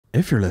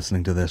if you're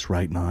listening to this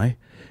right now,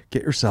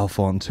 get yourself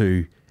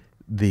onto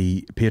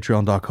the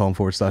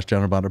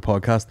patreon.com/General Banter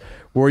podcast,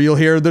 where you'll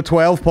hear the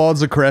 12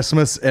 pods of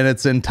Christmas in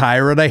its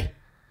entirety.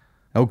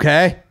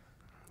 Okay?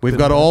 We've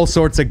got all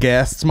sorts of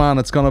guests, man.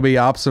 It's going to be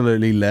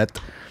absolutely lit.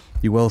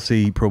 You will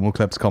see promo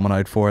clips coming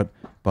out for it.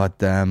 But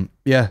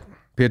yeah,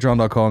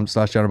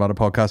 patreon.com/General Banter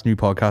podcast. New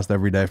podcast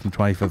every day from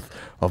 25th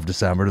of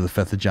December to the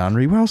 5th of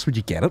January. Where else would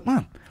you get it,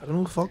 man? I don't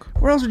know, fuck.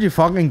 Where else would you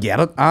fucking get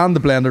it? And the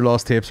Blender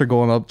Lost tapes are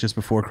going up just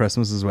before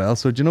Christmas as well.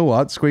 So do you know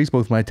what? Squeeze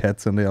both my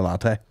tits into a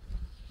latte.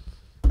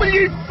 Will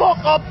you fuck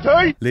up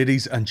too?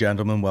 Ladies and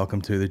gentlemen,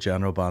 welcome to the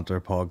General Banter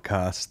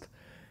podcast.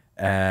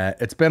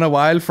 It's been a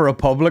while for a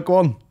public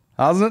one,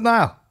 hasn't it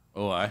now?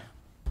 Oh, aye.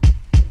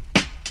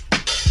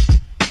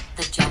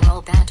 The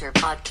General Banter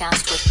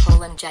podcast with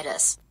Paul and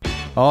Jedis.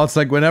 Oh, it's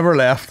like we never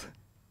left.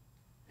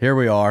 Here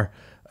we are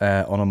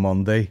on a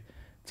Monday.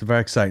 It's a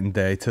very exciting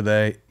day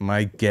today.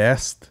 My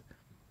guest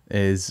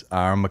is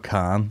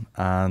McCann,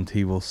 and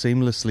he will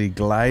seamlessly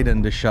glide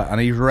into shot. And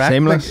he's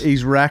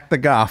wrecked the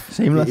gaff.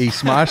 Seamless. He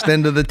smashed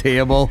into the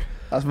table.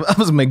 That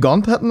was my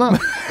gun hitting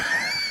that.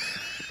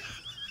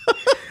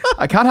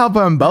 I can't help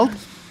how I'm built.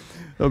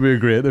 That'd be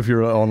great if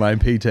you're an online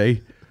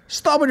PT.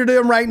 Stop what you're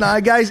doing right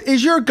now, guys.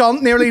 Is your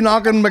gun nearly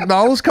knocking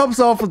McDonald's cups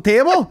off the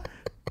table?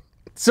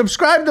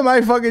 Subscribe to my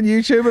fucking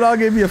YouTube and I'll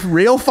give you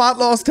real fat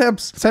loss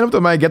tips. Sign up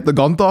to my Get the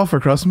Gun Off for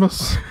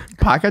Christmas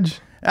package.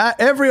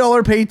 Every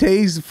other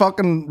PT's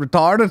fucking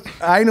retarded.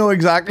 I know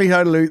exactly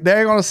how to lose.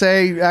 They're going to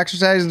say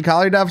exercise and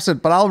calorie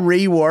deficit, but I'll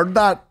reword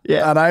that.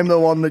 Yeah. And I'm the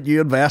one that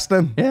you invest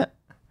in. Yeah.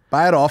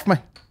 Buy it off me.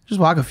 Just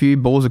whack a few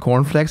bowls of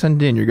cornflakes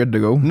into and you're good to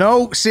go.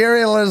 No,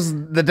 cereal is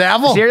the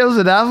devil. Cereal's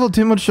the devil.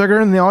 Too much sugar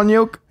in the on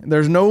yolk.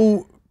 There's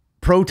no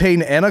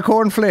protein in a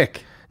cornflake.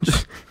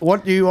 Just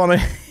What do you want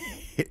to...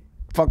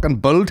 fucking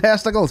bull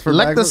testicles for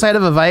lick the breakfast? side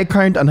of a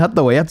Viscount and hit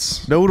the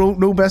weights.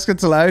 No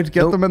biscuits allowed.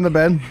 Get them in the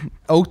bin.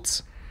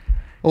 Oats.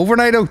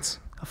 Overnight oats.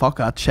 Fuck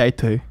that shit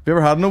too. Have you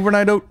ever had an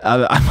overnight oat?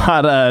 I've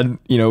had a,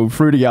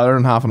 threw together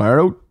in half an hour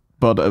oat,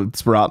 but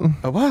it's rotten.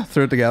 Oh, what?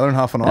 Threw it together in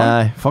half an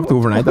hour? Fuck the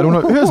overnight. I don't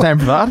know. Who has time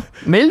for that?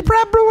 Meal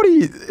prep, bro?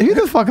 Who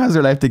the fuck has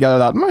their life together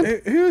that much?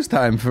 Who has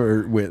time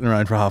for waiting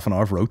around for half an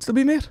hour for oats to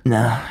be made?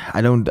 Nah,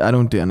 I don't do any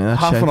of that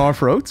Half shit. an hour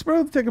for oats, bro?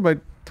 It'll take about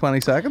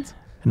 20 seconds.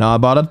 No, I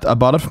bought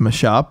it from a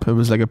shop. It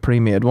was like a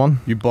pre-made one.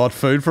 You bought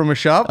food from a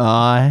shop?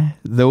 Aye.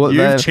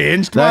 You've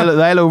changed, man.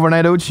 They'll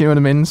overnight oats, you know what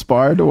I mean?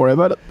 Inspired, don't worry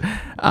about it.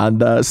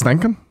 And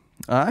stinking.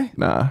 Aye.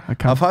 Nah, I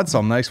can't. I've had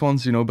some nice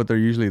ones, but they're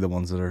usually the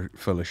ones that are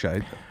full of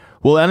shite.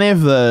 Well, any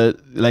of the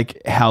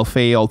like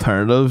healthy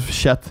alternative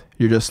shit,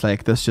 you're just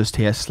like, this just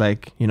tastes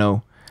like,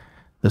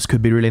 this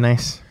could be really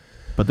nice,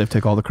 but they've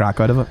took all the crack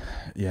out of it.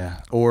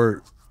 Yeah.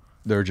 Or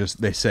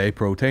they say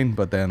protein,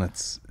 but then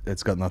it's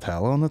got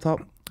Nutella on the top.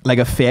 Like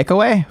a fake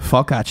away?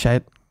 Fuck that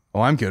shit.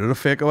 Oh, I'm good at a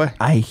fake away.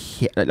 I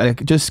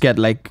hate, just get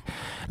like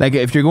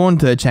if you're going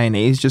to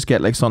Chinese, just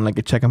get like something like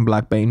a chicken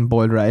black bean,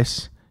 boiled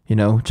rice,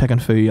 chicken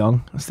foo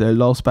young. It's their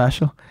little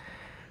special.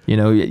 Get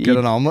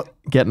an omelette.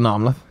 Get an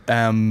omelette.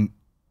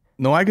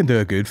 No, I can do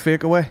a good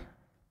fake away.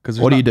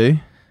 What do you do?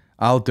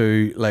 I'll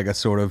do like a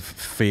sort of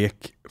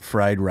fake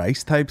fried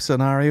rice type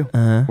scenario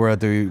where I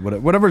do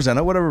whatever's in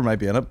it, whatever might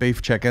be in it,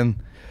 beef,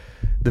 chicken,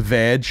 the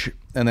veg,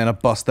 and then I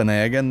bust an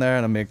egg in there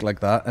and I make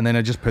like that, and then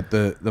I just put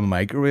the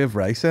microwave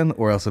rice in,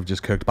 or else I've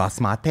just cooked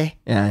basmati.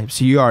 Yeah,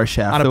 so you are a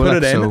chef. And I put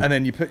it in, and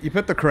then you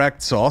put the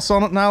correct sauce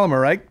on it. Now, am I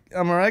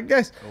right,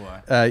 guys?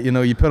 Oh,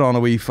 you put on a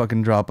wee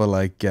fucking drop of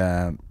like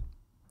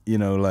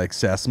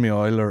sesame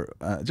oil or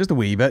just a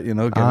wee bit, give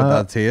it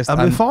that taste. I've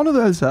been fond of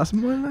the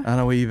sesame oil now.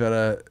 And a wee bit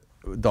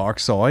of dark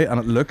soy,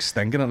 and it looks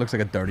stinking. It looks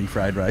like a dirty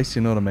fried rice.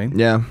 You know what I mean?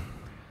 Yeah.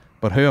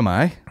 But who am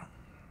I?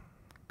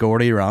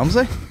 Gordy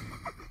Ramsay.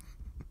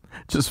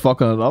 Just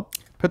fucking it up.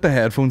 Put the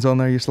headphones on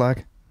there, you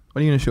slag. What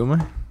are you gonna show me?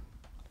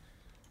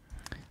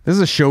 This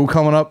is a show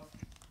coming up.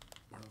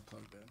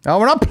 Oh,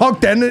 we're not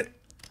plugged in.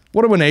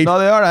 What do we need? No,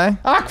 they are, eh?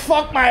 Ah,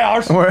 fuck my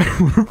arse.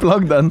 We're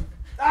plugged in.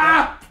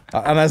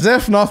 And as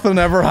if nothing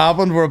ever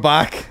happened, we're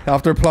back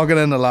after plugging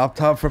in the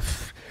laptop for.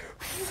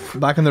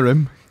 Back in the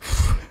room.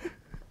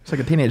 It's like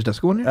a teenage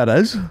disco in here. It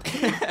is.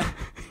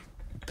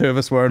 Two of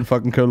us wearing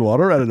fucking cool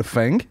water, ready to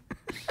fing.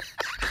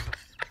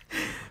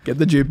 Get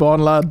the jupe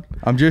on, lad.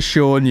 I'm just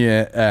showing you.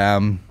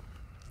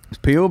 Is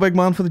P.O. a big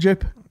man for the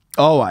jupe?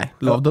 Oh, I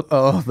loved it.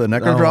 Oh, the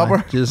knicker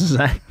dropper. Jesus,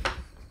 the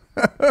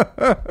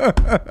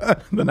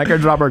knicker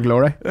dropper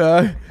glory.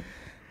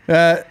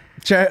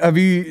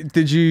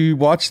 Did you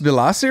watch the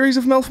last series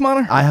of MILF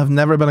Manor? I have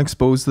never been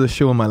exposed to this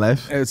show in my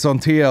life. It's on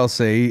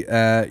TLC.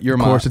 Of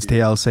course, it's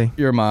TLC.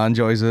 Your man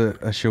enjoys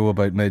a show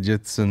about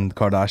midgets and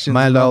Kardashians.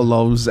 My lol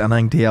loves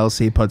anything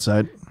TLC puts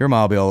out. Your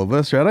man will be all over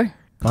this, ready?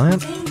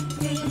 Brilliant.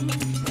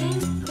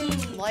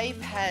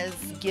 Life has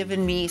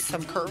given me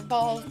some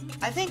curveballs.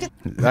 I think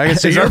it's I can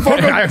see your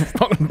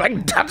fucking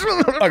big tits.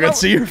 I can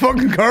see your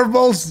fucking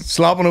curveballs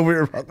slapping over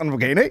your fucking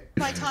bikini.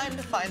 my time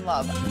to find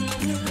love.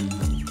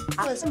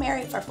 I was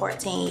married for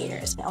 14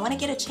 years. I want to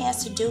get a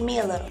chance to do me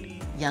a little.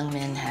 Young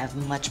men have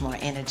much more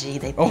energy.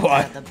 They Oh, think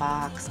out of the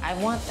box. I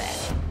want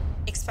that.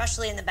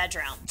 especially in the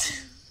bedroom.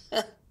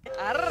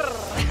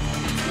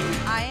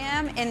 I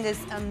am in this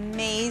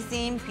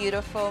amazing,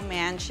 beautiful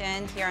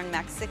mansion here in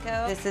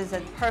Mexico. This is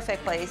a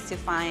perfect place to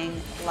find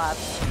love.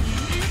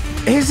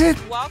 Is it?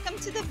 Welcome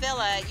to the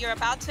villa. You're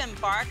about to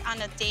embark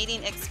on a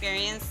dating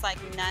experience like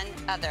none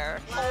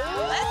other.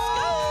 Let's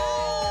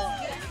go!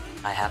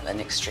 I have an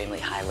extremely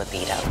high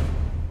libido.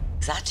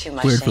 Is that too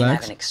much Weird saying I have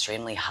flex. an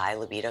extremely high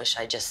libido?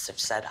 Should I just have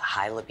said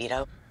high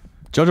libido?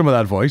 Judging by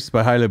that voice,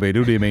 by high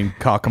libido, do you mean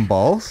cock and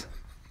balls?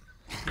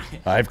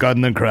 I've got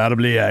an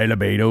incredibly high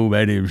libido.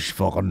 My name's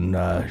fucking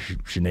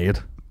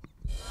Sinead.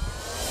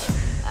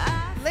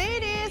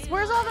 Ladies,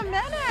 where's all the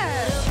men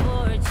at?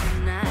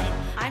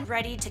 I'm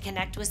ready to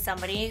connect with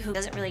somebody who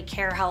doesn't really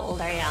care how old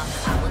I am.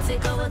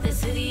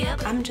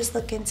 I'm just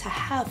looking to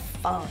have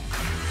fun.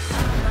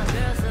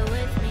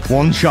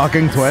 One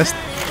shocking twist.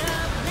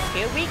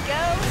 Here we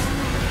go.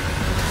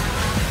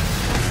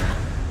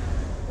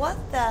 What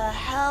the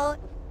hell?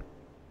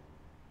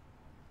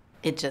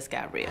 It just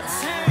got real.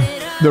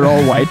 They're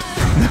all white.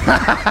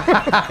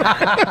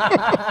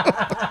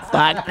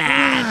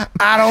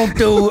 I don't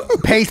do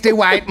pasty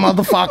white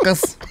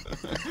motherfuckers.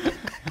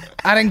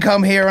 I didn't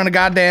come here on a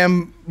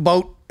goddamn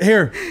boat.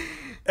 Here.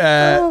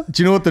 Do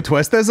you know what the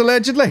twist is,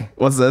 allegedly?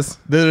 What's this?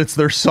 That it's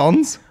their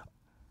sons.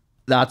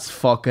 That's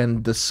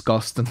fucking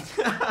disgusting.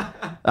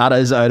 That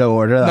is out of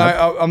order. That.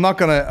 Now, I'm not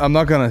gonna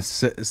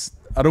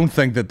I don't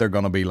think that they're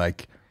gonna be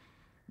like,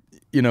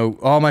 you know,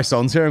 oh, my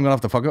son's here, I'm gonna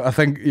have to fuck him. I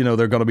think, you know,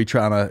 they're gonna be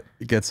trying to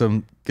get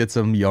some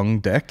young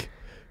dick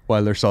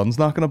while their son's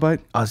knocking about.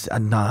 No,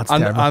 that's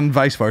terrible. And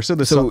vice versa.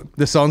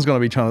 The son's gonna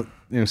be trying to,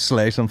 you know,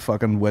 slay some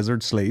fucking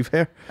wizard sleeve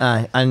here.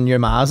 Aye, and your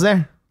ma's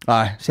there.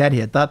 Aye. See, I'd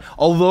hate that.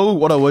 Although,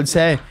 what I would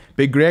say,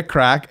 be great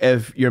crack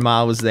if your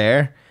ma was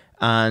there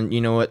and,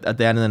 you know, at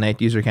the end of the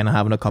night, you're kind of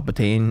having a cup of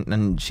tea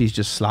and she's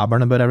just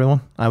slobbering about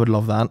everyone. I would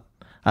love that.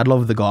 I'd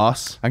love the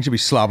goss. I think she'd be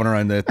slobbing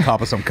around the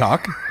top of some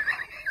cock.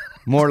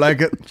 More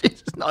like it.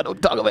 Jesus, no,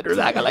 don't talk about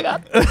Rebecca like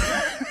that.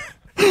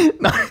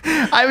 No,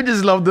 I would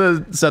just love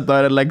to sit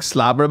down and like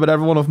slabber about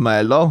everyone of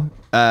my though.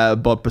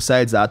 But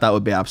besides that, that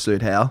would be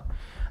absolute hell.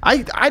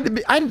 I'd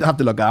have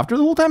to look after her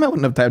the whole time. I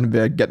wouldn't have time to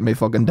be getting me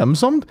fucking dim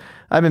summed.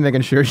 I've been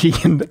making sure she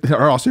can,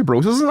 her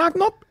osteoporosis isn't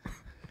acting up.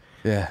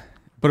 Yeah.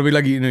 But it'd be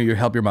like, you know, you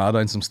help your ma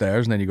down some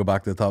stairs and then you go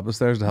back to the top of the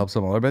stairs to help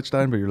some other bitch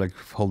down, but you're like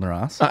holding her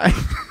ass.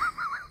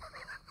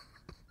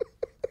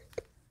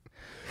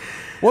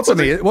 What's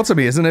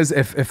amazing is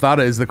if that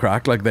is the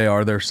crack, like they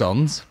are their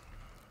sons.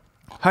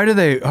 How do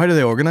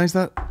they organize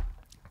that?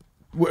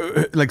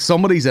 Like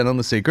somebody's in on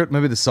the secret.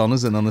 Maybe the son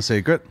is in on the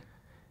secret.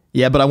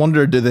 Yeah, but I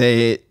wonder, do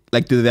they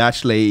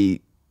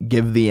actually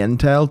give the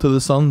intel to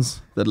the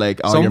sons that like,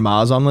 oh, your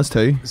ma's on this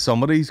too?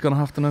 Somebody's gonna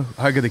have to know.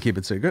 How could they keep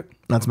it secret?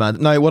 That's mad.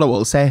 Now, what I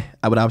will say,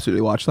 I would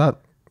absolutely watch that.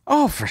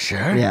 Oh, for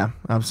sure. Yeah,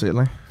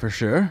 absolutely. For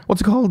sure.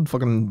 What's it called?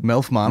 Fucking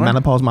MILF Manor.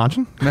 Menopause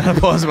Mansion.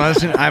 Menopause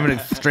Mansion. I'm an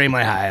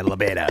extremely high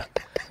libido.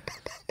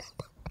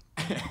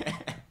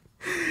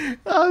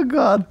 Oh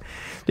God. Do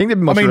you think they'd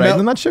be much riding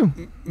in that show?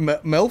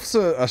 MILF's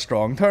a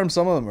strong term.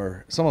 Some of them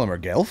are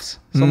gilfs.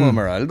 Some of them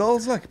are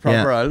eldolls, like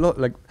proper eldol.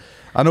 Like,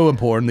 I know in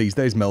porn these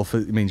days, MILF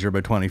it means you're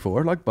about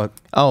 24. Like, but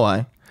oh,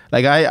 I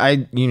like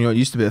I you know, it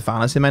used to be a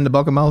fantasy man to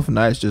buck a MILF, and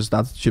now it's just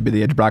that should be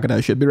the age bracket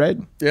I should be right.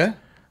 Yeah,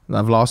 and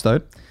I've lost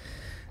out.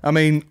 I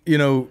mean, you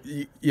know,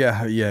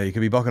 yeah, you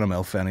could be bucking a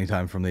MILF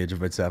anytime from the age of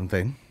about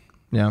 17.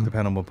 Yeah,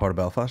 depending on what part of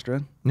Belfast you're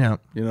in. Yeah,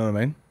 you know what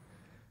I mean.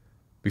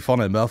 Be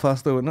fun in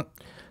Belfast though, wouldn't it?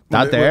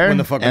 When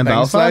the fucking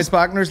thing slides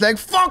back and there's like,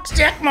 fuck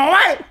stick, my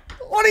way.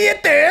 What are you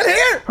doing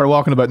here? Her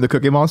walking about in the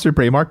Cookie Monster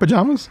Primark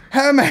pajamas.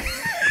 How many?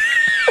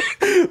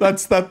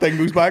 that thing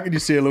goes back and you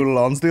see a load of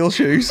Lonsdale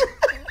shoes.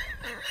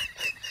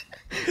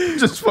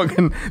 Just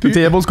fucking the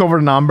table's covered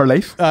in amber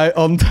leaf.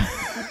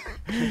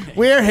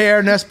 We're here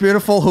in this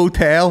beautiful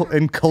hotel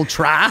in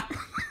Cultra.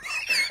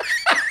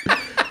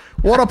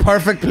 What a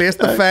perfect place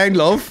to find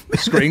love. The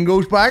screen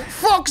goes back.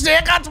 Fuck's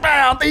sake, that's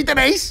my auntie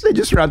Denise. They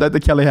just ran out to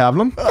Kelly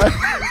Havlin.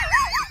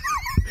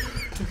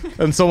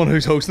 And someone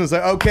who's hosting is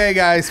like, okay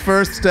guys,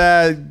 first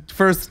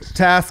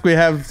task we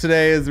have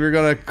today is we're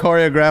gonna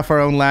choreograph our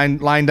own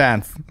line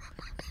dance.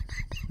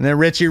 And then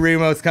Richie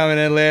Remo's coming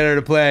in later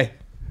to play.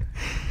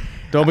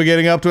 Don't be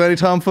getting up to any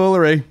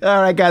tomfoolery.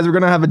 All right, guys, we're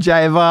gonna have a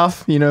jive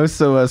off, you know.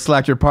 So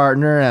select your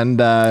partner and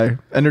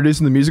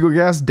introducing the musical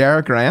guest,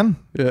 Derek Ryan.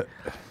 Yeah,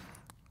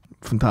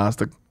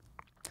 fantastic.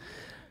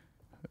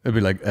 It'd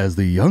be like, as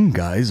the young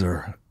guys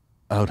are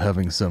out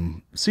having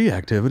some sea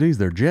activities,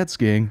 they're jet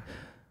skiing.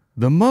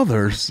 The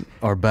mothers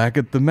are back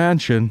at the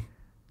mansion,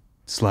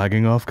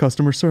 slagging off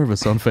customer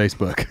service on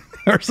Facebook.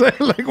 Or saying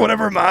like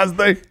whatever Maz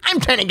do. I'm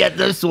trying to get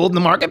this sold in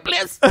the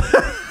marketplace. Fuck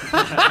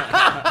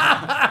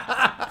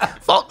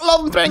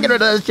love, I'm trying to get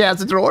rid of those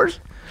chest of drawers.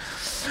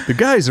 The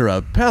guys are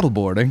out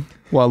paddleboarding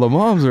while the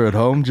moms are at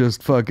home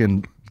just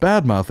fucking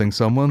bad-mouthing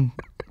someone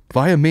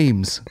via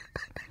memes.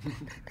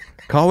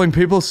 Calling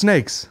people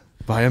snakes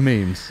via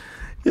memes.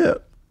 Yeah.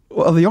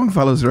 Well, the young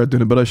fellas are out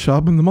doing a bit of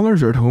shopping. The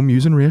mothers are at home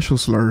using racial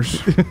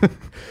slurs.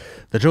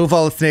 They drove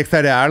all the snakes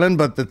out of Ireland,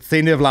 but they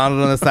seem to have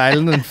landed on this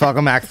island in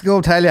fucking Mexico,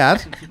 I'll tell you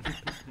that.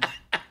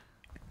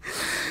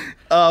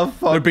 Oh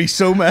fuck! There'd be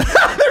so many.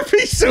 There'd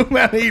be so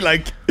many,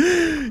 like,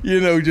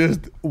 you know,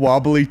 just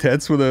wobbly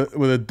tits with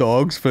a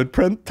dog's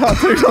footprint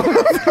tattooed on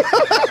them.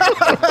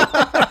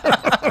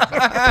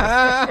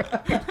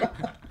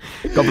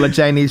 Couple of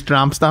Chinese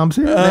tramp stamps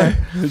here.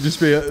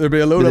 There'd be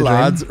a load of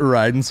lads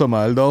riding some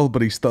Aldol,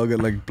 but he still got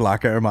like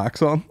black Air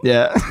Max on.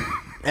 Yeah.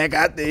 I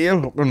got the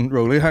fucking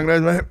Rolly hanging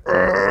out my.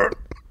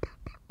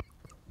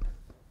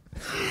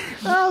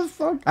 Oh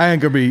fuck! I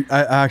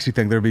actually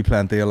think there'd be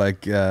plenty of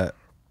like.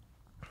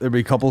 There'd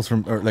be couples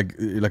from, or like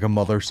a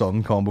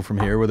mother-son combo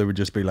from here where they would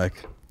just be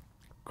like,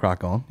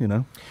 crack on, you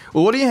know.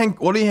 Well, what do you think?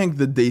 What do you think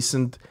the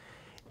decent,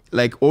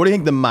 like, what do you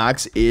think the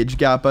max age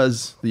gap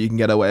is that you can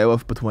get away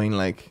with between,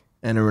 like,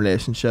 in a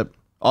relationship?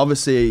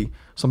 Obviously,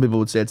 some people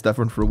would say it's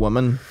different for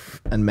women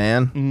and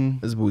men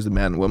as opposed to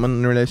men and women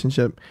in a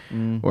relationship,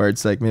 where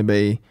it's like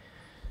maybe,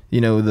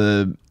 you know,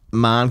 the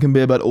man can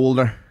be a bit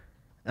older,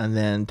 and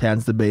then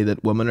tends to be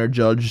that women are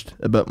judged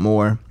a bit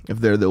more if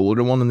they're the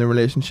older one in the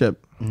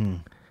relationship.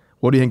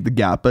 What do you think the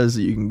gap is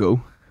that you can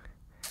go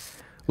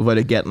without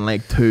it getting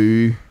like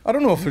too? I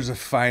don't know if there's a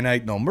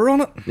finite number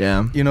on it.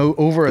 Yeah, you know,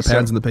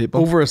 depends on the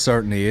people. Over a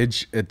certain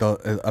age, I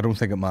don't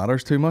think it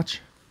matters too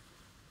much.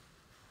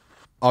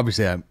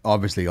 Obviously, I'm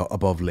obviously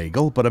above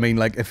legal, but I mean,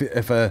 like, if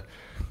it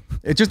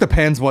just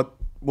depends what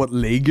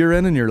league you're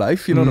in your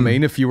life. You know what I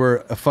mean? If you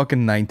were a fucking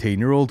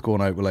 19-year-old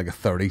going out with like a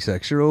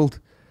 36-year-old,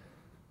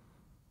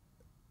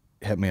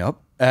 hit me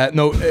up.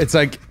 No, it's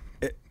like.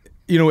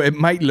 You know, it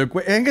might look.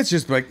 I think it's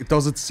just like,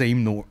 does it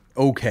seem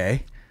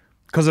okay?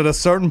 Because at a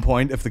certain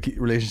point, if the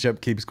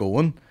relationship keeps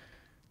going,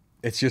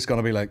 it's just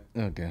gonna be like,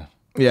 okay,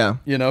 yeah.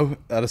 You know,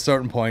 at a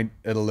certain point,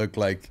 it'll look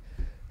like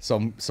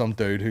some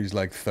dude who's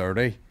like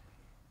 30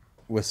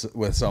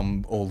 with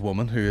some old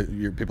woman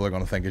who people are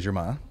gonna think is your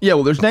man. Yeah,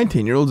 well, there's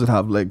 19-year-olds that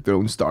have like their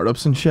own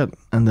startups and shit,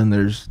 and then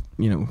there's,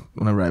 you know,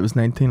 whenever I was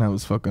 19, I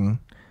was fucking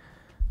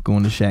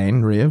going to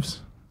Shine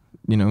raves.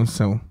 You know,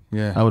 so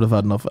yeah, I would have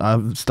had enough. I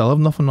still have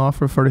nothing to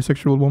offer a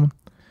 36-year-old woman.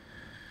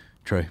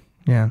 True.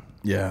 Yeah.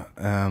 Yeah.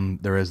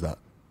 There is that.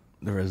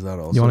 There is that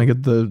also. You want to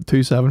get the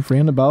 2-7 free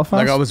into Belfast?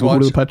 Like I was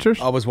watching watching the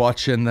pictures. I was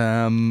watching,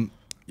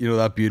 you know,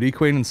 that Beauty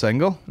Queen and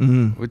Single,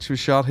 which was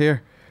shot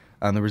here,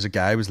 and there was a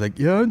guy who was like,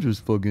 yeah, I'm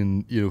just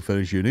fucking, you know,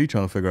 finish uni,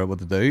 trying to figure out what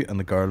to do, and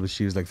the girl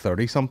she was like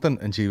 30 something,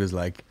 and she was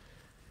like,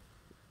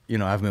 you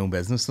know, I have my own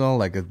business and all,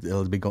 like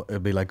it'll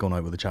be like going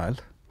out with a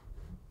child.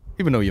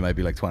 Even though you might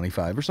be like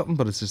 25 or something,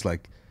 but it's just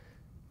like,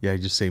 yeah, you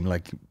just seem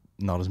like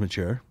not as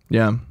mature.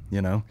 Yeah.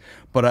 You know?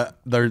 But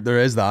there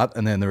is that,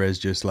 and then there is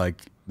just like,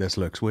 this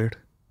looks weird.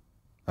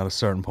 At a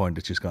certain point,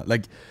 it's just got,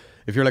 like,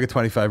 if you're like a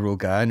 25-year-old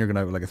guy and you're going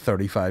out with like a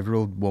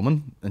 35-year-old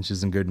woman and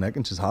she's in good nick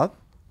and she's hot,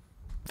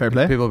 fair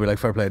play. People will be like,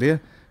 fair play to you.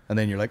 And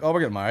then you're like, oh,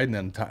 we're getting married.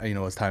 And then, you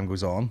know, as time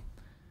goes on,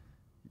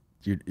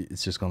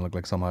 it's just going to look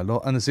like somehow.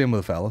 And the same with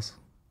the fellas.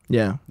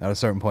 Yeah. At a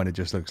certain point, it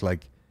just looks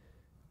like,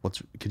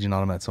 could you not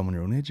have met someone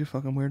your own age, you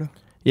fucking weirdo?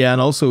 Yeah,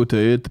 and also too,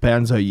 it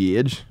depends how you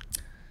age,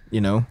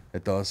 you know?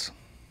 It does.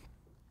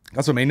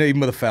 That's what I mean. Even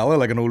with a fella,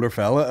 like an older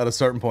fella, at a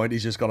certain point,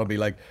 he's just gonna be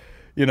like,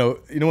 you know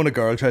when a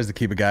girl tries to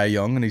keep a guy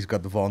young and he's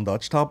got the Von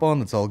Dutch top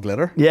on, it's all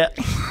glitter. Yeah.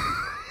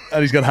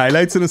 And he's got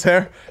highlights in his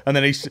hair, and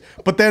then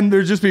but then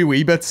there'll just be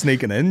wee bits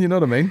sneaking in, you know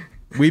what I mean?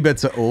 Wee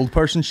bits of old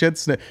person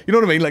shit. You know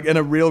what I mean? Like in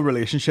a real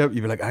relationship,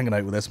 you'd be like hanging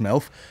out with this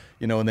MILF,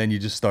 you know, and then you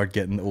just start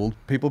getting old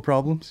people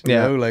problems. You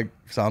know, like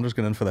Sandra's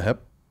going in for the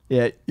hip.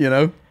 Yeah. You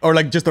know? Or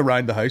like just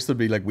around the house, there'd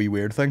be like wee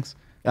weird things.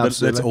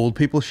 Absolutely. That's old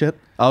people shit.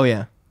 Oh,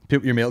 yeah.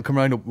 Your mate will come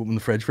around, open the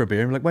fridge for a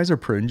beer, and be like, why is there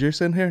prune juice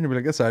in here? And you'll be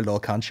like, this all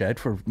can't shed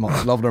for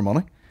loving their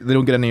money. They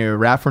don't get any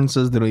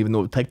references. They don't even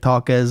know what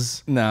TikTok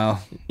is. No.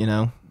 You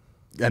know?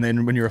 And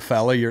then when you're a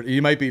fella,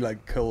 you might be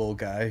like cool old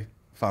guy,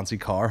 fancy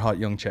car, hot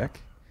young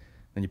chick.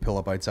 Then you pull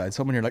up outside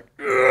someone, you're like,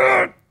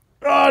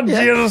 oh,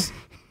 Jesus.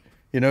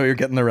 You know, you're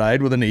getting the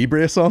ride with a knee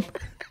brace on.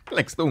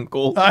 Like Stone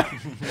Cold.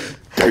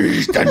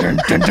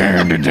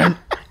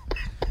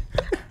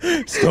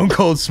 Stone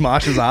Cold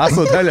smashes ass,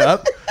 I'll tell you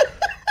that.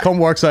 Come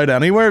works out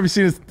anywhere. Have you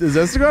seen his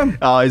Instagram?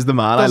 Oh, he's the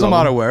man. Doesn't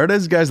matter where it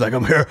is. Guy's like,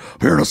 I'm here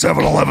to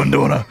 7-Eleven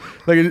doing a,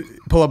 like,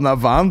 pull up in that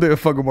van, do a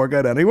fucking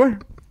workout anywhere.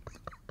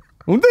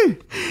 Won't he?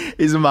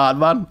 He's a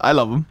madman. I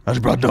love him. I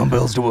just brought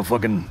dumbbells to a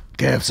fucking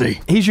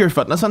KFC. He's your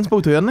fitness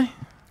inspo too, isn't he?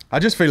 I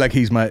just feel like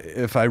he's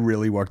if I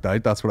really worked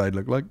out, that's what I'd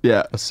look like.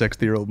 Yeah. A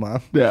 60-year-old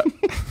man. Yeah.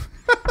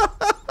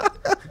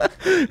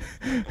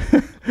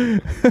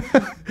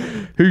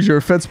 Who's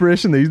your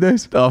fitspiration these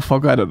days? Oh,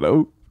 fuck, I don't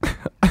know.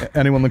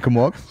 Anyone that can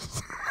walk?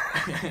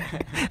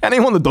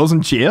 Anyone that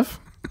doesn't chafe.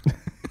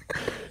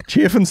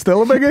 Chafing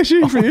still a big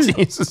issue for you?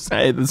 Jesus,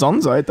 hey, the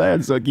sun's out there.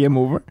 It's a game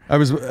over. I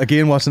was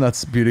again watching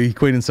that Beauty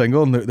Queen and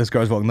Single, and this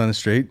girl's walking down the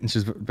street, and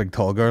she's a big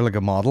tall girl, like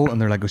a model, and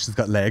they're like, oh, she's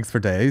got legs for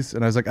days.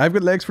 And I was like, I've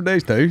got legs for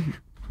days too.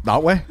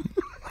 That way.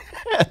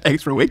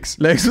 Legs for weeks.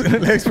 Legs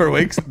for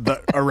weeks.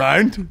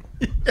 Around.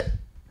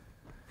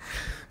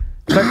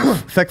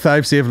 Thick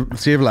thighs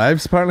save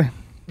lives, apparently.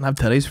 I have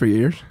titties for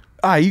years.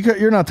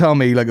 You're not telling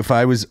me, like, if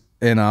I was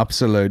in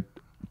absolute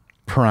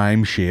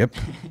prime shape.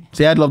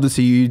 See, I'd love to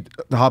see you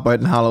hop out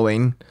in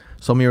Halloween.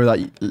 Some of you with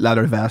that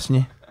leather vest in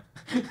you.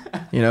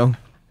 You know?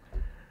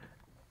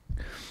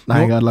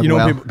 Now you gotta look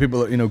well.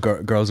 People,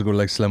 girls will go to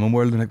like Slimming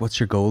World and like, what's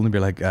your goal? And they'll be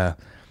like, I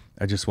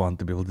just want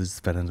to be able to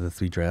just fit into the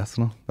 3 dress.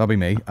 You know? That'll be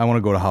me. I want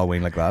to go to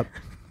Halloween like that.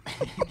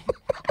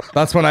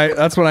 That's when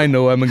I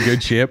know I'm in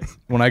good shape,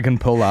 when I can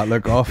pull that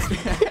look off.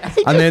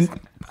 Then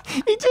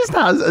he just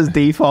has his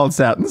default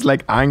settings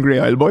like angry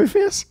old boy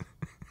face.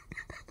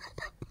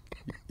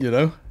 You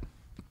know?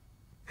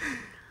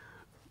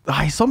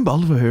 Aye, some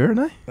build of a hair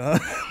now.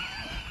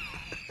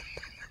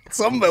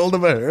 Some build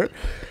of a hair.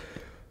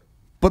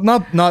 But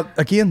not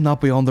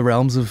beyond the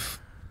realms of,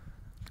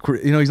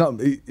 he's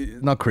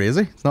not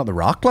crazy. It's not The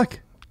Rock,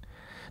 like.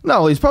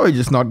 No, he's probably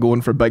just not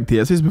going for big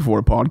tasties before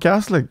a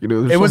podcast. Like,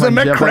 it was a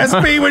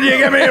McCrispy. When you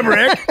give me a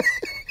break?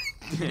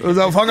 It was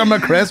a fucking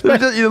McCrispy.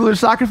 There's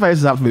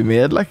sacrifices have to be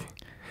made. Like,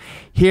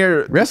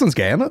 here, wrestling's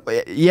gay, isn't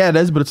it? Yeah, it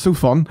is, but it's so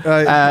fun.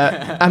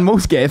 And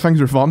most gay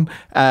things are fun.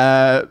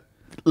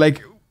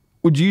 Like,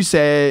 would you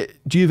say,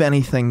 do you have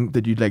anything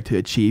that you'd like to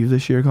achieve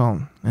this year,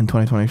 Colin, in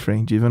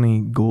 2023? Do you have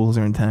any goals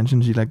or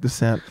intentions you'd like to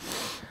set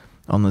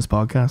on this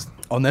podcast?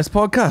 On this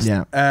podcast?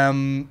 Yeah.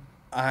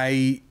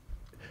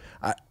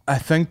 I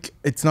think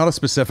it's not a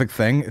specific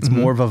thing. It's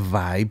more of a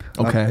vibe.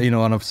 Okay.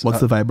 And what's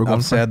the vibe we're going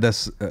I've for? said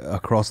this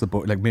across the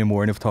board. Like, me and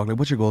Maureen have talked, like,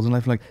 what's your goals in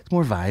life? Like, it's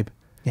more vibe.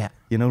 Yeah.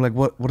 Like,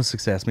 what does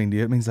success mean to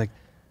you? It means, like,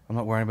 I'm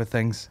not worrying about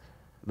things.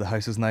 The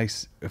house is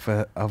nice. If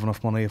I have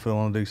enough money, if I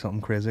want to do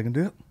something crazy, I can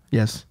do it.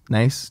 Yes.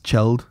 Nice,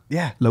 chilled.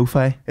 Yeah.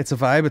 Lo-fi. It's a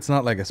vibe. It's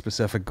not like a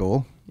specific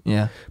goal.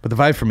 Yeah. But the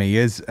vibe for me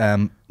is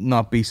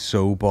not be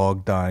so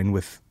bogged down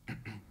with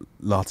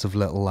lots of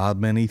little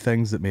admin-y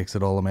things that makes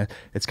it all a mess.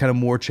 It's kind of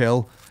more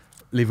chill,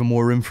 leaving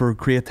more room for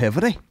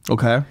creativity.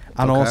 Okay.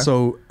 And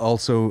also,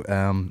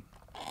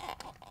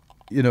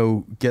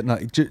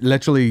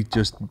 literally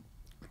just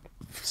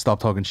stop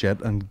talking shit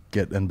and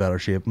get in better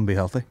shape and be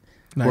healthy.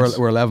 Nice.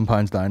 We're 11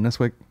 pounds down this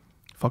week.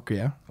 Fuck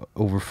yeah.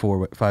 Over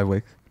 5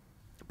 weeks.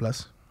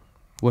 Bless.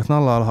 With not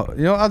a lot of,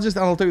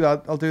 I'll do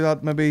that. I'll do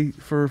that maybe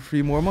for a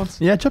few more months.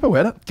 Yeah, chip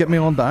away at it. Get me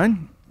on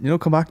down.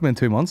 Come back to me in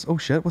 2 months. Oh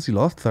shit, what's he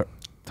lost?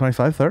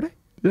 25, 30?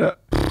 Yeah.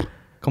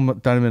 Come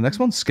down to me the next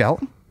one.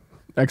 Skeleton.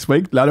 Next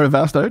week, leather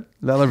vest out.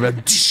 Leather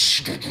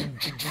vest.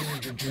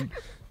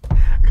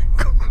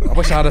 I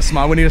wish I had a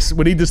smile. We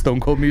need the Stone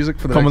Cold music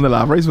for the Come in the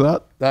libraries with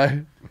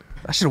that.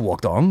 I should have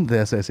walked on the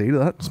SSE to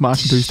that.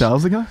 Smashing 2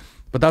 styles again.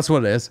 But that's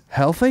what it is.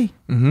 Healthy.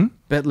 Mm-hmm.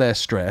 Bit less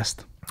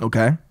stressed.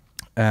 Okay.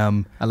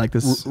 I like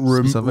this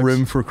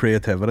room for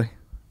creativity.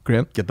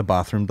 Great. Get the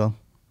bathroom done.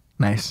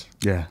 Nice.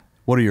 Yeah.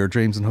 What are your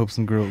dreams and hopes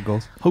and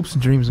goals? Hopes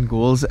and dreams and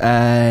goals.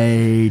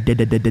 Get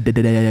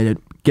the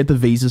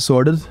visa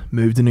sorted.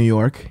 Move to New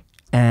York.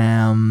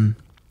 Get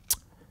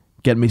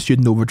my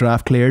student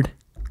overdraft cleared.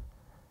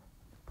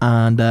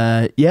 And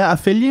I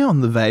feel you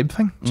on the vibe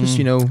thing. Just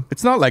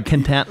it's not like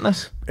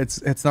contentness.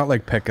 It's not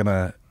like picking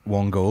a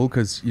one goal,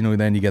 because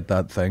then you get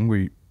that thing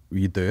where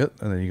you do it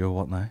and then you go,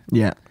 what now?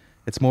 Yeah.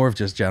 It's more of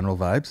just general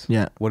vibes.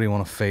 Yeah. What do you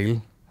want to feel?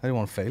 How do you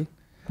want to feel?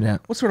 Yeah.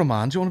 What sort of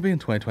man do you want to be in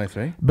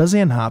 2023? Busy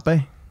and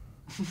happy.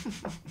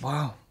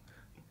 Wow.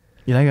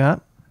 You like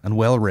that? And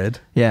well read.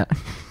 Yeah.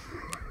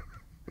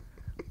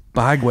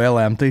 Bag well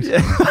emptied.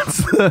 Yeah,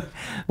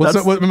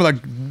 remember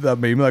like that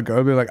meme, that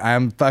girl be like,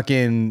 I'm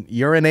fucking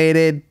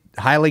urinated,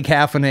 highly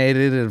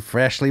caffeinated, and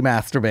freshly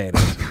masturbated.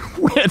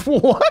 Wait,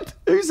 what?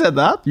 Who said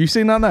that? You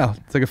seen that now?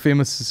 It's like a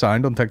famous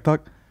sound on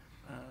TikTok.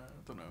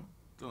 Don't know.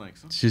 Don't think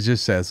so. She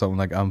just says something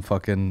like, I'm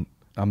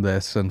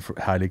this and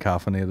highly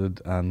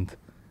caffeinated and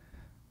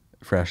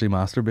freshly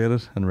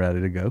masturbated and ready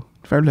to go.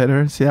 Fair play to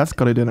her. See, that's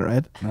Scotty doing it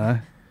right.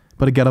 Aye.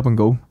 But a get up and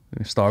go.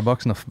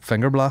 Starbucks and a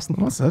finger blasting.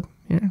 What's that?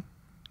 Yeah.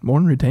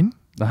 Morning routine.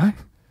 Aye.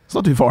 It's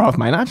not too far off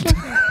mine, actually.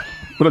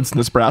 But it's an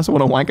espresso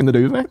when I'm wanking the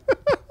duvet.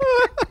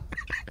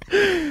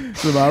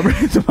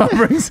 The man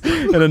brings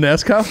in a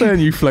Nescafe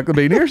and you flick the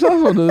bean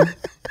yourself.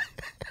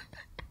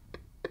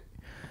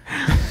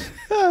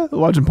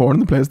 Watching porn on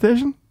the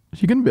PlayStation.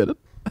 You can beat it.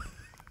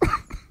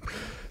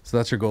 So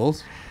that's your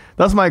goals?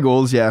 That's my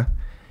goals, yeah.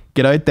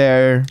 Get out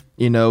there,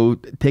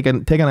 take a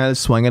nice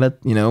swing at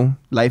it,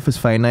 Life is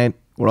finite.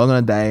 We're all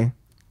gonna die.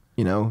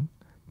 You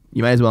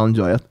might as well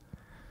enjoy it.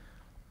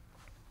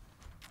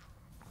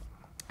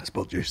 I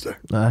spilled juice there.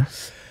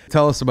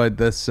 Tell us about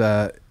this.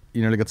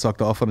 You nearly got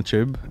sucked off on a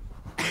tube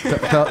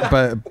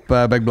by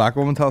a big black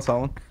woman. Tell us that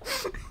one.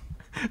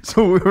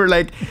 So we were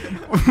like,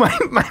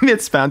 my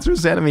mate Spencer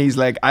was saying to me, he's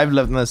like, I've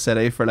lived in this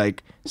city for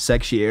like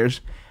 6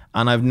 years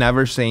and I've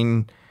never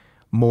seen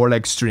more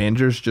like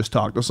strangers just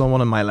talk to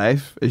someone in my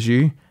life as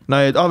you.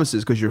 Now, it obviously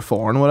is because you're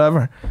foreign,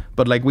 whatever.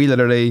 But like, we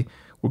literally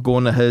were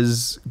going to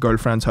his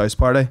girlfriend's house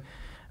party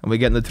and we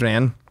get in the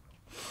train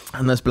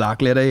and this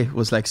black lady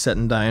was like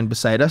sitting down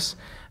beside us.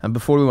 And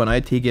before we went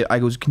out, I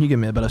goes, can you give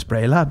me a bit of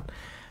spray, lad?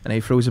 And he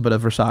throws a bit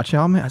of Versace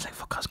on me. I was like,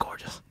 fuck, that's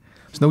gorgeous.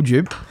 It's no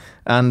dupe.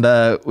 And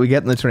we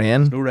get in the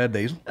train. No red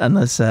diesel. And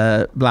this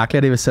black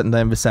lady was sitting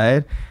down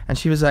beside and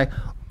she was like,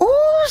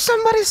 oh, oh,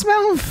 somebody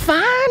smelling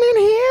fine in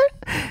here.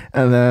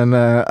 And then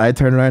I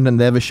turn around and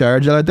they have a shower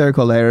gel out there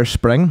called Irish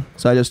Spring.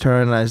 So I just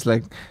turned and I was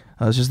like,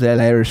 I was just there,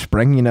 Irish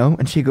Spring, you know.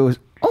 And she goes,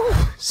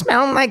 oh,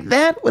 smelling like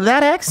that with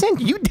that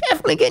accent, you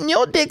definitely getting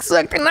your dick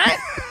sucked tonight.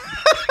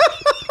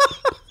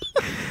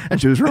 And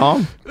she was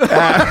wrong. She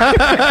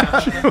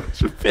was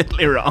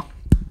completely wrong.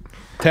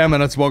 10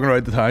 minutes walking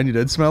around the town, you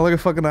did smell like a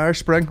fucking Irish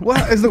Spring.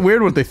 What? Isn't it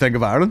weird what they think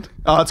of Ireland?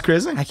 Oh, it's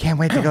crazy. I can't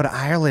wait to go to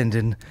Ireland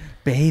and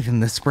bathe in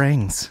the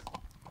springs.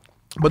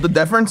 But the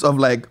difference of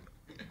like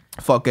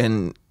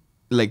fucking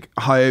like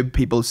how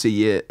people see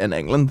you in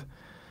England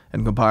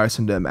in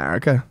comparison to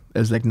America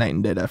is like night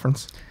and day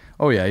difference.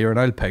 Oh yeah, you're an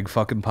old pig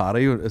fucking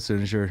Paddy as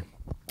soon as you're...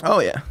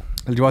 Oh yeah.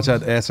 Did you watch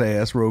that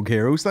SAS Rogue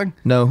Heroes thing?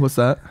 No, what's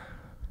that?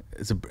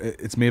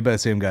 It's made by the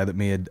same guy that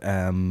made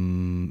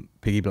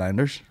Peaky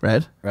Blinders.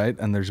 Right. Right?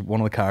 And there's one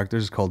of the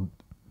characters called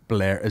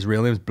Blair. His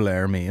real name is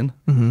Blair Main.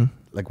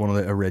 Like one of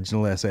the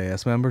original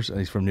SAS members, and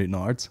he's from Newton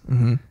Arts.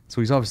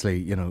 So he's obviously,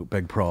 you know,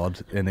 big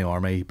prod in the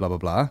army, blah blah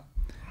blah.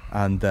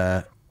 And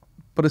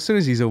but as soon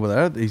as he's over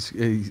there,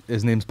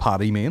 his name's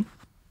Paddy Main.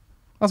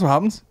 That's what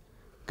happens.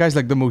 Guy's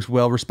like the most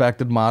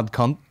well-respected mad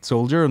cunt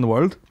soldier in the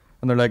world,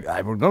 and they're like,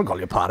 "I don't call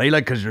you Paddy,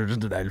 like, because you're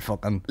just an old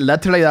fucking."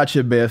 Literally, that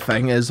should be a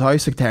thing. Is how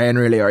sectarian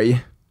really are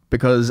you?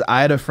 Because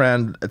I had a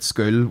friend at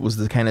school was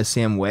the kind of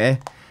same way,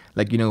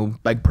 like, you know,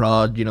 big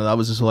prod, you know, that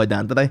was his whole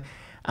identity.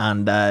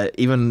 And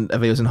even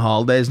if he was on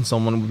holidays and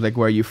someone was like,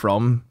 "Where are you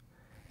from?"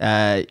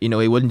 You know,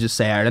 he wouldn't just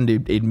say Ireland.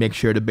 He'd make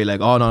sure to be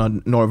like, "Oh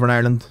no, Northern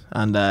Ireland,"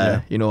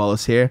 and you know, all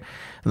this here.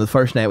 And the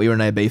first night we were in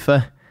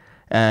Ibiza,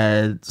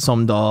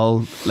 some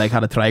doll like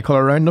had a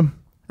tricolour around him,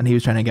 and he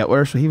was trying to get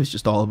where, so he was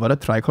just all about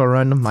it. Tricolour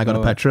around him. I got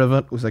a picture of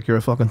it. It was like, "You're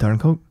a fucking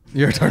turncoat.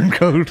 You're a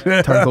turncoat.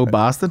 Turncoat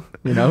bastard."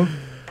 You know.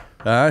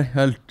 Yeah,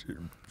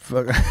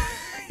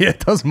 it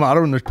doesn't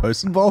matter when there's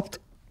puss involved.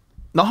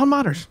 Nothing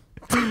matters.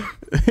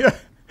 Yeah,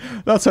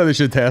 that's how they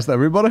should test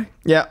everybody.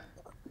 Yeah.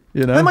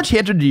 You know, how much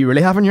hatred do you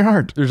really have in your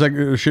heart? There's like,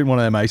 they're shooting one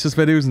of them ISIS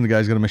videos, and the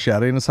guy's got a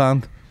machete in his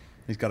hand.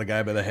 He's got a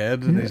guy by the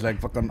head, and he's like,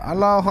 "Fucking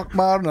Allah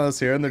Akbar," and us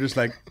here, and they're just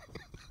like,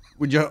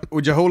 "Would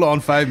you hold on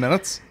 5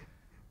 minutes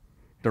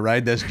to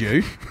ride this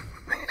Jew?"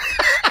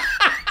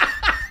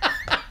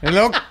 And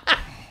look,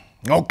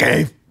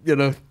 okay, you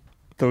know,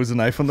 throws a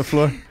knife on the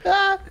floor.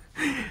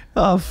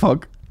 Oh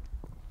fuck.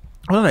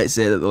 What did I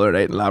say the other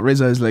night in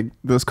Labra's? I was like,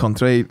 this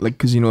country, like,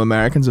 because, you know,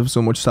 Americans have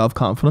so much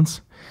self-confidence,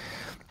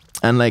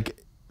 and like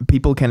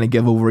people kind of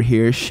give over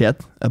here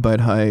shit about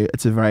how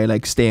it's a very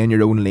like stay in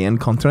your own lane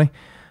country,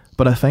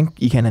 but I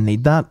think you kind of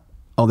need that,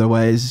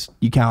 otherwise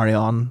you carry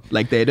on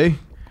like they do.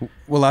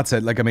 Well, that's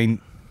it. Like, I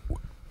mean,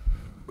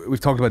 we've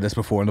talked about this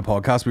before in the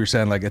podcast. We were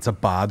saying like it's a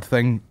bad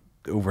thing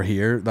over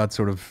here, that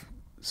sort of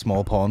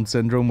small pond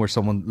syndrome where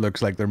someone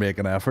looks like they're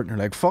making an effort and you're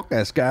like, "Fuck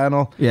this guy," and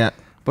all. Yeah.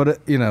 But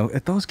it, you know,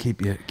 it does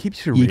keeps you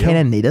real. You kind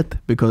of need it,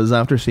 because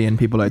after seeing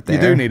people out there,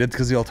 you do need it,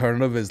 because the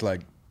alternative is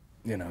like,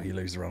 you know, you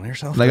lose the run of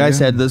yourself. Like I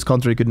said, this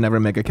country could never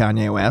make a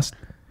Kanye West.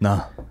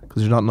 Nah,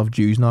 because there's not enough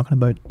Jews knocking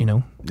about. You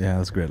know. Yeah,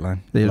 that's a great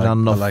line. There's not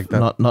enough. Like that.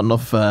 Not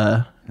enough.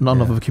 Not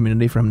enough of a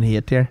community for him to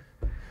hate here.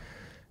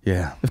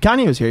 Yeah. If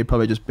Kanye was here, he'd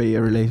probably just be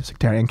a really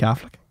sectarian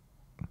Catholic.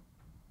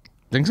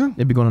 Think so?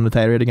 He'd be going on a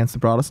tirade against the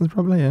Protestants,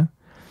 probably. Yeah.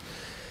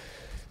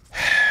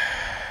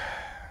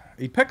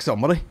 He'd pick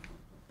somebody.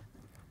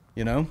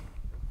 You know.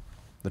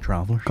 The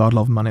Traveller. God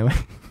love him anyway.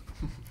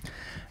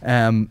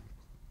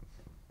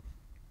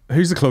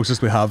 Who's the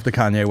closest we have to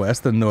Kanye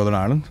West in Northern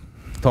Ireland?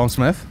 Tom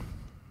Smith?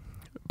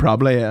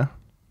 Probably, yeah.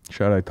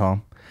 Shout out,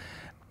 Tom.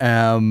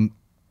 I'm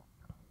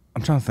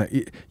trying to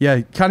think. Yeah,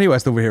 Kanye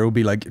West over here will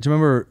be like, do you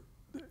remember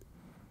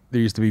there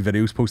used to be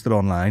videos posted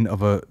online of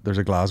there's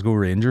a Glasgow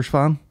Rangers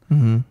fan,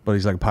 but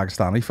he's like a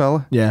Pakistani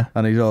fella. Yeah.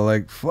 And he's all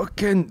like,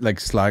 fucking, like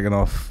slagging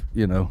off,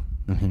 you know.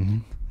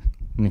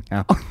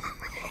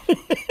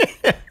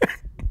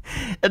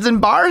 It's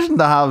embarrassing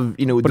to have,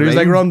 you know, but he was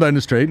like run down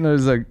the street and I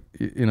was like,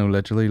 you know,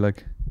 literally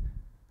like,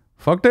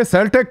 "Fuck this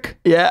Celtic."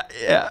 Yeah,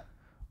 yeah.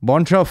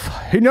 Bunch of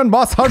Indian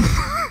bastards.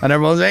 And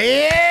everyone's like,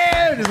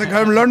 "Yeah." He's like,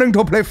 "I'm learning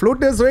to play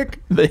flute this week."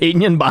 The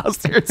Indian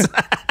bastards.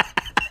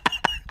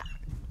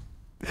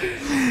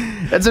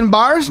 It's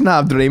embarrassing to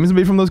have dreams and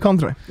be from this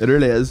country. It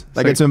really is.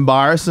 Like, it's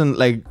embarrassing.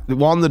 Like,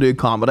 wanting to do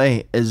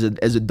comedy is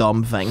a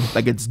dumb thing.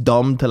 Like, it's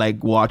dumb to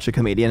like watch a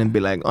comedian and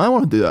be like, "I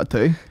want to do that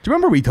too." Do you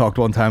remember we talked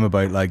one time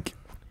about like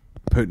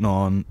putting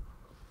on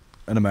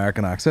an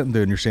American accent and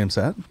doing your same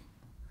set?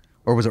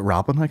 Or was it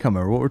rapping? I can't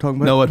remember what we were talking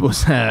about. No,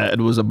 it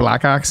was a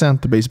black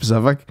accent, to be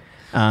specific.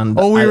 And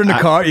we were in the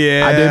car.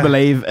 Yeah, I do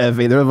believe if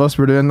either of us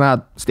were doing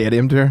that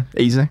stadium tour,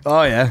 easy.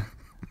 Oh yeah.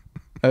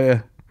 Oh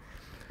yeah.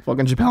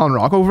 Fucking Chappelle and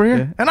Rock over here.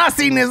 Yeah. And I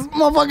seen this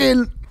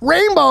motherfucking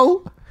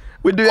rainbow.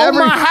 We do on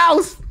my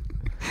house.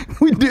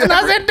 We do. And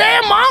I said,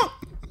 "Damn, Mom,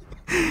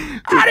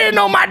 I didn't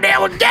know my dad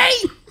was gay."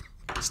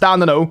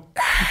 Stand the no.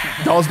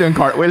 Doll's doing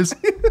cartwheels.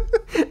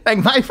 Like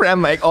my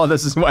friend, like, "Oh,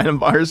 this is quite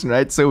embarrassing,"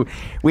 right? So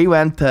we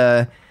went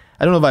to,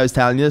 I don't know if I was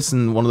telling you this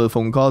in one of the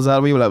phone calls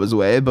that week while I was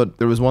away, but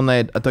there was one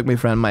night I took my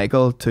friend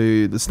Michael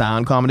to the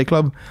Stand Comedy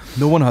Club.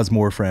 No one has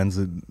more friends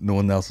that no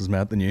one else has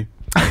met than you.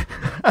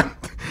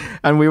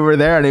 And we were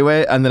there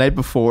anyway. And the night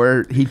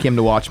before, he came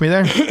to watch me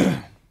there,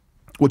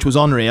 which was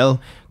unreal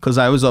because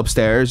I was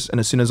upstairs. And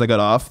as soon as I got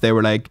off, they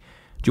were like,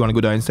 do you want to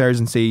go downstairs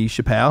and see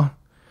Chappelle?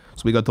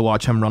 So we got to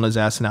watch him run his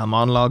SNL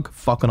monologue.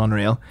 Fucking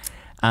unreal.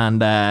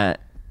 And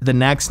the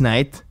next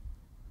night,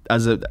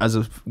 as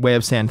a way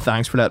of saying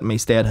thanks for letting me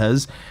stay at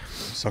his,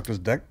 Sucked his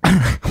dick.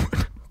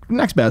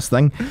 next best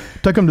thing,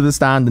 took him to the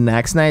stand the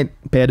next night,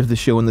 paid for the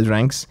show and the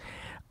drinks.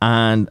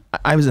 And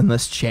I was in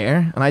this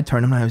chair, and I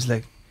turned him and I was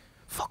like,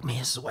 fuck me,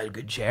 this is a wild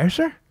good chair,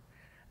 sir.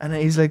 And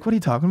he's like, what are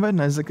you talking about?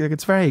 And I was like,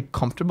 it's very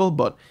comfortable,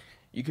 but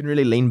you can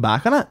really lean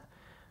back on it.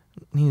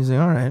 And he's like,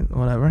 all right,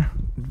 whatever.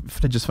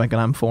 Just thinking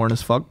I'm foreign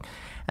as fuck.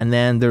 And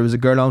then there was a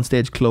girl on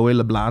stage, Chloe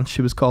LeBlanc,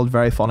 she was called,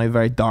 very funny,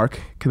 very dark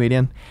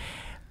comedian.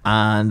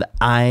 And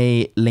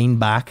I leaned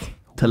back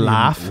to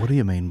laugh. What do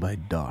you mean by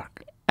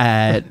dark?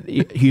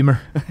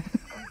 Humor.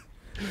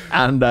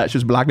 And she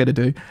was black lady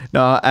too.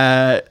 No,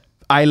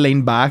 I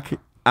leaned back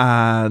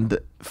and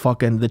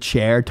fucking the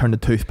chair turned to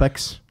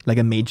toothpicks, like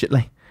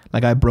immediately.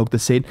 Like I broke the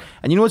seat.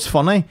 And you know what's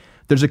funny?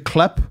 There's a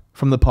clip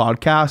from the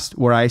podcast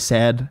where I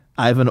said,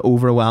 I have an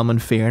overwhelming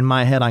fear in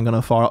my head I'm going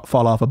to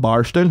fall off a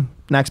bar stool.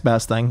 Next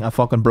best thing, I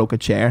fucking broke a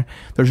chair.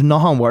 There's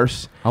nothing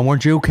worse. And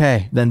weren't you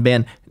okay? Than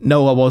being,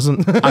 no, I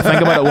wasn't. I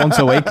think about it once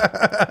a week.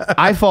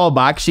 I fall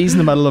back, she's in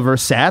the middle of her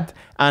set,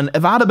 and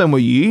if I'd have been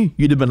with you,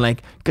 you'd have been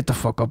like, get the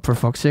fuck up for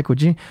fuck's sake,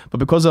 would you? But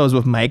because I was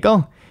with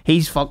Michael,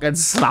 he's fucking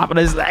slapping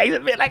his legs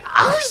and being like,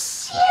 oh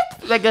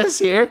shit, like this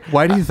here.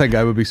 Why do you think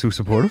I would be so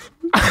supportive?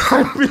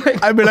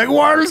 I'd be like,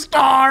 world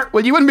star.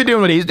 Well, you wouldn't be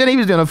doing what he's doing. He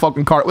was doing a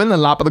fucking cartwheel in the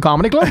lap of the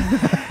comedy club.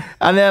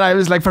 And then I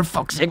was like, for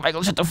fuck's sake,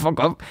 Michael, shut the fuck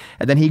up.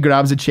 And then he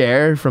grabs a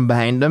chair from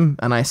behind him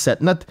and I sit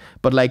in it.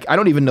 But like, I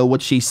don't even know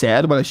what she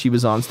said while she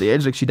was on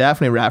stage. Like, she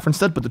definitely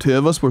referenced it, but the two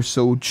of us were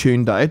so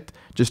tuned out,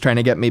 just trying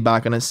to get me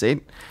back in a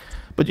seat.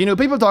 But you know,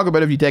 people talk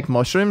about if you take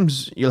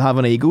mushrooms, you'll have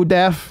an ego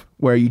death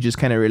where you just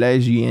kind of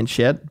realize you ain't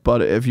shit.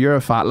 But if you're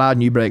a fat lad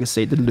and you break a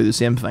seat, it'll do the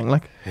same thing.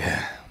 Like,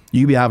 yeah,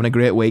 you be having a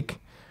great week.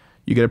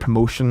 You get a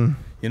promotion.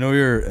 You know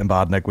you're in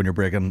bad nick when you're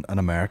breaking an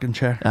American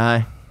chair.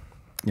 Aye.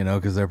 You know,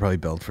 because they're probably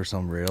built for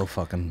some real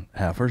fucking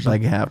heifers.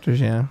 Like heifers,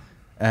 yeah.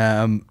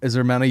 Is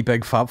there many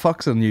big fat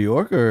fucks in New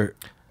York, or?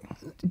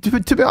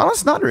 To be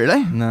honest, not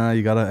really. Nah,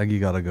 you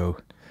gotta go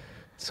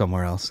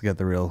somewhere else to get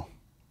the real.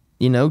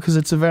 You know, because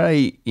it's a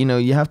very, you know,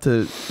 you have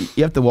to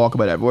walk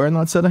about everywhere in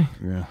that city.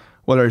 Yeah.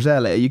 Well, there's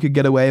LA. You could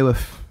get away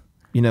with,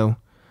 you know,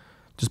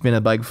 just being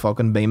a big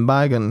fucking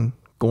beanbag and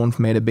going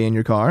from A to B in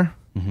your car.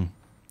 Mm-hmm.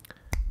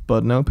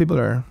 But no, people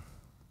are.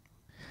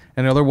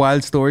 Any other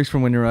wild stories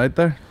from when you're out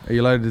there? Are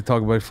you allowed to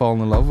talk about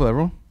falling in love with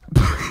everyone?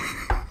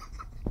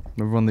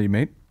 Everyone that you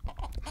meet?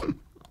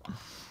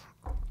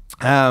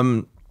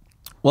 Well,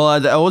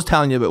 I was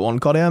telling you about one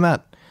Cuddy I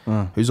met,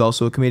 who's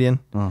also a comedian,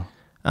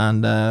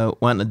 and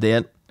went on a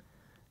date.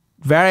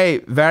 Very,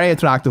 very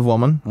attractive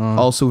woman,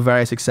 also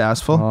very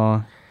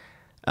successful.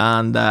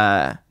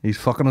 And he's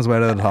fucking his way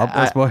to the top,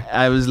 this boy.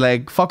 I was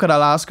like, fuck it,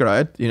 I'll ask her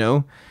out, you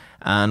know.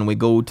 And we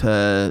go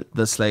to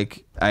this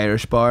like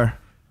Irish bar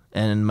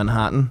in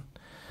Manhattan,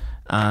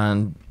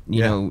 and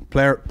you know,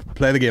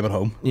 play the game at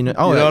home. You know,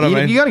 you know what I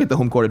mean? You gotta get the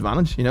home court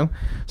advantage, you know.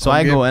 So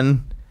I go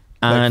in,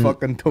 and like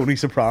fucking Tony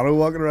Soprano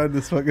walking around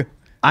this fucking.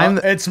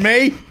 It's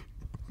me,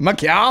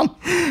 McCann.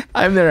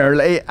 I'm there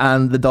early,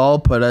 and the doll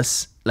put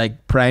us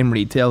like prime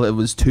retail. It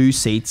was 2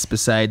 seats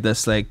beside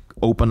this like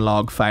open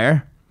log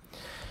fire.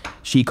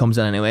 She comes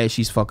in anyway.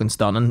 She's fucking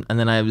stunning. And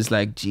then I was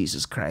like,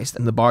 Jesus Christ.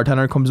 And the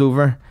bartender comes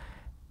over.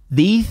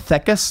 The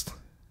thickest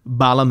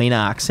Ballymena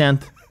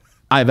accent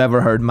I've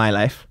ever heard in my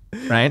life,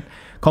 right?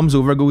 Comes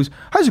over, goes,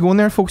 how's it going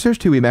there, folks? There's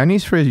 2 wee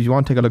menus for you. You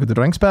want to take a look at the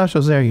drink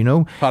specials there, you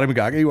know? Paddy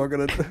McGahey working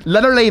it.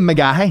 Literally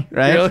McGahey,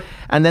 right? Really?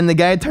 And then the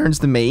guy turns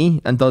to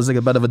me and does like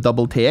a bit of a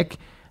double take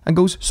and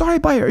goes, sorry,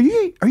 boy, are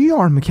you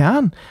Aaron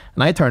McCann?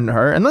 And I turned to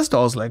her, and this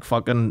doll's like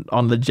fucking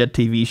on legit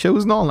TV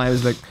shows and all. And I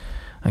was like,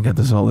 I get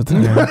this all the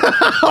time.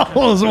 That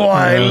was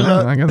wild.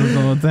 I get this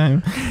all the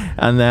time.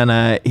 And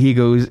then he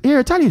goes, here,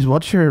 I tell you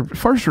what, your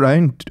first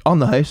round on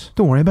the house.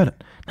 Don't worry about it.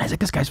 And I was like,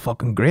 this guy's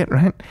fucking great,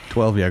 right?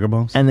 12 Jager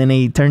bombs. And then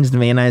he turns to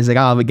me and I was like,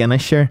 I'll have a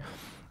Guinness, sure.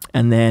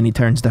 And then he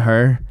turns to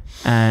her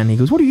and he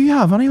goes, what do you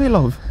have anyway,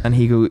 love? And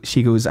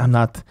she goes, I'm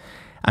not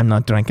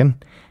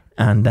drinking.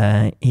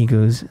 And he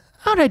goes,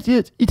 all right,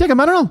 you take a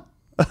mineral.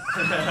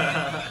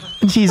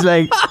 And she's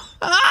like,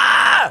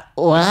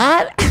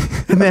 what?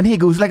 And then he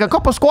goes, like a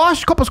cup of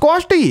squash,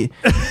 do you?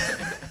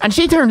 And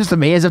she turns to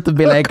me as if to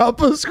be like, cup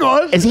of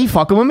squash? Is he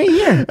fucking with me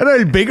here?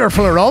 And a bigger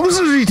full of rums,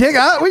 so you take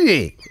that, will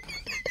you?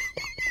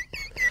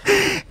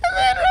 And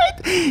then,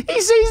 right,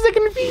 he sees the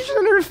confusion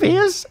in her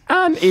face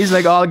and he's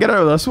like, oh, I'll get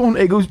out of this one.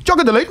 He goes, jug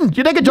of diluting.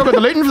 You take a jug of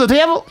diluting for the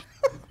table?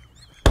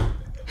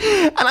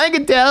 And I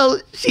could tell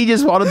she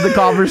just wanted the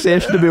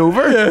conversation to be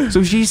over. Yeah.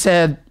 So she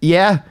said,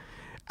 yeah.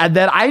 And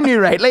then I knew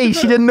rightly,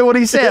 she didn't know what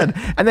he said.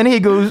 And then he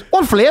goes,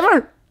 what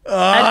flavour?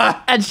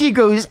 And she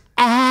goes,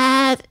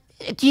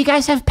 do you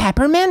guys have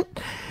peppermint?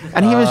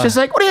 And he was just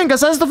like, what do you think?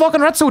 This is the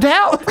fucking Ritz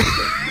Hotel.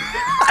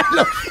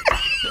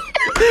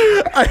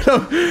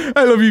 I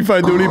love you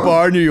find the only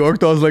bar in New York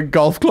does like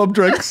golf club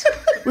drinks.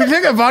 We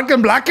take a vodka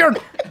and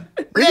blackcurrant.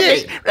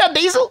 Red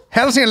diesel.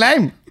 Hennessy and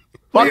lime.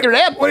 Vodka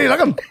red. What are you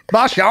looking?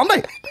 Bash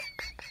Shandy.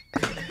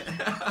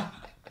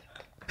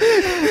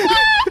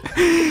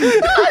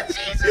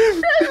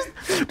 Jesus Christ.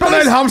 Put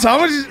out ham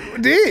sandwiches,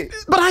 do you?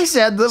 But I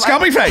said that.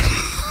 Scabby fries.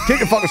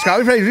 Take a fucking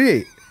scabby fries, do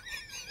you?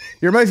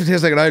 Your mouth will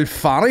taste like an old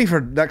fanny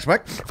for next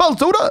week. Full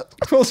soda.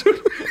 Full soda.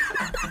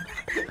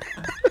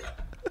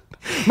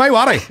 My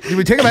waddy. Did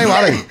we take a my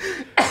waddy?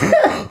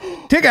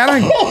 Take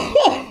anything.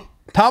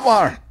 Tap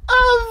water.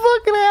 Oh,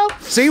 fucking hell.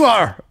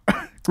 Seawater.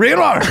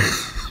 Rainwater.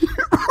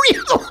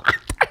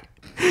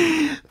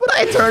 But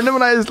I turned to him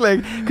and I was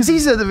like, because he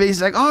said to me,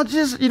 he's like, oh,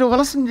 just, I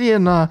listen to you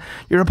and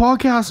you're a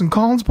podcast and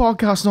Colin's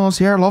podcast and all this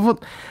here, I love it.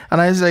 And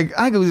I was like,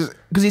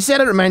 because he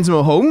said it reminds him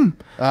of home.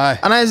 Aye.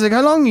 And I was like,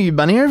 how long have you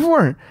been here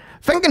for?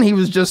 Thinking he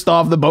was just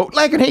off the boat,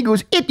 like, and he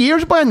goes, 8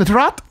 years behind the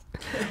trot.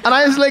 And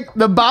I was like,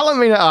 the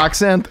Ballymena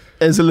accent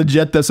is a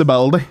legit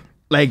disability.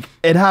 Like,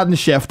 it hadn't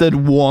shifted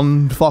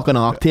one fucking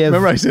octave.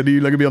 Remember I said to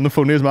you, like, I'd be on the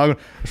phone to his mom,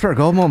 I swear to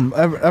God, Mum,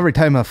 every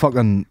time I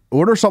fucking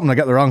order something, I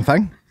get the wrong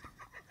thing.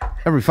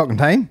 Every fucking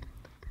time.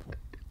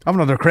 I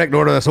haven't had the correct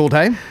order this whole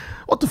time.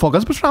 What the fuck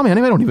is pastrami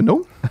anyway? I don't even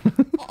know.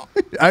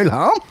 Owl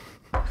ham?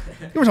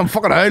 Give me some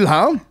fucking owl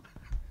ham.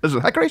 Is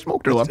it hickory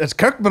smoked or what? It's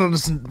cooked, but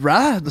it's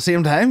raw at the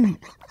same time.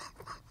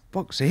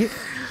 Fuck's sake.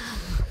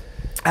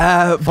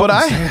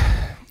 But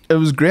it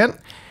was great.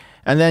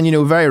 And then,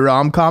 very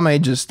rom-com. I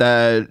just,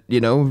 we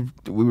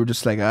were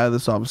just like,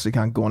 this obviously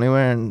can't go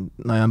anywhere. And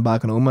now I'm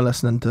back at home and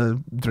listening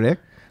to Drake.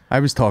 I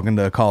was talking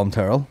to Colin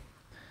Terrell.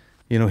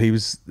 He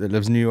lives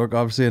in New York,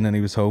 obviously, and then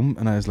he was home.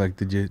 And I was like,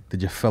 did you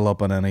fill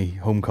up on any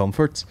home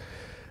comforts?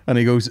 And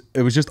he goes,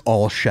 it was just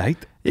all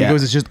shite. Yeah. He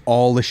goes, it's just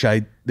all the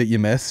shite that you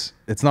miss.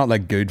 It's not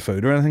like good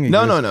food or anything. He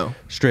No, goes, no.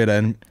 Straight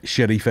in,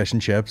 shitty fish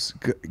and chips,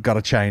 got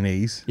a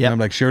Chinese. Yeah. And I'm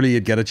like, surely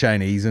you'd get a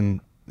Chinese in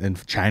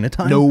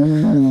Chinatown. No.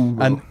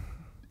 And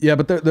yeah,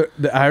 but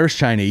the Irish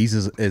Chinese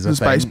is a The thing.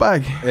 spice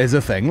bag. Is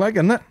a thing, like,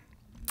 isn't it?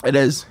 It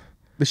is.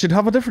 They should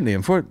have a different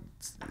name for it.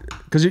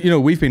 Because,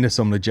 we've been to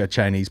some legit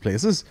Chinese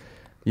places,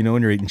 and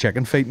you're eating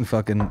chicken feet and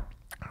fucking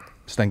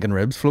stinking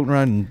ribs floating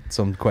around in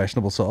some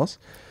questionable sauce.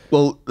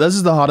 Well, this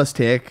is the hottest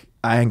take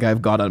I think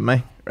I've got in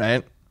me,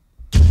 right?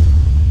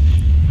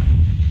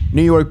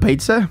 New York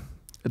pizza,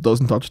 it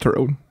doesn't touch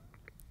Tyrone.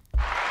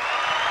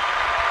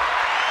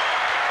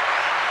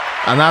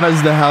 And that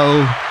is the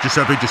hell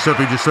Giuseppe.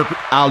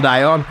 I'll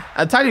die on.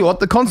 I tell you what,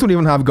 the cunts don't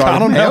even have I garlic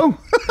don't mayo. know.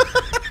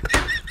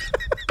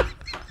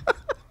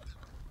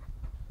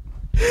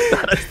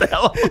 That is the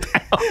hell I'll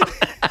die on.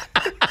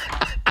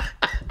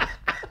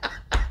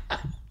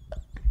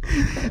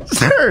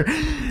 Sir,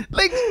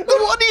 like,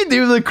 what do you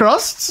do with the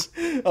crusts?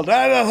 I'll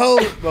die that hill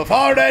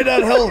before died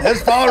that hill.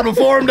 His father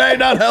before him died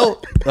that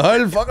hill. The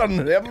whole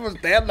fucking heaven was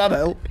dead that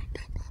hill.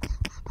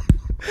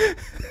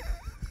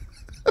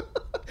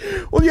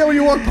 Well, yeah, when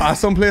you walk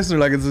past some places, they're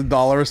like, it's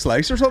 $1 a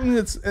slice or something.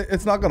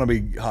 It's not gonna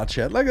be hot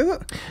shit, like, is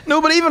it?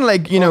 No, but even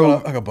like, I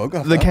got bug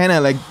off the that. kind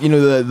of like,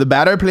 the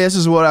better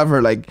places or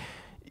whatever, like,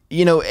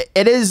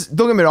 it is,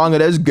 don't get me wrong,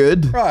 it is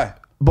good. Right.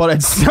 But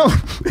it's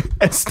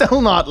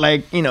still not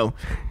like,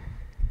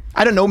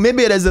 I don't know,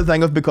 maybe it is the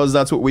thing of because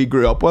that's what we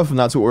grew up with and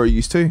that's what we're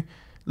used to.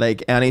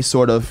 Like, any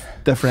sort of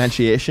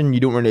differentiation,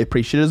 you don't really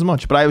appreciate it as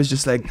much. But I was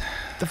just like,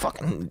 the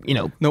fucking,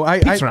 No,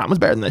 pizza rat was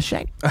better than this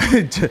shit.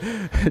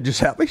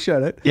 Just help me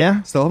shout it.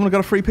 Yeah. Still haven't got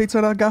a free pizza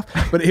out of that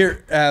gaff. But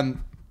here,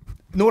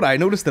 know what I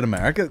noticed in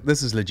America?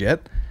 This is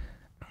legit.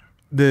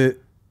 I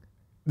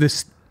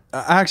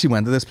actually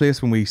went to this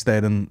place when we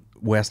stayed in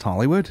West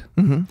Hollywood.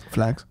 Mm-hmm.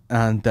 Flags.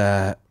 And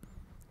I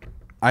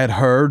had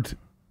heard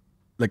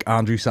like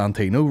Andrew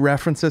Santino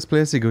reference this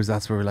place. He goes,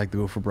 that's where we like to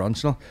go for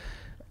brunch and all.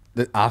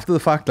 After the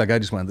fact, like, I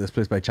just went to this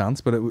place by chance,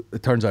 but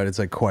it turns out it's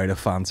like quite a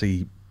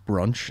fancy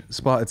brunch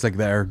spot. It's like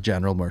their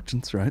general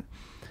merchants, right?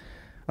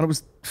 And it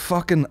was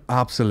fucking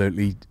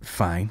absolutely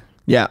fine.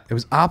 Yeah. It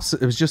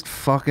was just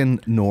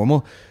fucking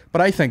normal.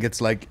 But I think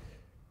it's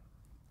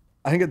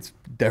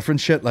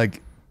different shit.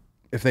 Like,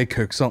 if they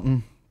cook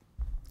something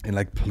in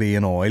like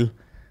plain oil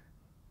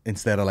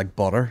instead of like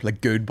butter, like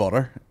good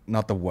butter,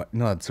 not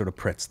that sort of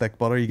Pritt stick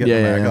butter you get in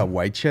America, yeah.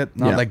 white shit,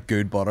 not like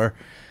good butter.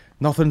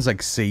 Nothing's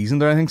like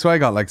seasoned or anything. So I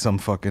got like some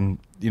fucking,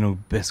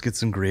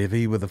 biscuits and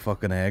gravy with a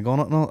fucking egg on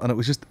it and all. And it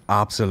was just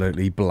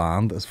absolutely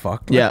bland as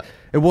fuck. Like, Yeah.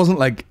 It wasn't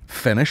like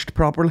finished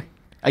properly.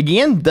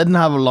 Again, didn't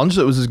have a lunch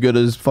that was as good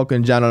as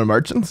fucking General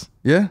Merchants.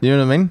 Yeah. You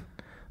know what I mean?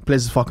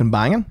 Place is fucking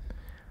banging.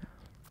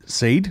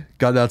 Seed.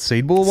 Got that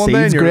seed bowl one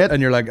day. Seed's And great.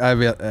 and you're like,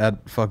 I've had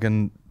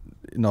fucking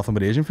nothing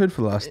but Asian food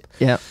for the last.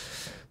 Yeah.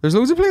 There's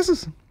loads of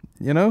places.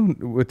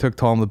 We took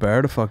Tom the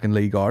Bear to fucking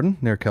Lee Garden.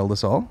 Near killed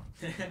us all.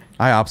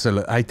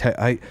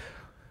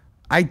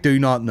 I do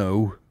not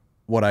know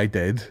what I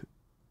did.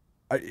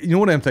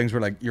 One of them things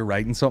where like you're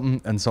writing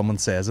something and someone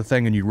says a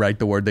thing and you write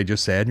the word they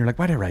just said and you're like,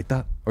 why did I write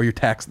that? Or you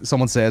text,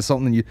 someone says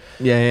something and you...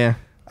 Yeah.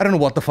 I don't know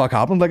what the fuck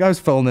happened. Like I was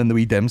filling in the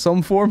wee dim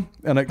sum for him,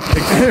 and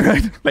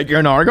right, Like you're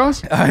an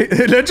Argos?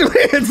 literally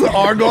it's the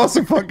Argos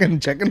of fucking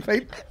chicken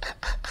feet.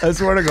 I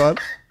swear to God.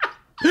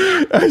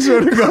 It's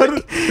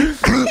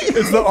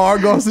the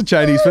Argos of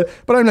Chinese food.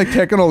 But I'm like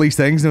taking all these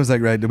things, and I was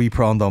like, right, the wee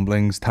prawn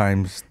dumplings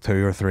times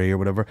 2 or 3 or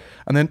whatever.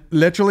 And then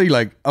literally,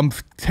 like, I'm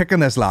taking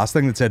this last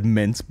thing that said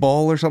mince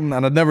ball or something,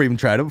 and I'd never even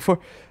tried it before.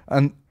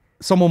 And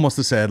someone must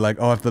have said, like,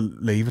 oh, I have to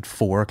leave at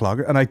 4 o'clock.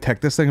 And I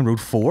ticked this thing and wrote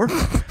 4.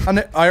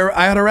 And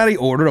I had already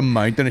ordered a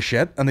mountain of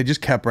shit, and they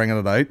just kept bringing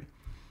it out.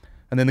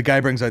 And then the guy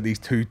brings out these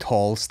 2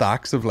 tall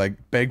stacks of, like,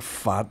 big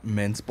fat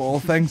mince ball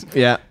things.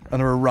 Yeah. And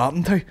they were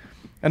rotten too.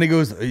 And he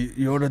goes,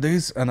 you ordered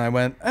these? And I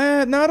went,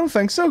 no, I don't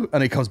think so.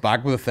 And he comes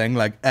back with a thing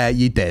like,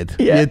 you did.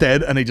 Yeah. You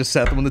did. And he just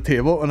set them on the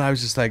table. And I was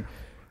just like,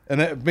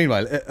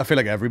 meanwhile, I feel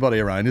like everybody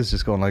around is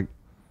just going like,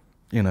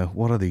 you know,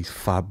 what are these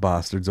fat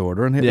bastards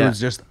ordering? It was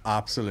just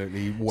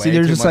absolutely way See,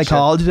 there's too a much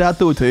psychology to that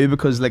though too,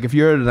 because like if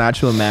you're at an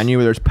actual menu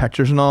where there's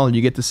pictures and all,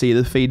 you get to see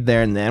the feed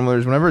there and then.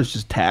 Whereas whenever it's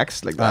just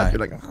text like that, Aye. you're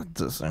like, oh,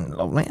 this sounds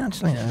lovely.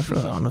 Actually, I put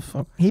it on the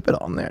fuck, heap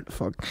it on there. The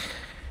fuck.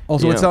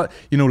 Also, You it's know. not,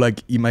 you know,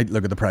 like you might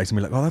look at the price and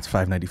be like, oh, that's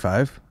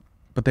 $5.95.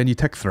 But then you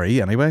tick 3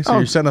 anyway. So Oh.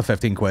 you're sitting at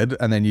 15 quid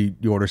and then you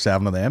order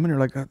 7 of them and you're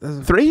like, this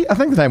is 3. I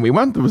think the time we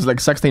went, there was like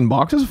 16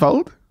 boxes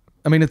filled.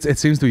 I mean, it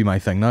seems to be my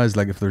thing now. Is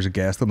like if there's a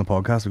guest on the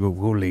podcast, we go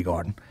Lee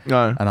Garden,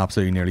 Aye. and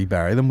absolutely nearly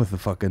bury them with the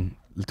fucking.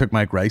 It took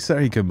Mike Rice there.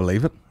 He couldn't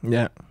believe it.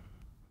 Yeah.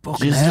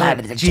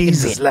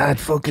 Jesus, lad,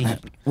 fucking.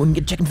 Wouldn't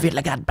get chicken feet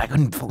like that back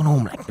on fucking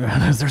home, like.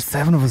 Is there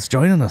 7 of us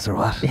joining us or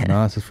what?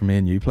 No, it's just for me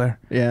and you, player.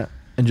 Yeah.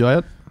 Enjoy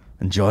it.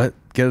 Enjoy it.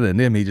 Get it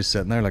into me just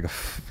sitting there like a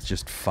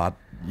just fat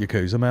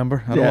Yakuza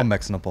member. I don't Yeah. want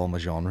mixing up all my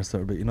genres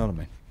there, but you know what I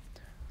mean.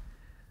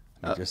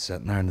 You're just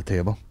sitting there on the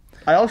table.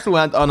 I also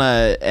went on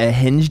a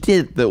Hinge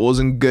date that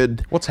wasn't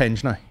good. What's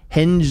Hinge now?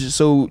 Hinge,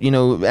 so you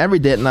know, every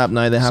dating app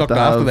now they have Sucked to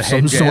after have the some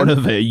Hinge sort end.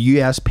 of a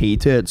USP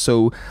to it.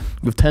 So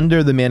with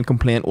Tinder, the main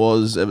complaint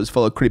was it was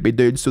full of creepy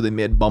dudes, so they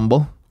made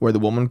Bumble where the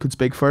woman could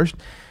speak first.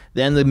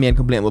 Then the main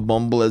complaint with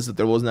Bumble is that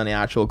there wasn't any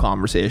actual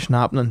conversation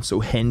happening. So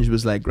Hinge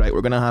was like, right,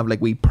 we're gonna have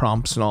like wee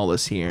prompts and all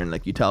this here, and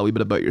like you tell a wee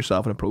bit about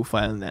yourself in a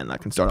profile, and then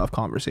that can start off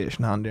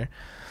conversation handier.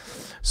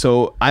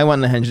 So I went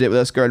on a Hinge date with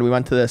this girl. We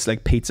went to this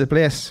like pizza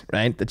place,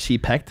 right, that she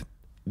picked.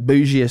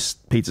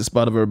 Bougiest pizza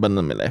spot I've ever been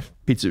in my life.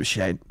 Pizza was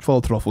shite, full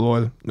of truffle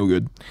oil, no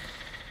good.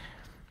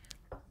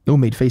 No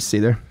meat feasts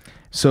either.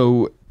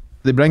 So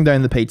they bring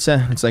down the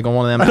pizza. It's like on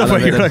one of them. I don't know,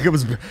 you're elevated- like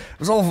it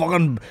was all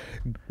fucking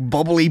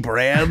bubbly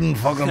bread and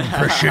fucking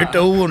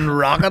prosciutto and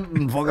rocket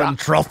and fucking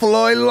truffle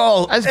oil and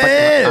all. I was fucking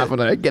laughing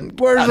at it, getting-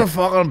 Where's the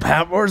fucking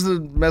where's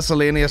the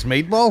miscellaneous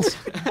meatballs?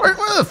 Where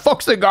the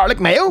fuck's the garlic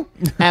mayo?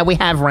 We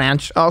have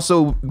ranch.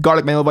 Also,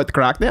 garlic mayo about the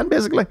crack then,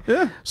 basically.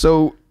 Yeah.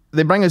 So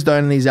they bring us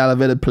down in these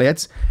elevated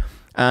plates,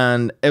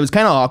 and it was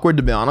kind of awkward,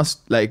 to be honest.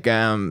 Like,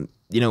 you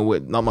know,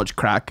 with not much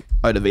crack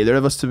out of either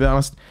of us, to be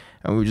honest.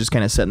 And we were just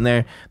kind of sitting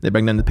there. They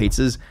bring down the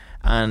pizzas,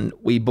 and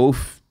we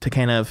both, to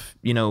kind of,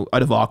 you know,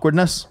 out of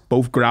awkwardness,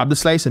 both grabbed the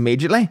slice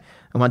immediately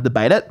and went to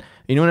bite it.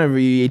 You know, whenever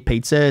you eat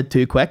pizza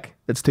too quick,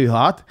 it's too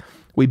hot.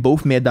 We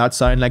both made that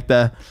sound like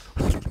the...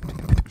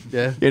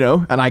 Yeah. You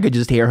know, and I could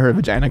just hear her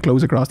vagina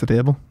close across the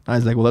table. I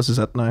was like, well, this is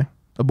it now.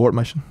 Abort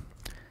mission.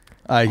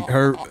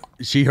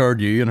 She heard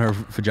you and her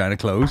vagina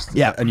closed.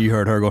 Yeah. And you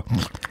heard her go.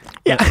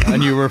 Yeah.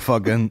 And you were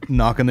fucking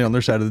knocking the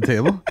other side of the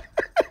table.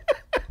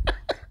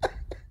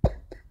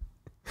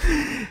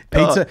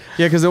 Pizza.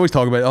 Yeah, because they always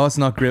talk about, it's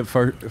not great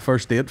for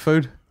first date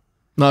food.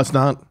 No, it's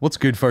not. What's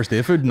good first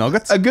date food?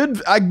 Nuggets? A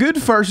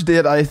good first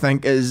date, I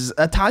think, is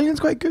Italian's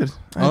quite good.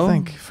 I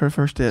think for a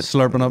first date,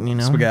 Slurping up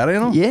spaghetti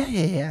and all?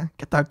 Yeah.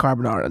 Get that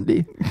carbonara,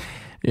 indeed.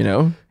 You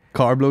know,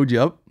 Carb load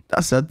you up.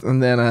 that's it.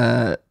 And then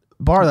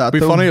bar that. It'd be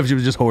though, funny if she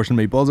was just horsing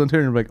meatballs into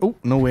her and you'd be like, oh,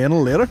 no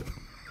anal later.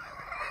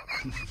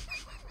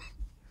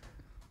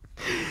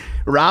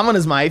 ramen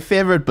is my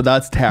favorite, but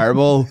that's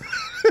terrible.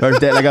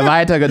 First date, like if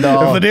I took a If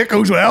dog, the date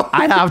goes well,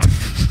 I'd have to.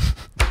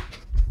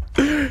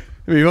 if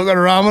you look at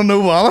ramen,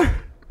 no bother.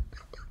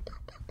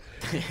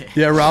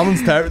 Yeah,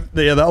 ramen's terrible.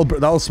 Yeah,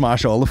 that'll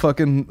smash all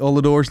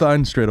the doors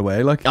down straight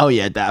away. Like, Oh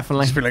yeah,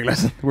 definitely. just be like,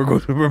 listen, we're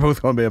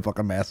both gonna be a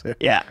fucking mess here.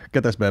 Yeah.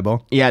 Get this bed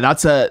on. Yeah,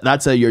 that's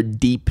a you're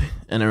deep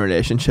in a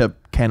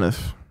relationship kind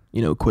of,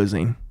 you know,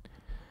 cuisine.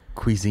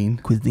 Cuisine.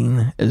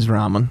 Cuisine is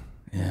ramen.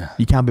 Yeah.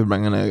 You can't be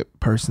bringing a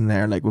person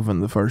there like within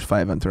the first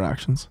 5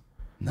 interactions.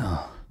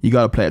 No. You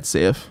got to play it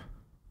safe.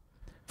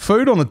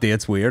 Food on a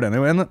date's weird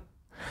anyway, isn't it?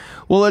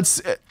 Well,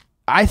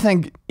 I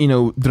think, you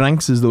know,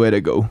 drinks is the way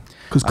to go.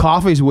 Because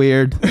coffee's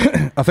weird.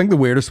 I think the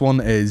weirdest one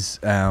is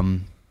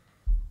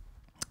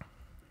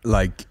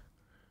like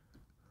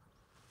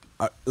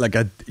do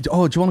you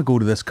want to go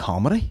to this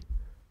comedy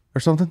or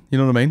something? You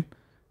know what I mean?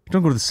 You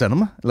don't go to the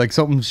cinema, like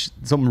something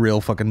real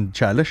fucking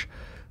childish.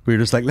 We're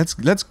just like,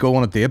 let's go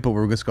on a date, but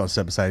we're just gonna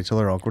sit beside each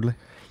other awkwardly.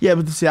 Yeah,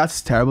 but see,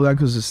 that's terrible then,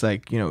 because it's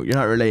like, you know, you're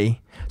not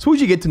really...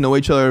 Suppose you get to know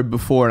each other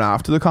before and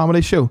after the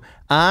comedy show.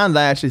 And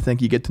I actually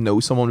think you get to know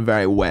someone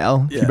very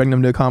well if you bring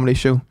them to a comedy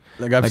show.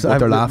 Like what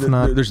they're laughing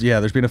at.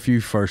 There's been a few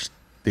first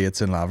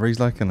dates in Lavery's,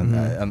 like,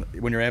 and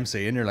when you're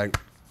emceeing, you're like,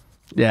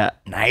 Yeah.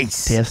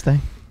 Nice. Tasty.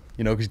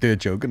 You know, because you do a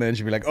joke and then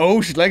she'd be like,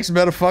 oh, she likes a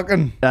bit of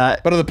fucking, Uh,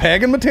 bit of the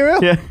pagan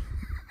material? Yeah.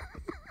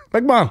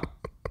 Big man.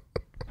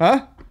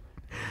 Huh?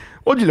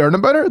 What'd you learn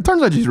about her? It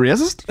turns out she's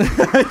racist.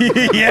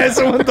 Yeah,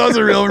 someone does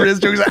a real race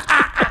joke. He's like,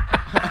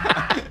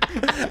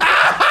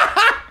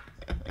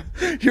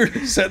 You're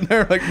sitting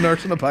there like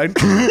nursing a pint.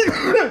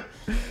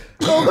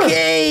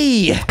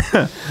 Okay.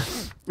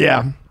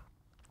 Yeah.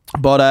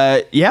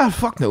 But yeah,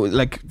 fuck knows.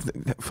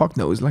 Fuck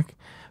knows.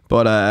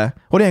 But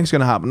what do you think's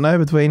gonna happen now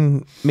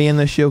between me and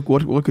this show?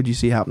 What could you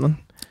see happening?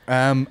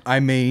 I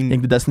mean,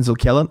 Think the distance will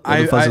kill it? Will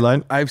it fizzle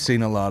out? I've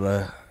seen a lot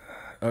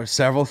of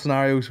several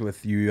scenarios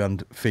with you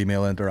and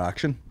female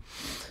interaction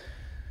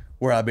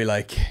where I'd be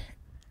like,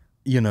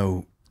 you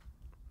know,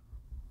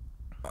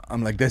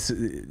 I'm like this,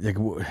 like,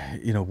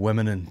 you know,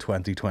 women in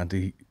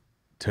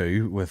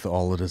 2022 with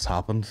all that has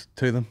happened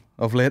to them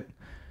of late.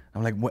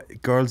 I'm like,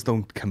 what, girls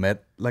don't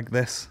commit like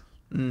this.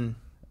 Do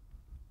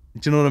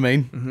you know what I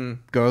mean? Mm-hmm.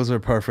 Girls are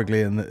perfectly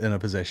in a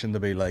position to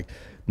be like,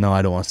 no,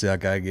 I don't want to see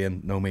that guy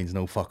again. No means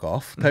no, fuck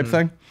off type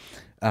thing.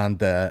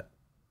 And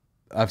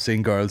I've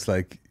seen girls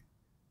like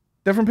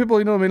different people,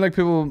 you know what I mean? Like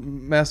people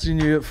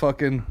messaging you at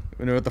fucking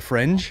when you're at the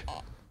Fringe,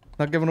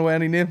 not giving away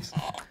any names.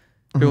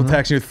 People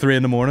texting you at 3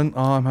 a.m.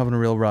 Oh, I'm having a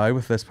real row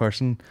with this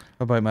person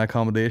about my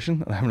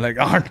accommodation. And I'm like,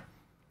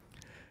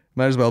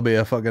 might as well be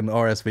a fucking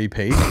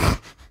RSVP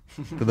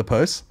to the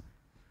post.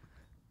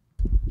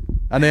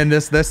 And then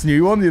this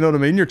new one, you know what I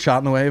mean? You're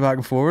chatting away back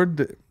and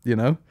forward, you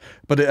know?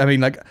 But I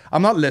mean, like,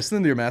 I'm not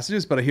listening to your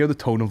messages, but I hear the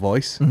tone of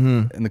voice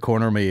in the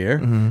corner of my ear,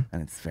 and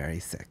it's very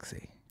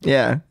sexy.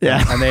 Yeah.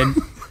 Yeah. And then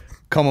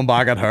coming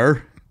back at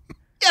her.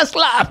 Yes,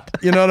 lad.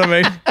 You know what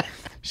I mean?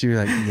 She'd be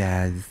like,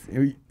 yes.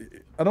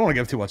 I don't want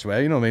to give too much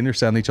away, you know what I mean? They're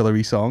sending each other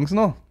wee songs and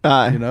all.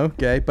 You know,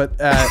 gay. But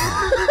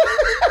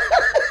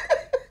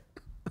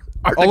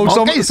although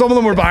some of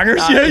them were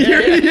bangers.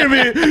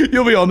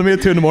 You'll be on to me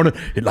at 2 a.m.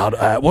 Hey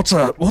lad, what's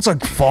a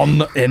fun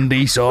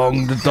indie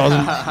song that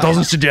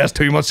doesn't suggest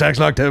too much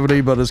sexual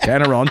activity but is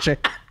kind of raunchy?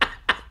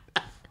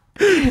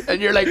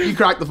 And you're like, you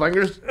crack the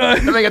fingers.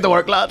 Let me get to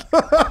work, lad.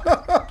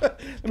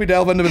 Let me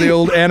delve into the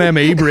old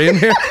NME brain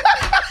here.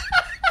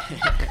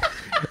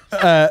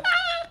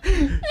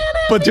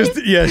 But just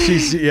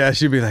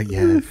she'd be like,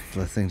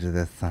 listening to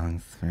this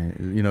song,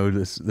 you know,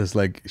 this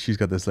like she's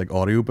got this like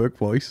audiobook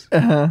voice,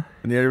 and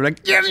you're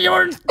like, yes,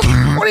 yours.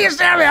 What are you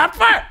sending me out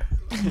for?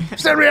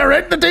 Send me a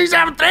written the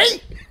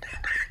 273.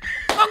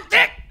 Fuck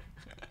dick.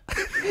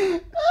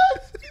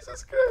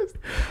 Jesus Christ.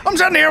 I'm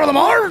sitting here with them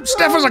all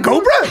stiff as a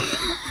cobra.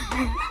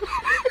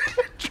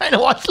 Trying to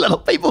watch little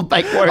people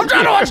bike work. I'm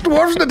trying to watch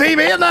dwarfs on the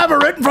TV and I have a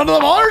writ in front of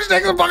them all.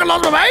 Sticks and fucking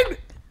lost my mind.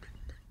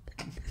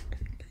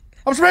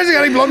 I'm surprised you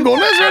got any blood going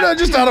this right. I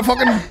just had a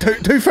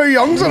fucking two full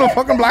youngs and a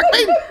fucking black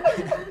bean.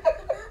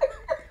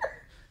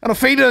 And a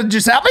feed of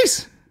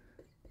Giuseppe's.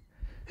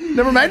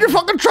 Never mind your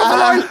fucking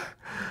truffle oil.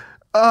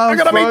 I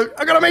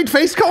got a meat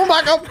feast coming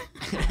back up.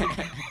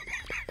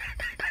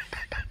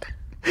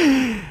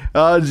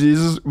 Oh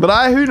Jesus.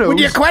 But who knows? Would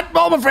you quit?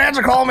 All my friends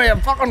are calling me a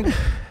fucking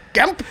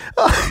gimp.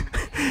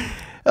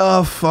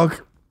 Oh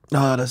fuck.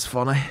 Oh, that's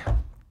funny.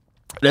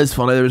 It is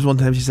funny. There was one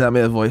time she sent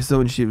me a voice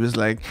though and she's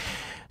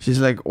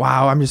like,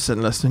 wow, I'm just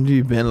sitting listening to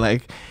you being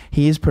like,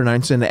 he's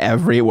pronouncing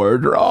every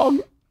word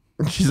wrong.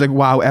 And she's like,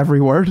 wow,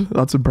 every word?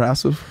 That's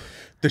impressive.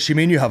 Does she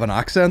mean you have an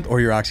accent or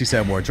you're actually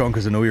saying words wrong?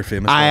 Because I know you're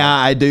famous.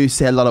 I do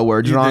say a lot of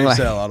words wrong. You do like,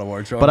 say a lot of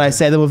words wrong. But I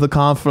say them with the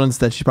confidence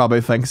that she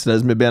probably thinks it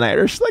is me being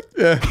Irish. Like,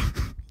 yeah.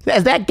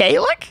 Is that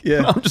Gaelic?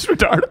 Yeah. No, I'm just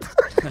retarded.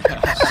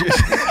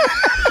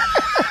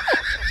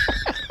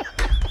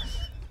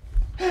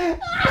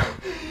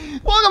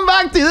 Welcome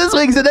back to this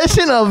week's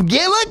edition of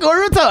Gaelic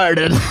or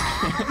Retarded.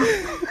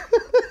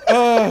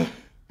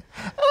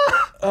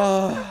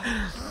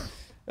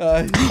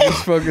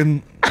 Just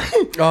fucking.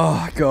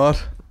 Oh God.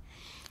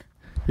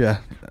 Yeah.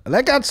 I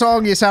like that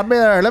song you sent me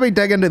there. Let me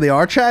dig into the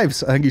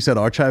archives. I think you said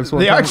archives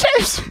one time. The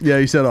archives? Yeah,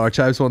 you said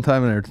archives one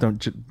time and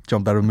don't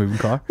jump out of a moving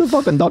car. The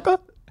fucking ducker.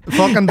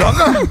 Fucking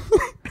ducker.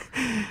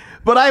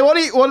 But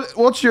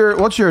what's your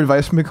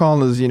advice,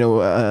 McCann? As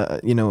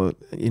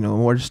a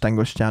more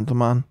distinguished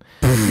gentleman,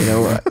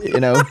 you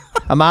know,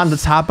 a man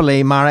that's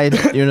happily married.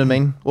 You know what I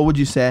mean? What would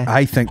you say?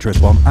 I think,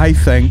 truth bomb. I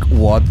think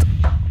what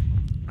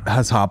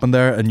has happened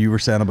there, and you were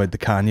saying about the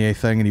Kanye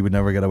thing, and he would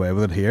never get away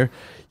with it here.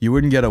 You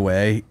wouldn't get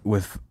away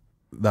with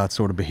that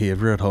sort of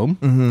behavior at home.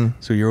 Mm-hmm.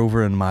 So you're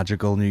over in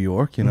magical New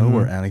York, you know,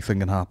 where anything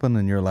can happen,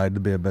 and you're allowed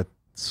to be a bit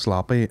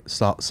soppy,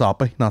 not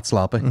sloppy.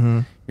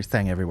 Mm-hmm. You're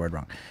saying every word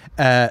wrong.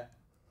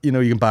 You know,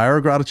 you can buy her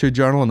a gratitude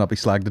journal and not be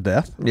slagged to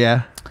death.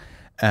 Yeah.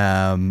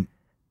 You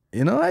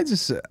know, I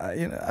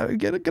would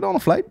get on a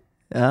flight.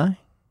 Yeah.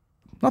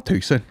 Not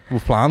too soon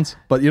with plans,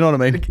 but you know what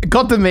I mean.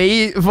 Got to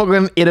me,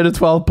 fucking 8 out of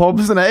 12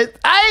 pubs tonight.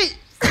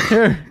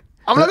 Here,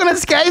 I'm looking at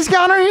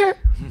Skyscanner here.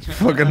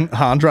 Fucking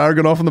hand dryer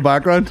going off in the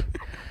background.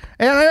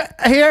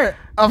 Here,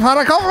 I've had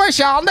a couple of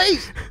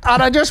shandies,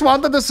 and I just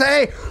wanted to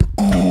say,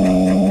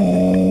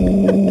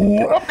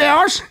 up the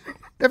arse.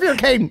 If you're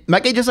keen.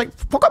 Mickey just like,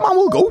 fuck it, man,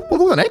 we'll go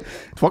tonight.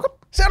 Fuck it.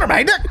 Send her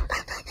behind it.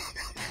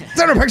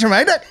 Send her a picture of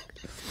my dick.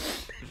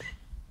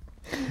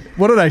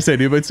 What did I say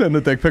to you about sending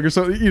a dick pic or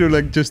something? You know,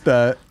 like just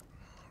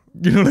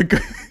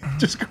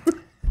just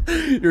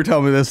you're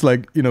telling me this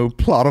like, you know,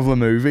 plot of a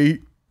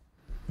movie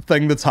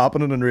thing that's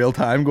happening in real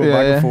time, going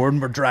back and forth,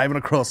 and we're driving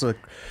across a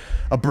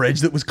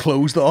bridge that was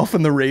closed off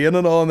in the rain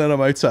and all, and then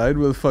I'm outside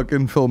with a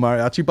fucking full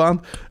mariachi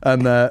band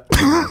and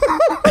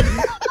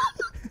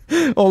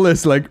all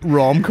this like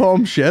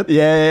rom-com shit.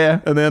 Yeah.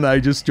 And then I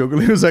just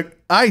jokingly was like,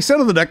 "I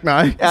send her the dick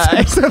now."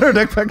 Send her a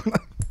dick pic now.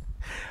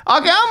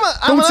 Okay,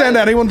 Don't send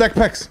anyone dick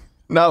pics.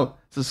 No,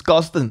 it's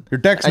disgusting. Your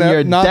dick's and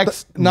your not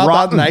dick's not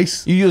rotten. that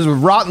nice. You use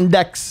rotten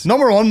dicks.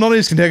 Number one, none of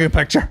you can take a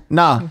picture.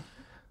 Nah.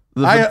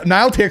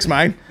 Niall takes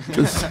mine.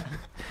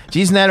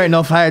 Geez, not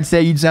enough. I'd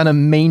say you'd send a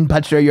mean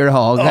picture of your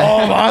hog.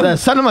 Oh, man. The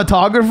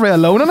cinematography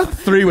alone in it.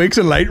 3 weeks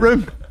in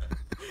Lightroom.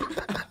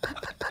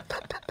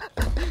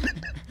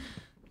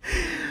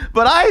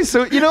 But I am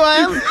So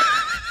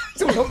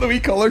up the wee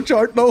colour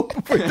chart now.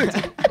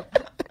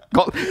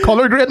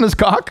 colour grading his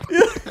cock.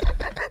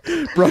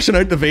 Brushing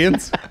out the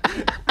veins.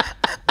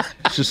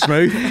 It's just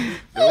smooth.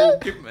 No,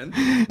 keep him in.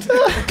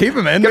 Keep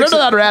him in. Get rid of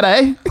that red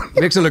eye.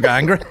 Makes it look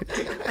angry.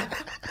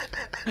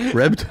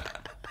 Ribbed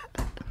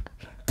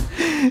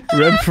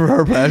for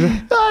her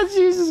pleasure. Oh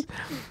Jesus!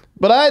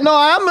 But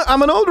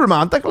I'm an old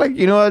romantic. Like,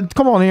 you know, I'd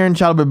come on here and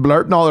chat about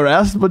Blurt and all the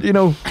rest. But you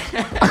know,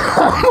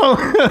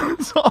 I'm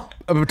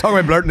talking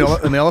about Blurt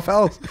and the other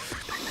fellas.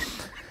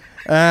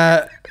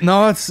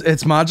 No,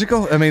 it's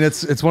magical. I mean,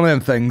 it's one of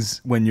them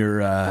things when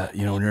you're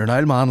when you're an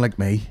old man like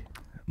me,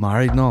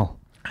 married and all.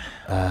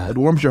 it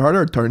warms your heart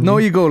or it turns. No,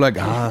 you. you go like,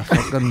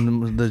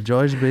 fucking the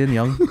joys of being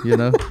young. You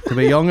know, to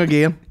be young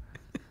again.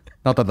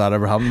 Not that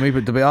ever happened to me,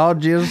 but to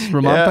be Jesus,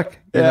 romantic.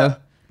 Yeah. You know?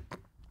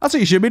 That's what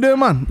you should be doing,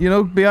 man. You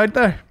know, be out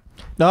there.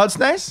 No, it's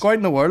nice. Go out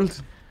in the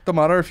world. Don't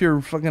matter if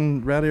you're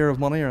fucking ready or have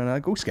money or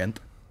not. Go skint.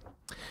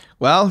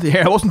 Well,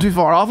 yeah, I wasn't too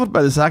far off it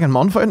by the second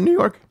month out in New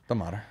York. Don't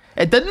matter.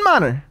 It didn't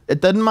matter.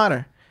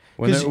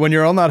 When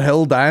you're on that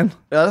hill dying,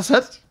 Yeah, that's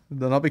it.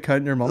 they'll not be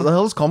counting your money. The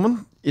hill's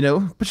coming, you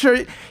know. But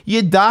sure, you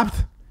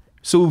adapt.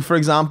 So, for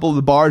example,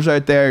 the bars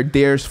out there,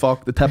 dear as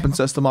fuck. The tipping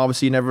system,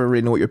 obviously, you never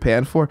really know what you're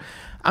paying for.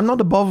 I'm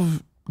not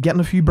above getting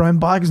a few brown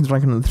bags and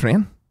drinking on the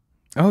train.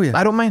 Oh yeah,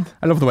 I don't mind.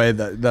 I love the way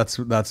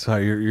that's how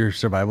your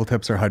survival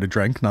tips are how to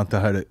drink, not to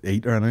how to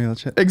eat or anything of that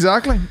shit.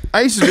 Exactly.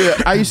 I used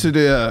to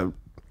do a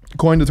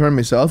coin to turn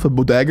myself, a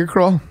bodega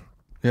crawl.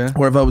 Yeah.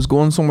 Where if I was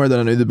going somewhere that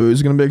I knew the booze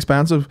was going to be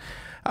expensive,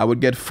 I would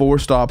get 4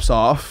 stops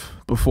off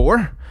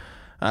before.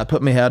 I'd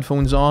put my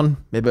headphones on,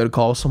 maybe I'd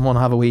call someone,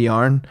 have a wee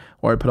yarn,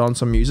 or I'd put on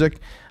some music,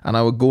 and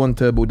I would go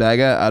into a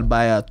bodega. I'd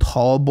buy a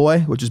tall boy,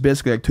 which is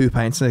basically like 2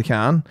 pints in a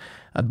can.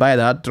 I'd buy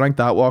that, drink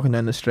that, walking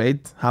down the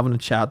street, having a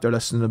chat there,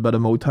 listening to a bit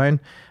of Motown,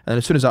 and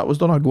as soon as that was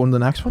done, I'd go on to the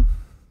next one.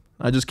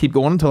 I'd just keep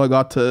going until I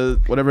got to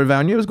whatever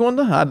venue I was going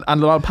to. I'd a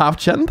lot of half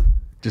chinned.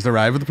 Just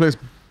arrive at the place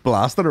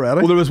blasted already.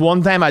 Well, there was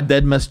one time I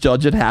did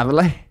misjudge it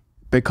heavily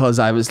because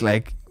I was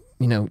like,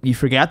 you know, you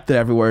forget that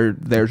everywhere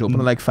there's open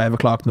at like 5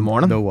 o'clock in the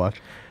morning. No watch.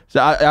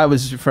 So I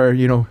was for,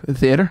 you know, the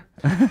theatre.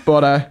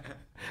 But,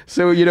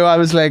 so, you know, I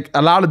was like, I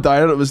landed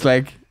down and it was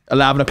like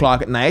 11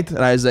 o'clock at night. And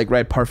I was like,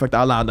 right, perfect.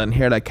 I'll land in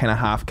here like kind of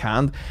half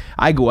canned.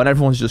 I go in,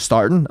 everyone's just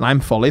starting and I'm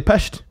fully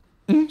pissed.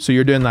 So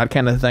you're doing that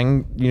kind of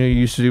thing, you know, you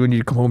used to do when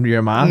you come home to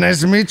your man.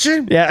 Nice to meet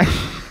you. Yeah.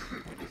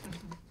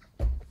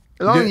 As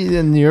long as you're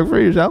in New York for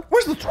yourself.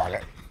 Where's the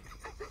toilet?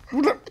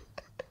 Where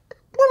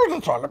was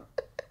the toilet?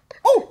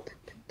 Oh!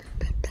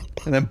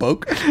 And then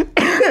poke.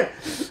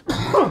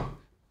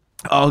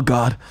 Oh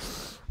God!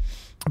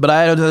 But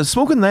I was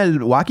smoking that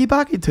wacky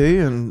backy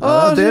too, and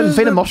doing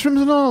feeding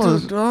mushrooms and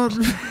all.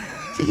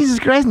 Jesus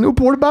Christ! No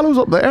portobellos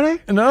up there, eh?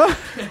 No.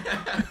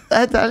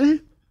 I tell you,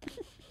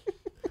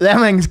 them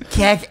things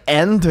kick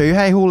in too.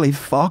 Hey, holy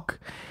fuck!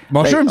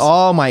 Mushrooms? Like,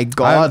 oh my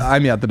God!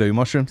 I'm yet to do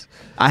mushrooms.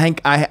 I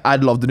think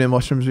I'd love to do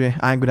mushrooms with you.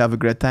 I think we'd have a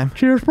great time.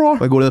 Cheers, bro.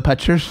 We go to the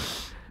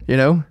pictures, you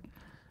know.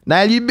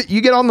 Niall,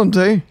 you get on them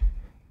too.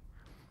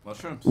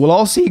 Mushrooms. We'll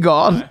all see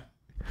God.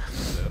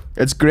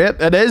 It's great.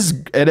 It is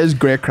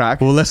great crack.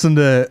 We'll listen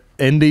to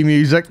indie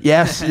music.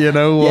 Yes. You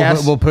know,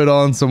 we'll put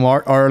on some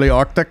early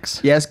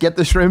Arctics. Yes, get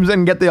the shrooms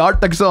in, get the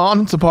Arctics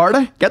on. It's a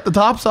party. Get the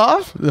tops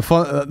off. The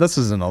fun. This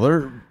is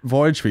another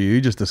voyage for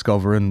you, just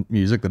discovering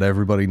music that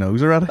everybody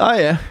knows already. Oh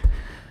yeah.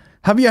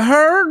 Have you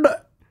heard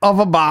of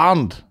a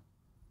band,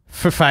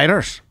 Foo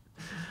Fighters?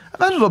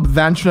 I ended up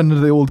venturing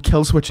into the old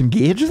Kill Switch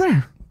Engage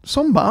there.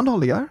 Some band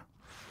altogether.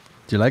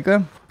 Do you like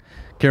them?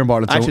 Kieran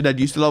Bartlett's Actually, I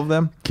used to love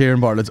them. Kieran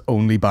Bartlett's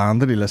only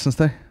band that he listens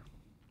to.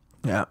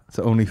 Yeah. It's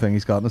the only thing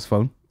he's got on his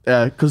phone.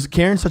 Because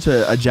Kieran's such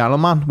a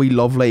gentleman, wee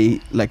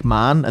lovely like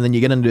man, and then you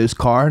get into his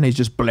car and he's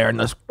just blaring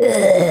this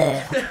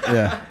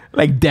Yeah.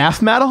 like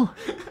death metal,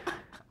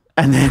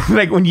 and then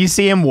like when you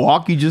see him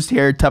walk, you just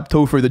hear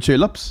Tiptoe Through the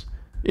Tulips,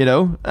 you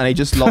know, and he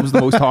just loves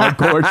the most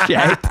hardcore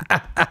shit.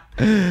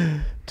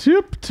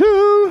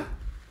 Tiptoe.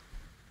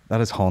 That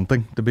is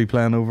haunting to be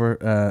playing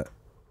over.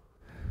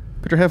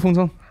 Put your headphones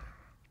on.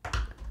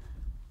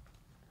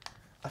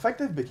 I think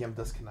they've become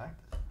disconnected.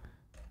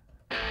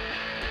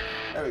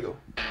 There we go.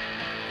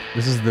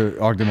 This is the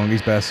Arctic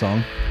Monkeys' best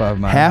song by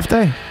man. Half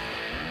Day.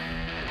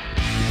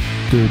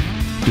 Do.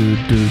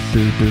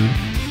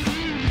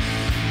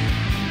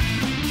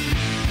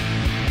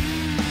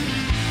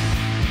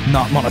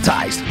 Not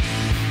monetized.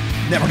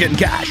 Never getting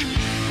cash.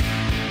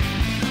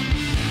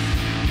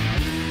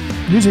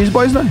 Who's these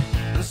boys now?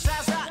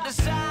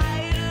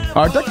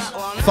 Arctics?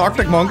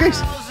 Arctic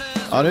Monkeys.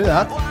 I knew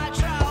that.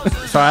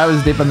 Sorry, I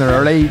was deep in their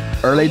early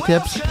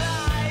tips.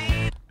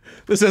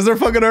 This is their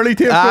fucking early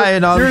tape. Aye,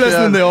 no, You're I'm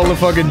listening sure. to all the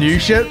fucking new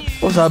shit.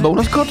 What's that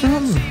bonus cut?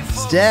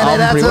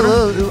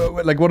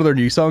 Like, what are their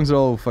new songs? They're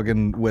all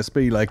fucking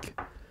wispy, like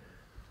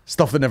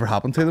stuff that never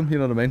happened to them. You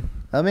know what I mean?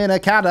 I'm in a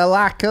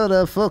Cadillac on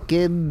a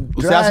fucking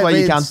So that's why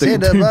you drive-in can't do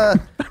cinema.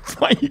 that's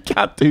why you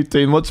can't do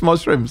too much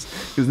mushrooms,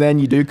 because then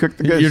you do cook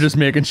the goose. You're just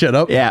making shit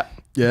up. yeah.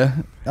 Yeah.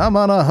 I'm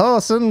on a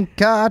horse and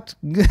cart.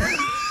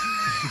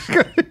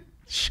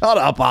 Shut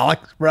up,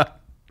 Alex, bro.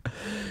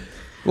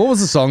 What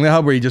was the song they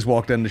had where he just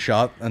walked in the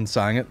shot and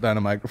sang it down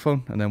a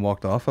microphone and then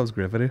walked off? That was a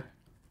great video.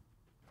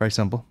 Very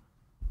simple.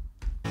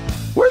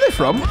 Where are they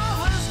from?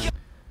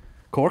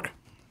 Cork.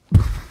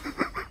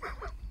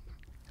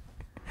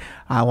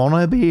 I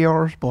wanna be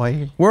yours,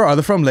 boy. Where are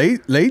they from?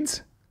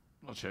 Leeds?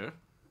 Not sure.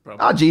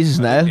 Oh Jesus,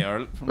 now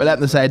Yeah, we're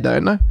letting the side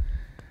down now.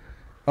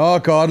 Oh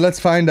God, let's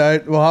find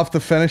out. We'll have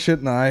to finish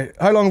it now.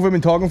 How long have we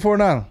been talking for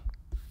now?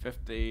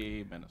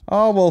 50 minutes.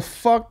 Oh well,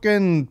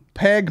 fucking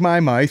peg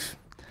my mouth.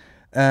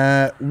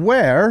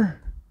 Where?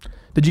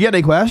 Did you get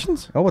any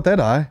questions? Oh, what did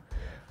I?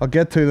 I'll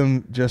get to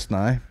them just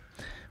now.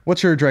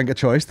 What's your drink of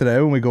choice today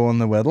when we go on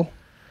the whittle?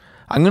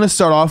 I'm gonna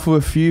start off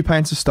with a few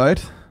pints of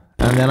stout,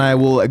 and then I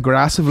will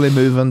aggressively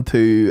move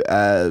into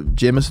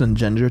Jameson and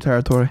ginger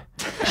territory.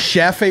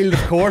 Sheffield,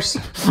 of course.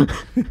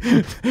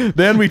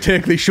 Then we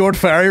take the short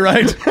ferry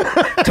ride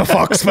to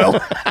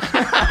Foxville.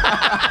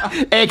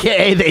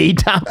 AKA the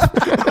E-Tap.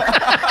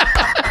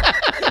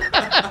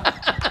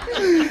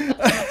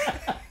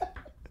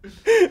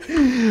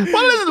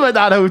 What is it about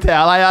that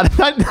hotel?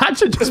 That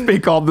should just be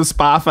called the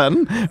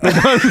Spaffin,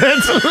 because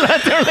it's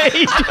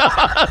literally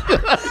just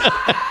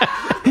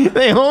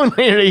the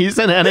only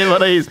reason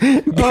anybody's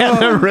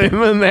getting a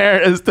room in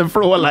there is to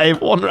throw a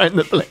live one around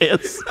the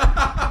place.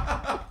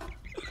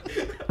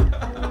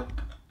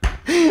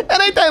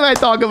 Anytime I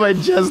talk about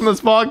jizz in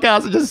this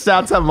podcast, it just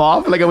sets him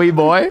off like a wee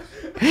boy.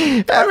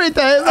 Every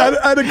time. I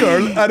had a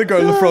girl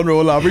in the front row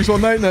of Labrie's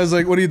one night, and I was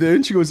like, "What are you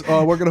doing?" She goes, "Oh,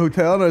 I work in a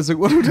hotel." And I was like,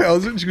 "What hotel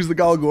is it?" And she goes, "The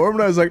Galgorm."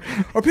 And I was like,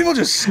 "Are people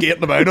just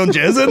skating about on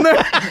jizz in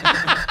there?"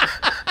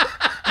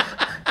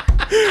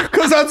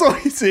 Because that's all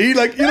you see.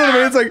 Like, you know what I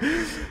mean? It's like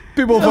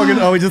people fucking,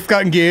 oh, we just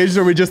got engaged,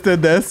 or we just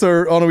did this,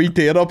 or on a wee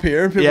date up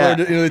here. People Yeah. are,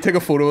 you know, they take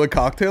a photo of a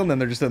cocktail, and then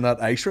they're just in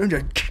that ice room,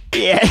 just,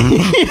 Yeah.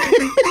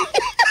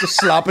 just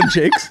slapping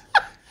cheeks.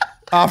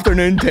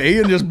 Afternoon tea,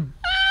 and just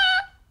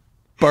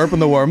burping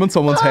the worm on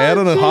someone's head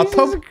in a hot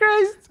tub. Jesus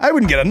Christ. I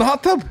wouldn't get in the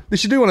hot tub. They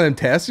should do one of them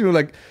tests, you know,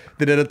 like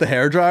they did at the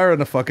hairdryer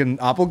and the fucking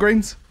apple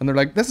greens, and they're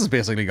like, "This has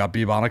basically got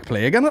bubonic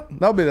plague in it."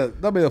 That'll be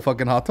the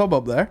fucking hot tub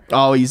up there.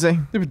 Oh, easy.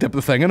 They would dip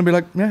the thing in and be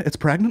like, "Yeah, it's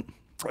pregnant."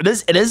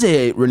 It is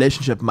a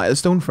relationship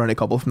milestone for any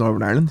couple from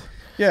Northern Ireland.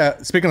 Yeah.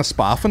 Speaking of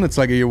spaffing, it's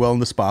like, are you willing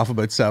to spaff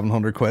about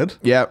 700 quid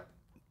Yeah.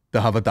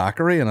 to have a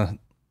daiquiri and a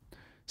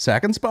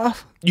second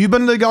spaff? You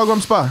been to the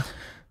Galgorm Spa?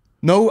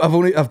 No,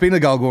 I've been to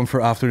Galgorm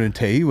for afternoon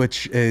tea,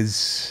 which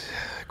is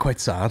quite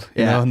sad.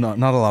 Yeah. You know,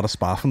 not a lot of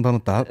spaffing done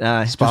at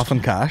that.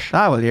 Spaffing cash.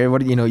 Ah, well, here,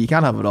 what, you know, you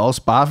can't have it all.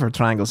 Spa for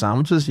triangle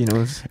sandwiches, you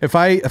know. It's, If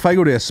I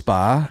go to a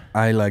spa,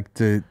 I like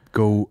to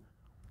go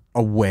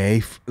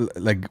away,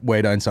 like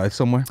way down south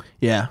somewhere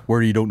yeah.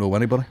 where you don't know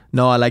anybody.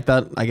 No, I like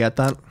that. I get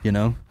that. You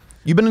know.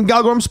 You been in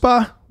Galgorm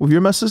Spa with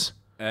your missus?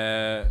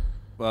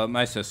 Well,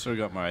 my sister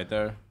got married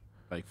there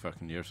like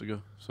fucking years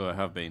ago, so I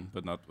have been,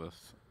 but not with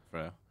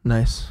Freya.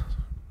 Nice.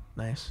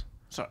 Nice.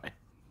 Sorry.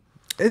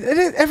 This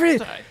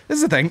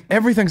is the thing.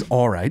 Everything's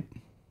all right.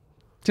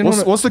 Do you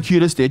know What's the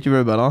cutest date you've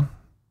ever been on?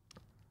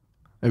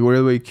 Like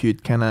really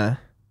cute, kind of.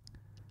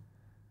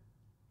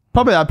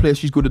 Probably that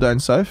place you go to down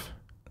south.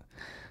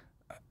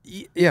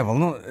 Yeah, well,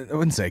 no, I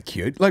wouldn't say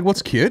cute. Like,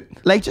 what's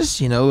cute? Like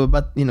just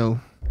but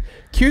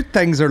Cute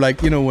things are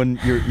like, you know, when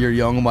you're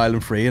young and wild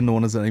and free and no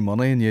one has any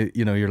money, and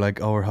you know you're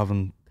like, oh, we're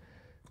having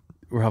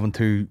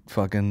 2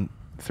 fucking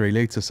 3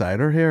 litres of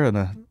cider here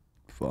and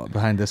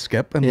behind this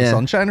skip in the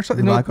sunshine or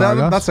something. You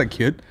know, that's like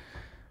cute.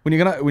 When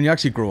you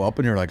actually grow up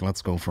and you're like,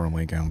 let's go for a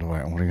weekend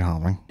away. What are you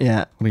having?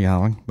 Yeah. What are you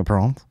having? The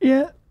prawns?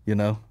 Yeah. You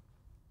know,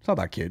 it's not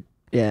that cute.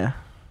 Yeah.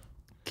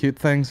 Cute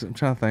things. I'm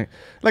trying to think.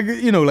 Like,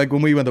 you know, like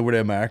when we went over to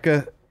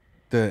America,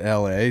 to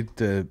LA,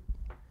 the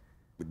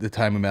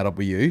time we met up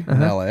with you in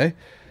LA,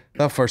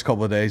 that first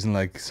couple of days in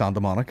like Santa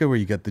Monica, where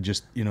you get to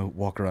just, you know,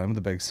 walk around with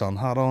a big sun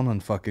hat on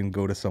and fucking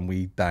go to some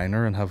wee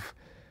diner and have,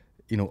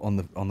 you know, on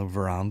the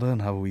veranda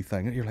and have a wee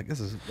thing. You're like, this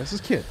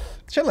is cute.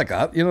 Shit like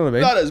that. You know what I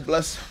mean? That is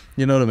bliss.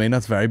 You know what I mean?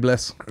 That's very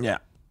bliss. Yeah.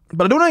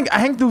 But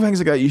I think the things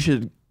like that, you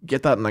should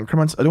get that in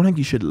increments. I don't think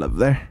you should live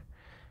there,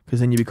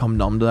 because then you become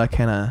numb to that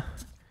kind of,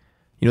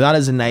 you know, that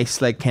is a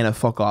nice, like, kind of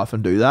fuck off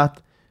and do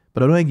that.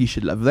 But I don't think you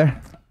should live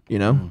there, you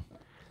know?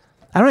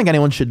 I don't think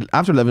anyone should,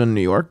 after living in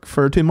New York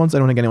for 2 months, I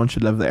don't think anyone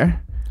should live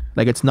there.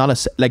 Like, it's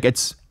not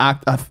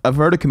I've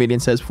heard a comedian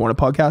says before in a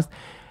podcast,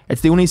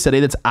 it's the only city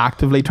that's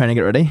actively trying to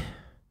get rid of you.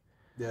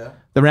 Yeah.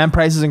 The rent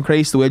prices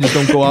increase, the wages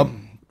don't go up.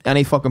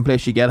 Any fucking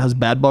place you get has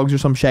bed bugs or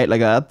some shit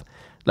like that.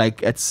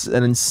 Like, it's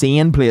an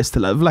insane place to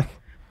live. Like,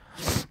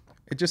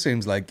 it just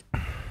seems like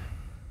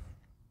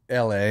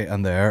LA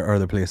and there are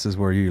the places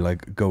where you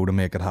like go to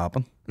make it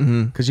happen.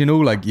 Because you know,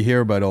 like, you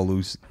hear about all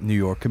those New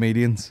York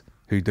comedians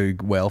who do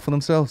well for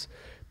themselves.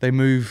 They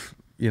move,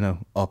 you know,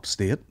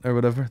 upstate or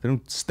whatever. They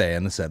don't stay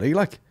in the city.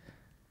 Like,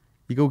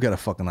 you go get a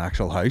fucking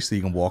actual house that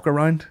you can walk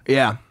around.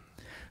 yeah.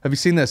 Have you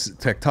seen this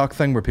TikTok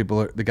thing where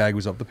the guy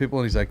goes up to people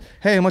and he's like,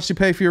 "Hey, how much do you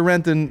pay for your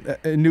rent in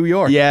New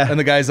York?" Yeah. And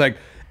the guy's like,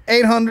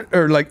 $800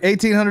 or like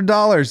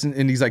 $1,800,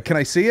 and he's like, "Can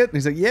I see it?" And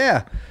he's like,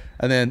 "Yeah."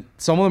 And then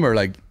some of them are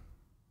like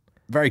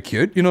very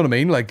cute, you know what I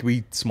mean? Like,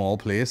 we small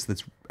place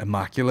that's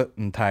immaculate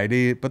and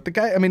tidy. But the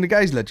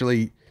guy's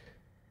literally,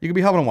 you could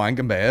be having a wank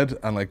in bed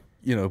and, like,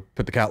 you know,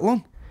 put the kettle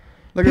on.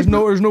 Like, there's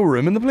no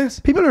room in the place.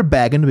 People are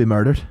begging to be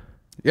murdered.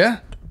 Yeah.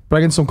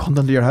 Bringing some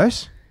content to your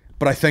house.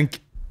 But I think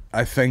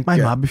My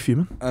mad be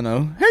fuming. I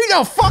know. Here you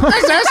go, fuck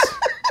this.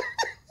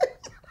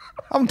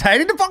 I'm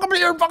tidy to fucking be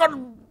here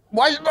fucking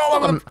washing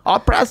all of it. I'll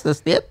press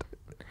this, it.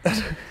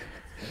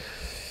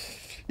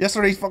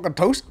 Yesterday's fucking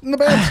toast in the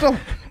bed still.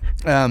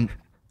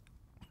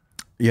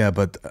 Yeah,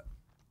 but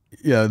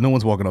yeah, no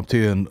one's walking up to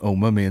you in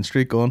Oma Main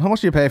Street going, "How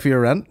much do you pay for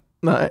your rent?"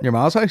 No. Your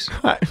ma's house.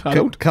 I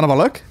don't. Can I have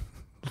a look?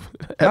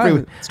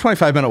 It's a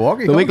 25-minute walk.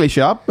 The weekly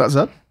shop, that's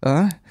it.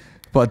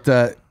 But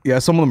yeah,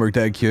 some of them are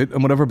dead cute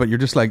and whatever. But you're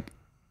just like,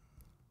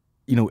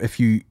 you know, if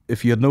you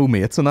had no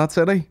mates in that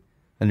city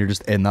and you're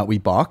just in that wee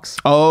box.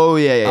 Oh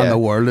yeah. And the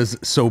world is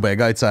so big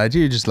outside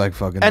you, you're just like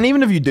fucking. And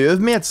even if you do have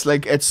mates,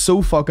 like, it's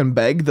so fucking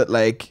big that,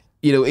 like,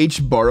 you know,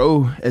 each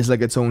borough is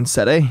like its own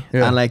city.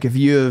 Yeah. And like, if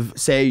you have,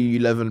 say you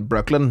live in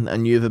Brooklyn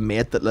and you have a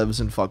mate that lives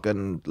in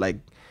fucking, like,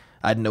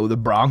 I don't know, the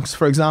Bronx,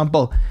 for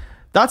example,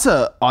 that's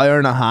an hour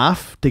and a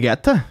half to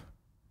get to.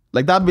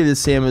 Like, that'd be the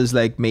same as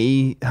like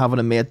me having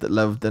a mate that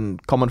lived in,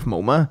 coming from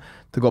Oma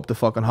to go up to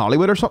fucking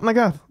Hollywood or something like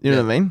that. You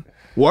know what I mean?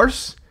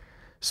 Worse.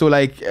 So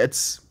like,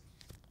 it's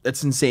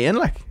insane.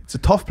 Like, it's a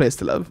tough place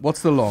to live.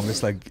 What's the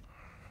longest, like,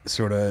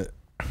 sort of,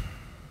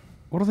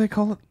 what do they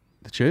call it?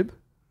 The tube?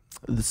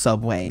 The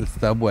subway. The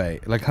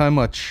subway. Like,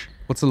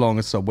 what's the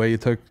longest subway you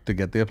took to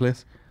get to a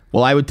place?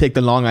 Well, I would take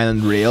the Long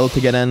Island Rail to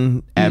get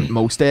in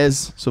most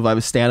days. So if I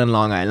was staying in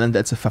Long Island,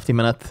 it's a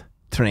 50-minute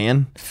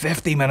train.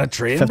 50-minute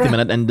train?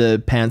 50-minute into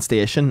Penn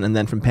Station, and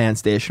then from Penn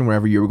Station,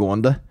 wherever you were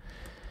going to.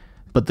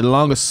 But the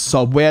longest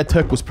subway I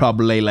took was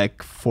probably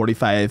like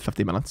 45,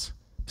 50 minutes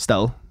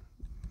still.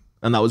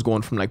 And that was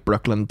going from like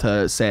Brooklyn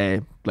to,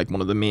 say, like one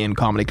of the main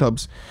comedy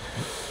clubs.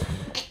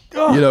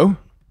 Oh, you know?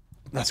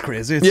 That's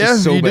crazy. It's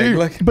just so big.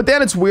 Like, but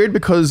then it's weird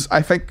because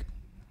I think...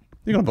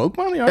 You gonna vote,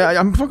 man? Yeah,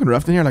 I'm fucking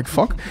rough in here, like,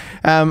 fuck.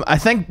 I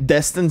think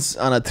distance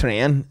on a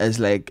train is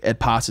like, it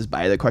passes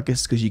by the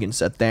quickest because you can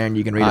sit there and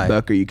you can read a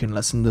book or you can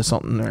listen to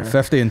something. Or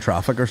 50 in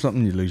traffic or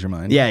something, you lose your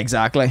mind. Yeah,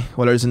 exactly.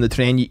 Whereas in the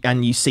train,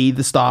 and you see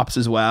the stops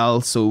as well,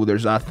 so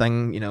there's that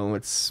thing, you know,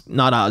 it's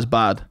not as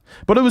bad.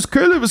 But it was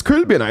cool. It was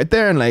cool being out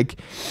there and like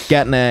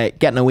getting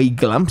a wee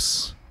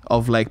glimpse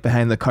of like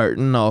behind the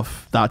curtain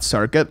of that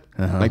circuit.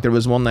 Like, there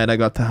was one night I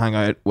got to hang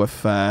out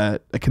with a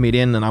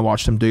comedian and I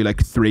watched him do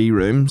like 3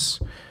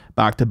 rooms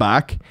back to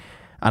back,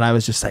 and I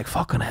was just like,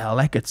 fucking hell,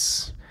 like,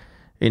 it's,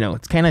 you know,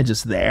 it's kind of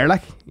just there,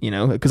 like, you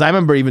know, because I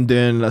remember even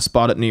doing a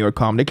spot at New York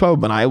Comedy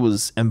Club and I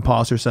was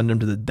imposter syndrome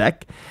to the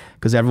dick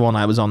because everyone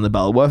I was on the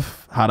bill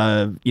with had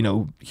a, you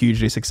know,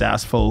 hugely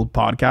successful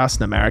podcast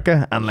in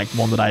America and like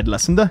one that I'd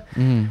listened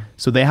to.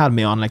 So they had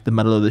me on like the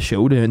middle of the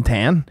show doing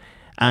 10,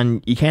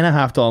 and you kind of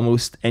have to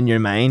almost in your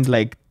mind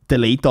like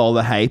delete all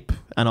the hype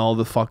and all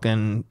the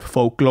fucking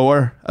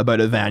folklore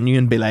about a venue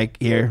and be like,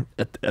 here,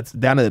 it's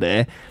the end of the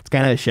day, it's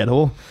kind of a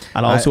shithole,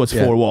 and also it's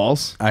 4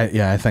 walls.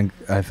 I think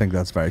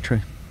that's very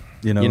true.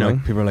 You know,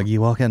 like, people are like, you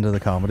walk into the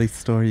comedy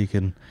store, you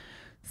can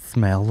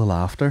smell the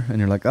laughter, and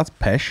you're like, that's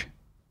pish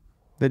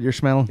that you're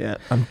smelling. Yeah,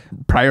 and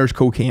Pryor's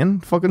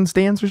cocaine fucking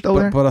stains are still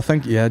there. But I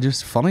think, yeah,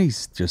 just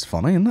funny's just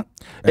funny, isn't it?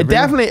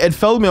 It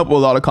filled me up with a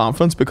lot of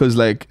confidence because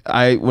like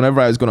whenever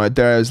I was going out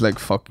there, I was like,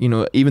 fuck, you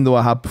know, even though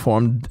I had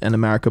performed in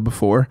America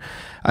before,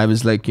 I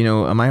was like, you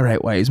know, am I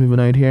right wise moving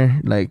out here?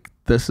 Like,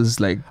 this is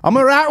like, am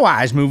I right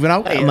wise moving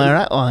out here? Am I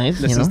right wise?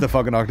 This is the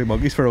fucking Arctic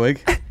Monkeys for a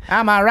week.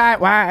 Am I right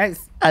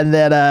wise? And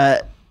then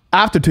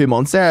after 2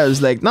 months there, I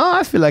was like, no,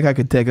 I feel like I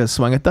could take a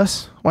swing at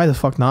this. Why the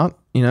fuck not?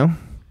 You know?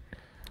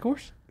 Of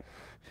course.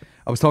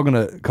 I was talking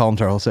to Colin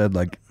Turrell, said,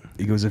 like,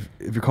 he goes, if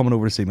you're coming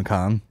over to see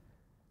McCann,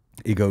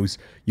 he goes,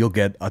 you'll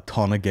get a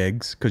ton of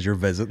gigs because you're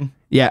visiting.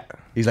 Yeah.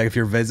 He's like, if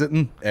you're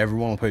visiting,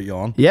 everyone will put you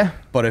on. Yeah.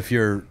 But if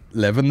you're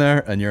living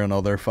there and you're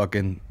another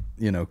fucking,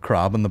 you know,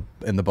 crab in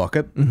the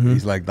bucket,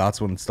 he's like,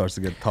 that's when it starts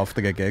to get tough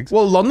to get gigs.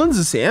 Well, London's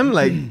the same.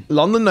 Like,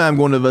 London now I'm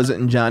going to visit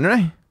in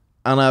January,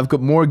 and I've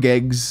got more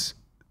gigs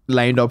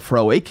lined up for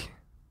a week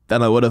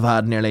than I would have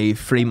had nearly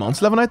 3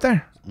 months living out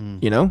there.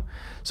 You know?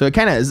 So it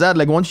kind of is that,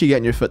 like, once you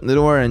get your foot in the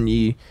door and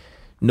you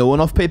know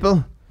enough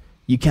people,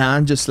 you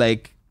can just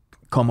like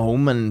come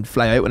home and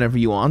fly out whenever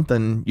you want,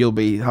 and you'll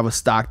have a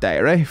stacked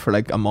diary for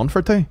like a month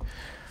or two.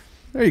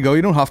 There you go.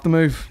 You don't have to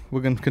move.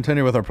 We can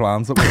continue with our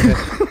plans that we did.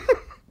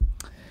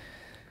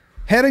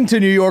 Heading to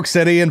New York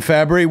City in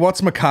February,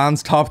 what's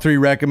McCann's top 3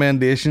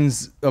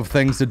 recommendations of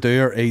things to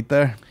do or eat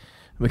there?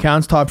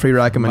 McCann's top 3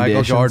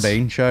 recommendations. Michael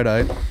Jardine, shout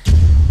out.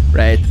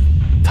 Right.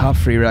 Top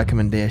 3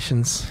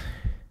 recommendations.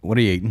 What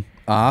are you eating?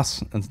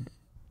 Ass and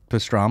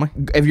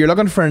pastrami? If you're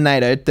looking for a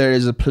night out, there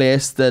is a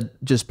place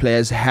that just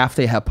plays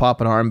hefty hip hop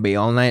and R&B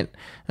all night.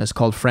 And it's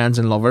called Friends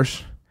and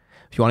Lovers.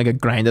 If you want to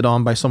get grinded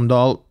on by some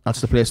doll,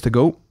 that's the place to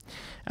go.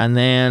 And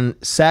then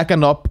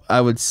second up, I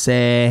would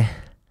say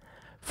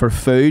for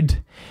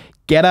food,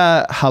 get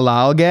a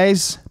halal,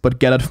 guys, but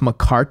get it from a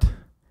cart.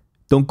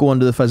 Don't go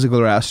into the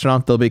physical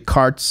restaurant. There'll be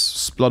carts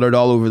spluttered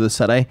all over the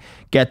city.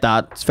 Get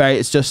that.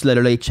 It's just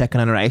literally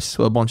chicken and rice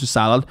with a bunch of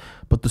salad.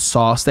 But the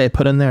sauce they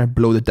put in there,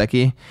 blow the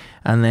dicky.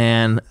 And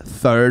then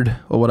third,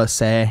 what would I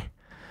say?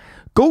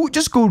 Go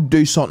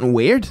do something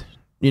weird.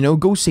 You know,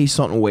 go see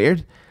something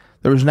weird.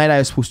 There was a night I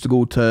was supposed to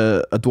go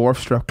to a dwarf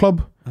strip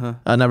club.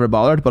 I never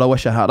bothered, but I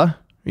wish I had it.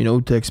 You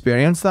know, to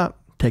experience that.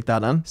 Take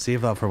that in.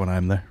 Save that for when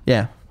I'm there.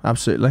 Yeah,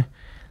 absolutely.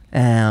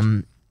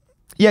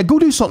 Yeah, go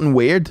do something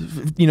weird.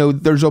 You know,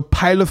 there's a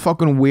pile of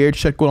fucking weird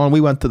shit going on.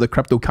 We went to the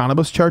crypto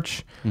cannabis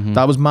church.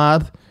 That was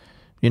mad.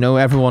 You know,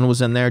 everyone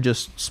was in there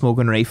just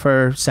smoking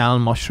reefer,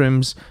 selling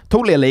mushrooms.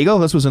 Totally illegal.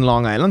 This was in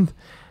Long Island.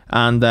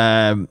 And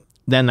then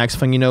next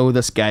thing you know,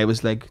 this guy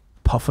was like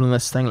puffing on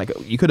this thing. Like,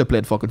 you could have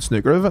played fucking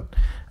snooker with it.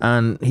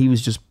 And he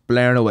was just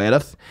blaring away at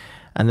it.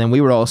 And then we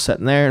were all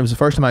sitting there. It was the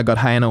first time I got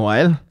high in a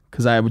while.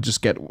 Because I would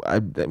just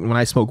when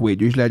I smoke weed,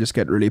 usually I just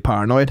get really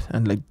paranoid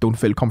and like don't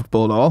feel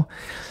comfortable at all.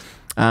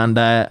 And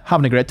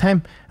having a great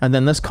time. And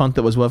then this cunt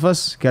that was with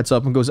us gets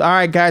up and goes, all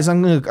right guys,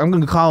 I'm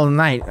gonna call it a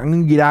night. I'm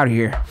gonna get out of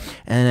here.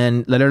 And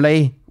then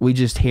literally we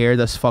just hear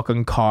this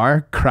fucking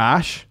car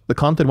crash. The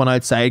cunt that went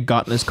outside,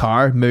 got in his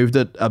car, moved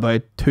it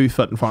about 2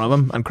 foot in front of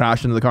him and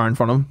crashed into the car in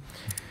front of him.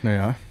 There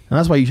you are. And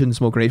that's why you shouldn't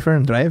smoke reefer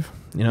and drive,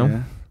 you know.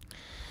 Yeah.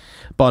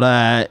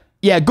 But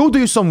yeah, go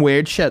do some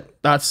weird shit.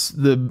 That's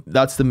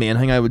the main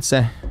thing I would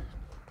say.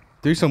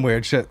 Do some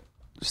weird shit.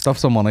 Stuff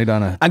some money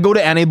down it. And go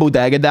to any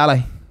bodega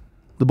deli.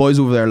 The boys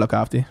over there look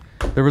after you.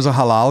 There was a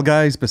halal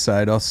guys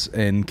beside us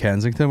in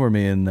Kensington where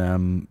me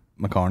and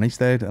McCarney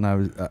stayed, and I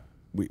was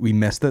we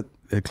missed it.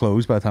 It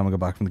closed by the time I got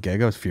back from the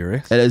gig. I was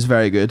furious. It is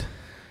very good.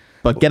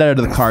 But get out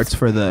of the carts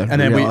for the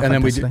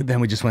then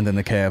we just went in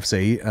the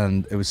KFC,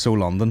 and it was so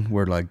London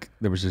where like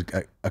there was just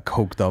a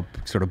coked up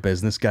sort of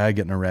business guy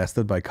getting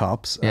arrested by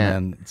cops,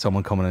 and then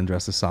someone coming in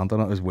dressed as Santa.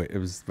 And it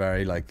was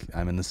very like,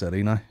 I'm in the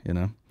city now, you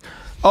know.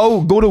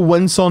 Oh, go to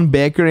Winson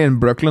Bakery in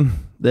Brooklyn.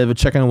 They have a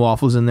chicken and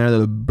waffles in there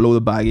that'll blow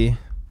the baggie.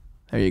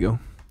 There you go.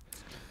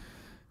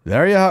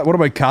 There you are. What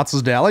about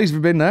Katz's Delis? Have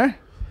you been there?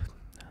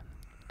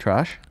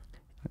 Trash.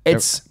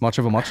 It's much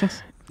of a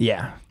muchness.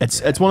 Yeah,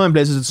 it's one of them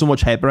places that's so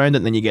much hype around it,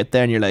 and then you get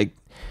there and you're like,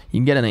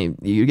 you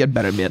get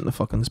better mate in the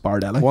fucking Spar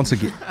deli. Once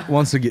again,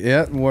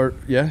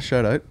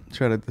 shout out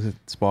to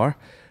Spar.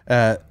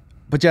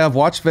 But yeah, I've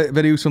watched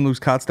videos from those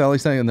Katz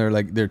Delis thing, and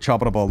they're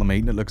chopping up all the meat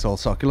and it looks all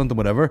succulent and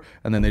whatever,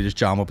 and then they just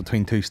jam it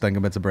between 2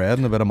 stinking bits of bread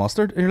and a bit of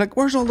mustard, and you're like,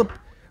 where's all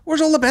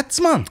the bits,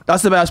 man?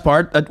 That's the best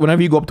part.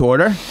 Whenever you go up to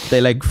order,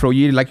 they like throw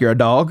you like you're a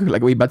dog,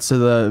 like wee bits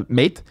of the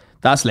meat.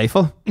 That's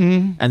lethal.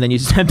 And then you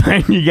sit down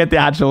and you get the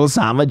actual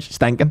sandwich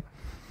stinking.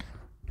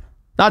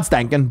 Not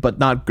stinking, but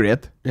not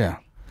great. Yeah.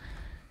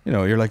 You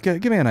know, you're like,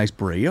 give me a nice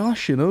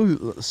brioche, you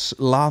know,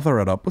 lather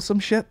it up with some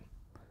shit.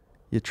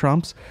 You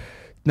tramps.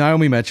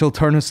 Naomi Mitchell,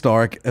 turn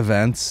historic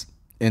events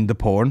into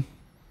porn.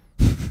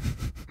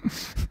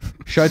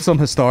 Shout some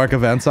historic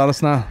events at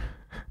us now.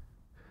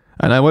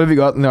 And what have you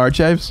got in the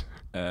archives?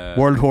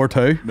 World War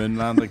II. Moon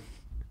landing.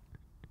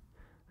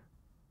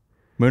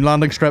 Moon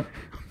landing strip.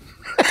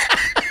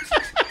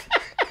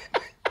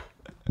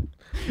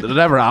 Did it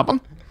ever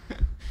happen?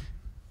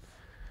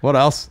 What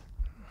else?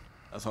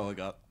 That's all I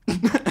got.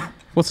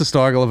 What's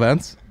historical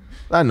events?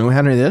 I don't know,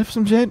 Henry VIII,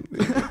 some shit.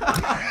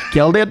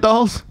 Killed 8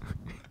 dolls.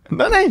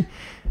 Didn't he?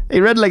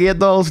 He read like 8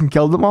 dolls and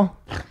killed them all.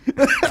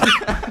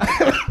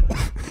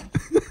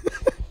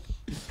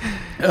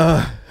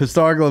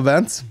 Historical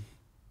events.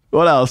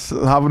 What else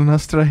happened in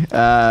history?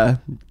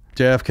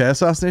 JFK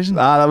assassination.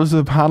 That was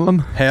the paneling.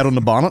 Head on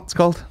the bonnet, it's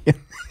called.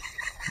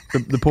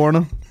 the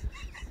porno.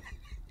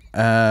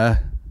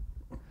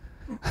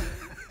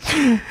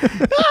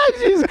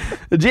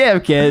 The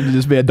JFK would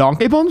just be a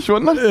donkey punch,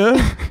 wouldn't it?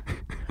 Yeah.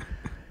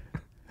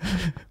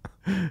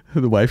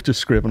 The wife just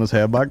scraping his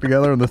head back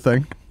together on the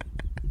thing.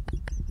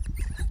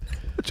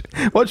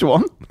 Which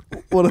one?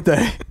 What a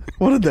day.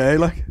 What a day,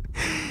 like.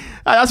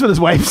 That's what his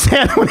wife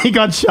said when he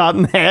got shot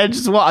in the head.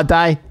 Just what a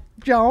day.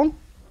 John,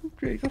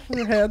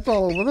 your head's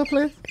all over the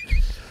place.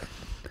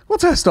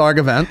 What's a historic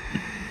event?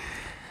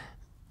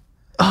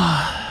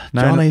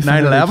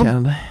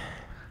 9/11.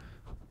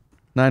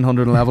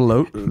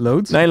 911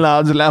 loads. 9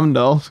 lads, 11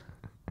 dolls.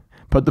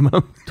 Put them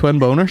in. Twin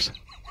boners.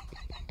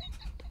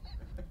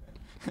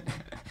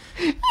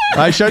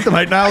 I shout them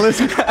out now,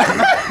 listen.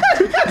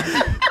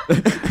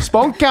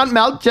 Spunk can't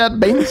melt jet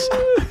beans.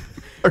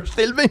 Or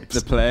steel beans.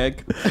 The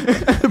plague.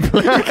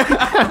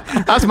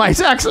 That's my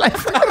sex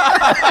life.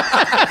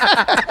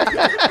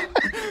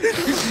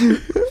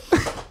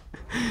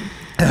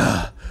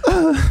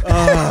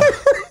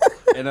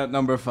 In at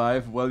number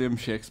 5, William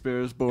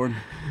Shakespeare is born.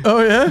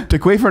 Oh, yeah? To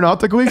queef or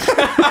not to queef?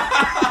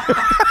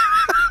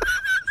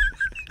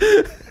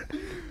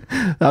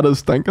 That is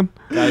stinking.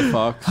 Guy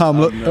Fawkes.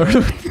 Hamlet. And,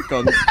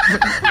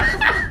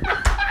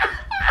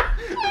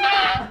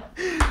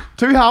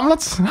 Two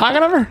Hamlets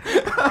hanging over.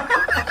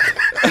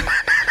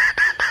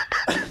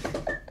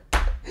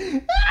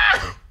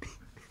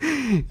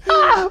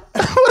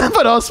 What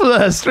about us for the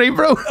history,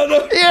 bro?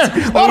 Here,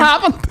 what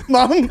happened?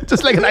 Man.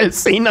 Just like an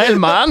senile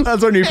man.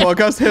 That's our new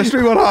podcast,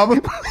 History What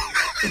Happened.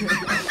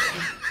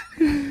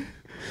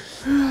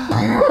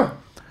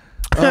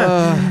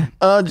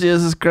 Oh,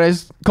 Jesus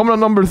Christ. Coming on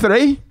number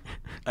 3.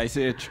 Ice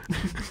Age.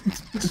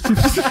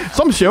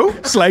 Some show.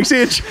 Slice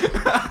Age.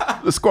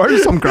 The square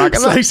is some crack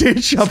in that. Slice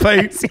Age shot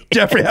by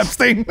Jeffrey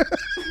Epstein.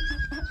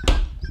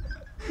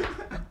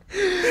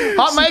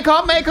 Hot mic.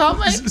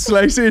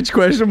 Slice Age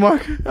question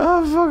mark.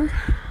 Oh, fuck.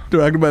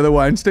 Directed by the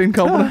Weinstein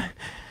Company.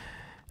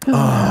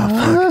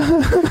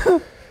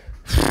 Oh,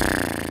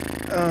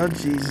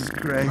 Jesus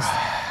Christ.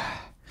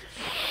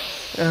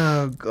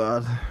 Oh,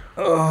 God.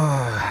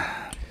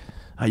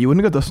 You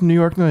wouldn't have got this in New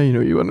York now. You know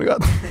you wouldn't have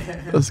got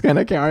this kind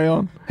of carry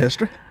on.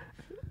 History.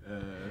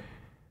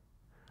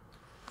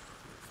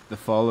 The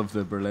fall of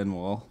the Berlin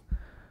Wall.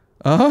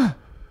 Uh-huh.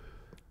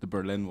 The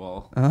Berlin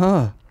Wall.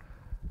 Uh-huh.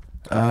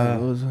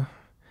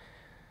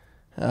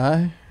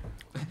 Aye.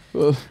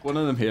 Well, One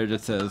of them here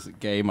just says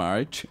gay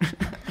marriage.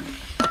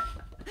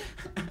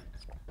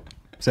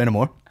 Say no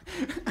more.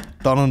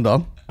 Done and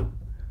done.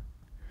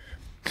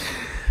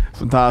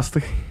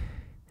 fantastic.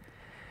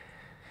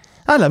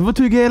 I live with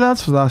 2 gay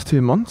lads for the last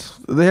 2 months.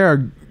 They are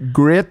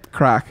great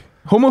crack.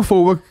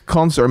 Homophobic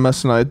cunts are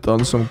missing out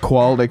on some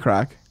quality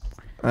crack,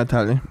 I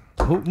tell you.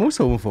 Most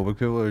homophobic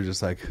people are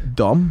just like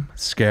dumb,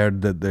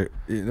 scared that they're.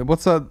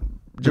 What's that?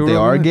 That they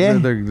are gay.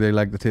 They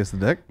like the taste of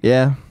dick.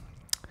 Yeah.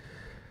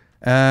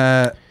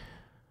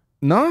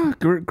 No,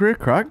 great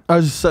crack. I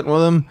was just sitting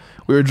with him.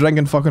 We were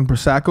drinking fucking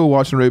prosecco,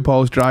 watching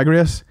RuPaul's Drag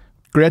Race.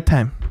 Great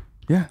time.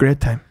 Yeah, great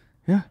time.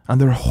 Yeah,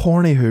 and they're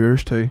horny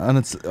hooters too. And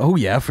it's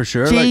for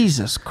sure.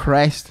 Jesus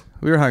Christ.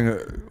 We were hanging.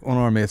 One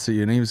of our mates at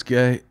uni was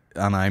gay,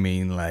 and I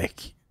mean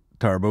like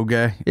turbo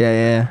gay.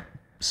 Yeah.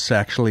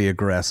 Sexually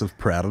aggressive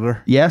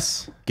predator.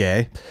 Yes.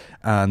 Gay.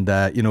 And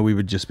we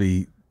would just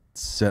be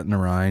sitting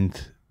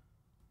around.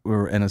 We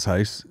were in his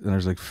house, and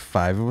there's like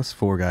 5 of us,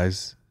 4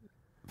 guys,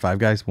 5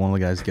 guys, one of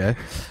the guys gay.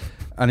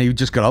 And he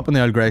just got up in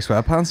the old grey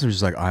sweatpants and was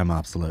just like, I'm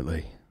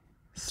absolutely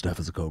stiff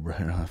as a cobra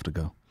here, I have to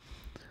go.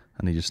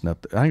 And he just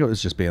snipped. I think it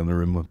was just being in the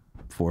room with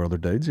 4 other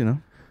dudes, you know.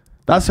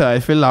 That's how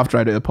I feel after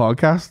I do the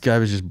podcast. Guy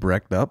was just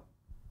bricked up.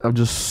 I'm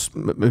just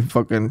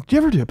fucking. Do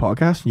you ever do a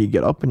podcast and you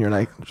get up and you're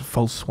like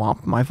full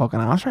swamp my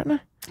fucking ass right now?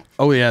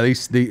 Oh yeah,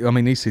 these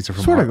seats are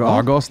from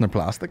Argos and they're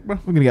plastic, bro.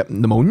 I'm gonna get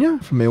pneumonia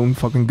from my own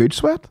fucking gooch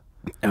sweat.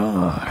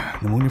 Oh,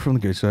 pneumonia from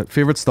the gooch sweat.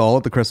 Favorite stall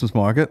at the Christmas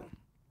market?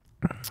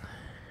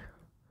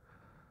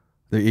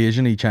 The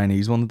Asian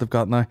Chinese one that they've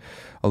got now.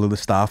 Although the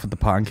staff at the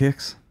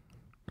pancakes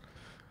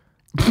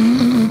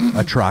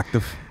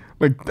attractive.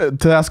 Like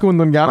Tesco and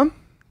Dungannon?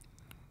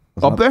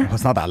 Up there?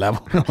 It's not that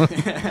level.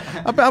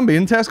 I'm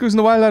being Tesco's in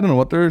a while. I don't know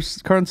what their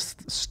current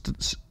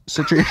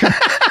situation.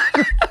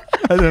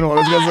 I don't know what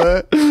I was going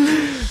to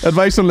say.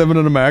 Advice on living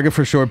in America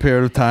for a short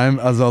period of time,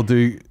 as I'm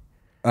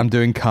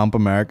doing Camp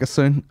America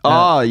soon.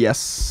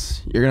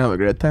 Yes. You're going to have a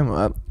great time with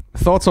that.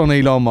 Thoughts on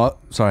Dave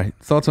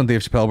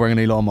Chappelle bringing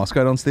Elon Musk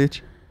out on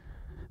stage?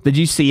 Did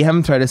you see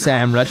him try to say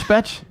I'm rich,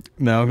 bitch?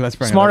 No, let's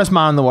bring Smartest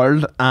man in the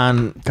world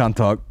and... Can't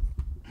talk.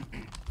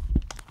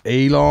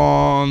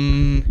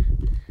 Elon...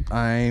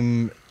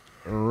 I'm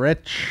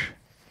rich.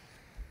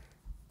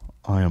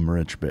 I am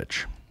rich,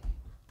 bitch.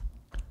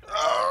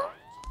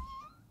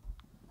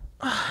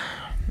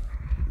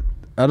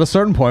 At a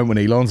certain point when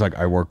Elon's like,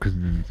 I work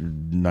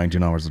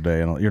 19 hours a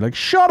day, and you're like,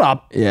 shut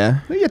up.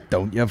 Yeah. No, you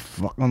don't, you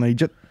fucking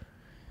idiot.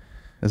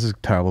 This is a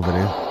terrible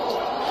video.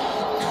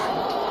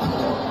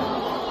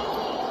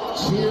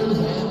 Cheers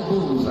and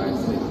booze, I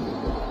see.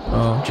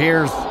 Oh.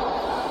 Cheers.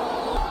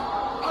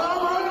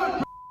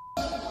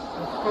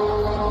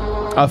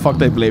 Oh fuck,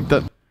 they bleeped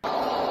it.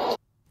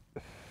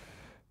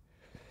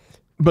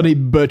 But he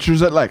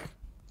butchers it like.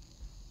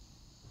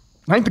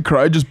 I think the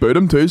crowd just booed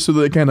him too, so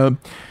they kind of,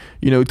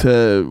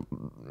 to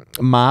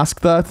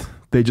mask that,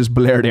 they just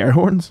blared air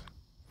horns.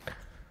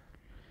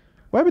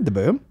 Why would they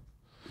boo him?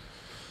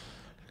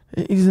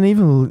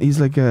 He's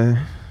like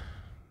a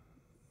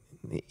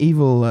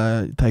evil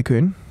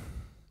tycoon.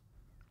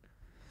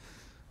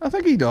 I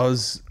think he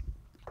does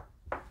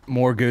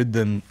more good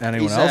than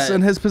anyone else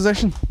in his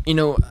position.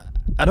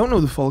 I don't know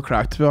the full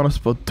crack, to be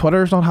honest, but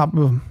Twitter's not happy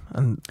with him.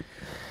 And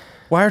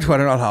Why are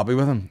Twitter not happy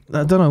with him?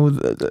 I don't know.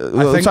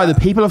 The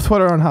people of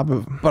Twitter aren't happy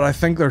with him. But I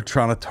think they're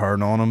trying to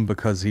turn on him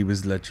because he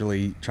was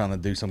literally trying to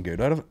do some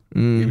good out of it.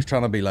 He was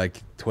trying to be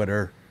like,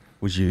 Twitter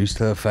was used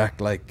to affect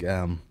like,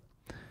 and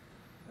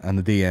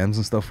the DMs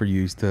and stuff were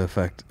used to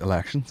affect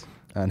elections,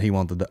 and he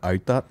wanted to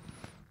out that.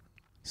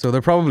 So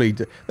they're probably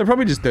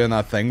just doing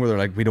that thing where they're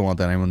like, we don't want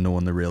anyone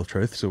knowing the real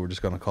truth, so we're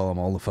just gonna call them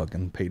all the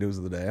fucking pedos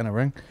of the day and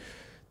everything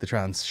to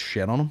try and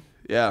shit on him.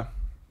 Yeah.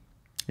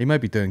 He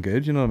might be doing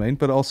good, you know what I mean?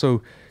 But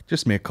also,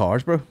 just make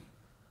cars, bro.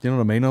 You know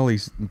what I mean? All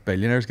these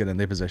billionaires get in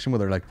their position where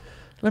they're like,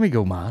 let me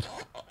go mad.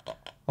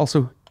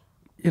 Also,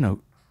 you know,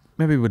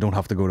 maybe we don't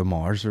have to go to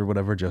Mars or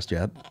whatever just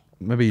yet.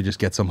 Maybe you just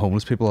get some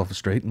homeless people off the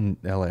street in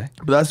LA.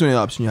 But that's the only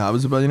option you have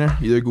as a billionaire.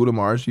 You either go to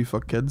Mars or you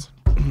fuck kids.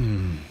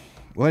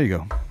 Well, there you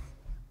go.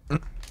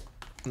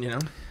 You know?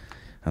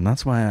 And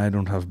that's why I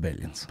don't have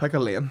billions. Pick a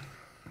lane.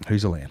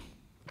 Who's a lane?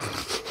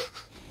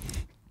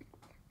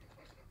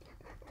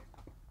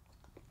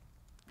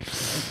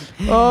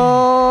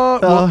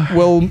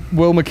 Will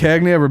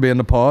McCann ever be in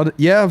the pod?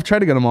 Yeah, I've tried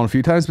to get him on a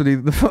few times, but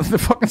the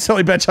fucking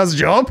silly bitch has a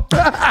job.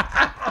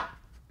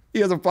 He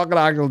has a fucking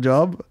actual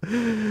job.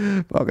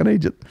 Fucking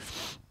agent.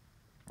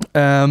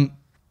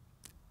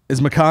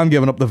 Is McCann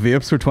giving up the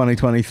vapes for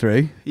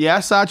 2023?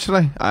 Yes,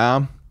 actually, I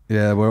am.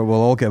 Yeah, we'll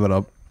all give it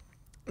up.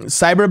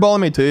 Cyberball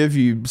me too if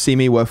you see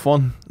me with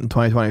one in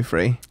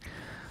 2023.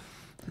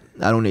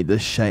 I don't need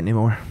this shit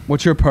anymore.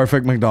 What's your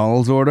perfect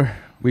McDonald's order?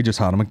 We just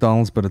had a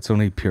McDonald's, but it's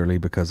only purely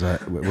because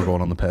we're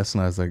going on the piss,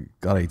 and I was like,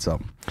 gotta eat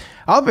something.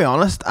 I'll be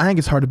honest, I think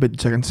it's hard to beat the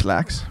chicken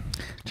selects.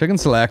 Chicken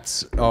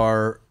selects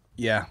are,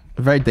 yeah,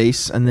 very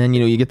decent, and then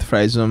you get the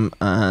fries with them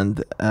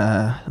and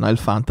an old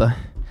Fanta.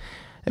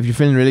 If you're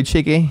feeling really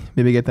cheeky,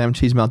 maybe get them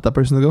cheese melt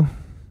dippers in the go.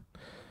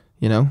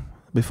 You know,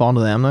 be fond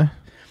of them now.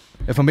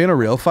 If I'm being a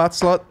real fat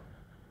slut,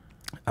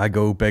 I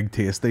go big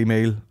tasty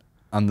meal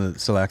and the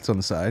selects on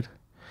the side.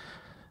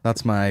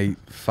 That's my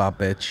fat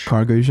bitch.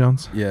 Cargo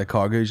Johns. Yeah,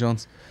 Cargo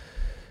Johns.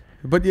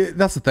 But yeah,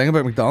 that's the thing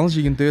about McDonald's.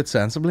 You can do it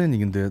sensibly and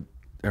you can do it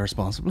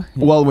irresponsibly.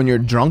 Well, when you're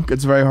drunk,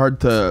 it's very hard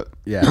to.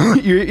 Yeah.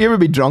 you ever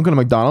be drunk in a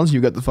McDonald's? You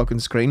got the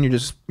fucking screen. You're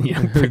just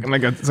picking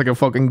it's like a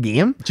fucking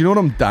game. Do you know what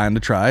I'm dying to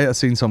try? I've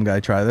seen some guy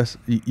try this.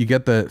 You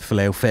get the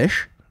filet of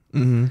fish,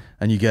 and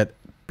you get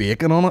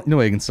bacon on it. You know,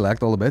 you can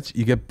select all the bits.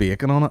 You get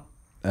bacon on it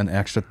and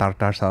extra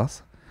tartar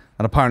sauce,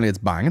 and apparently it's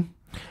banging.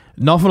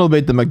 Nothing will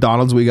beat the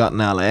McDonald's we got in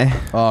LA.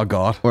 Oh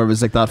god, where it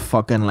was like that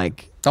fucking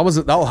like.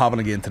 That'll happen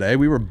again today.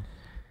 We were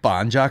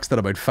banjaxed at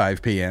about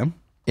 5 p.m.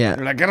 Yeah.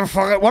 You're like, get a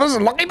fucking, what is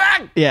it, Lucky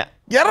Bag? Yeah.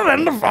 Get it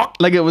in the fuck.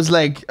 Like it was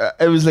like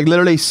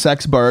literally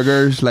 6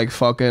 burgers, like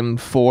fucking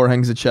 4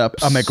 things of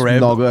chips, a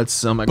McRib,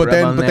 nuggets, a McRib,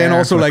 but then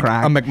also like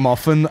a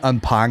McMuffin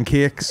and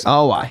pancakes.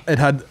 Oh, why? It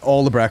had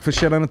all the breakfast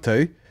shit in it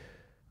too.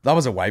 That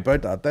was a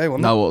wipeout that day,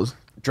 wasn't it? That was.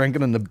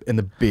 Drinking in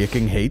the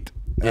baking heat.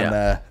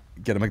 Yeah. And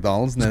get a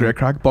McDonald's. It's a great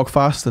crack.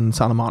 Buckfast in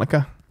Santa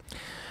Monica.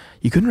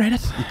 You couldn't rate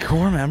it.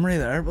 Core memory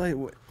there.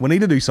 We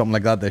need to do something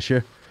like that this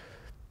year.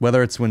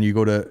 Whether it's when you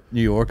go to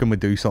New York and we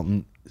do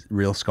something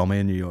real scummy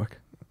in New York.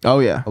 Oh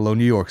yeah. Although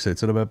New York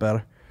suits it a bit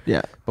better.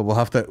 Yeah. But we'll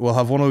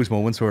have one of those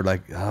moments where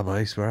like,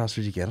 boys, where else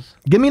did you get it?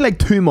 Give me like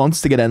 2 months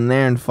to get in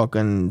there and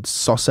fucking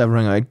suss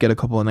everything out. Get a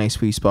couple of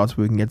nice wee spots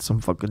where we can get some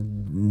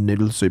fucking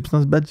noodle soups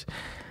and this bitch.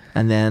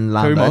 And then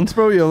land 2 months,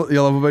 bro. You'll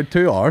have about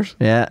 2 hours.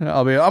 Yeah.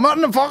 I'm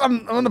on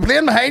the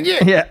plane behind you.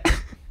 Yeah.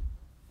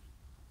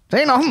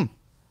 Say nothing.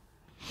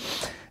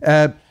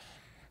 Have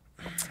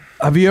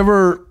you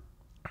ever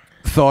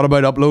thought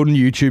about uploading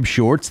YouTube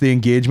shorts? The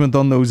engagement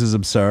on those is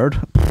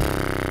absurd.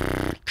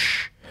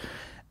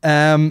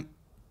 Yeah,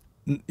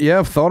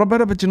 I've thought about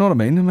it, but you know what I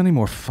mean? How many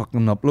more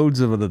fucking uploads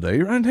have I to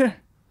do around here?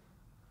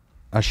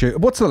 I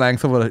should. What's the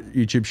length of a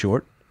YouTube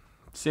short?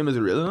 Same as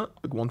a reel, isn't it?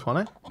 Like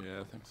 120?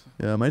 Yeah, I think so.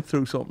 Yeah, I might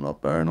throw something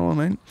up there, you know what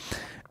I mean?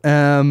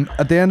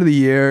 At the end of the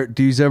year,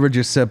 do you ever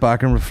just sit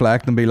back and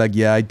reflect and be like,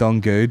 yeah, I done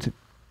good?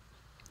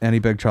 Any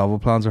big travel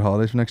plans or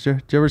holidays for next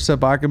year? Do you ever sit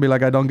back and be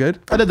like, I done good?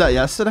 I did that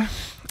yesterday.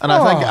 And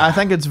I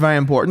think it's very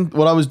important.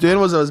 What I was doing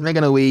was I was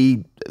making a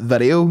wee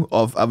video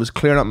of, I was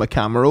clearing up my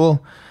camera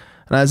roll.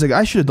 And I was like,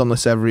 I should have done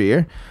this every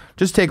year.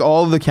 Just take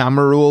all the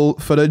camera roll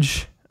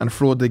footage and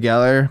throw it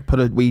together, put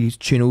a wee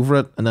tune over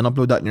it, and then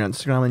upload that on your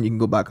Instagram, and you can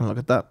go back and look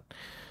at that.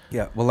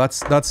 Yeah, well,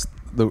 that's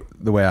the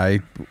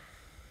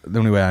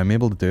only way I'm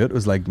able to do it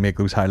was like make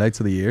those highlights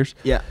of the years.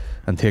 Yeah.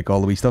 And take all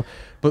the wee stuff.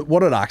 But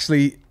what it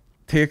actually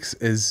takes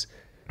is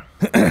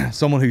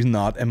someone who's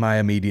not in my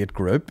immediate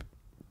group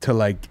to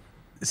like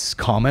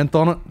comment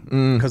on it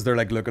because they're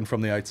like looking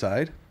from the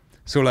outside.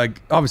 So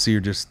like obviously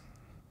you're just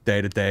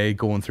day to day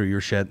going through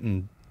your shit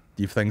and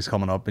you have things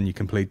coming up and you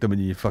complete them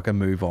and you fucking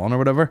move on or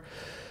whatever.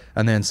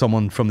 And then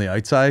someone from the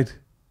outside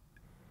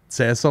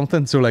says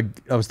something. So like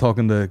I was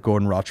talking to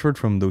Gordon Rochford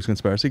from Those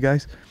Conspiracy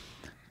Guys,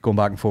 going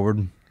back and forward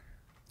and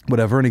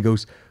whatever, and he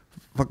goes,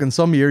 fucking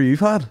some year you've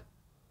had.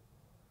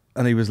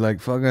 And he was like,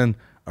 fucking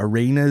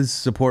arenas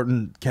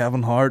supporting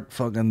Kevin Hart,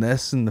 fucking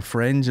this and the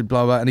Fringe and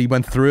blah blah, and he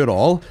went through it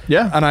all.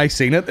 Yeah. And I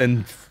seen it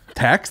in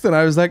text and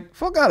I was like,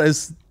 fuck, that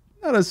is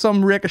That is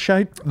some rake of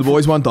shite. The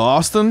boys went to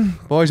Austin.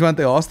 Boys went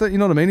to Austin, you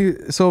know what I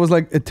mean? So it was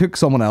like, it took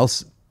someone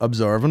else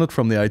observing it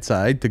from the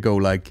outside to go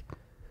like,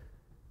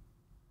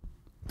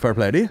 fair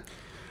play to you.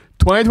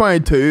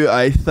 2022,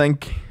 I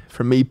think,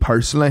 for me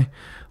personally,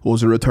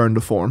 was a return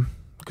to form.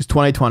 Because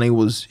 2020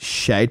 was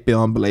shite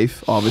beyond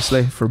belief,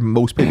 obviously, for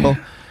most people.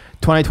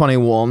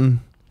 2021,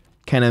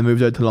 kind of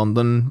moved out to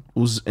London,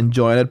 was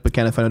enjoying it, but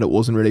kind of found out it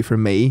wasn't really for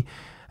me.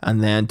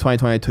 And then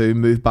 2022,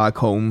 moved back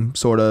home,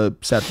 sort of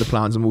set the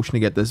plans in motion to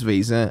get this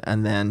visa,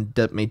 and then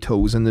dipped my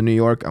toes into New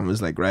York and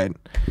was like, right,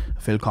 I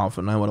feel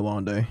confident now what I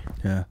want to do.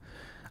 Yeah.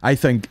 I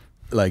think,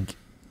 like,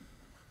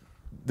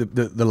 the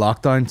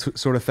lockdown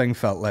sort of thing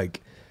felt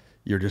like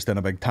you're just in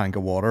a big tank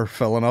of water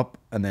filling up,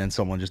 and then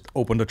someone just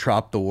opened a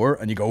trap door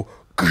and you go,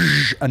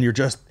 and you're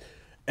just,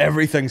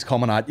 everything's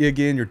coming at you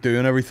again. You're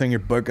doing everything, you're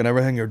booking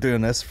everything, you're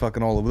doing this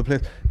fucking all over the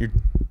place.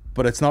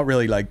 But it's not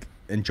really like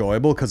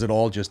enjoyable because it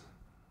all just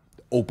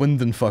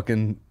opened and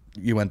fucking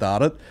you went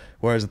at it.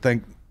 Whereas I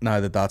think now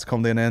that that's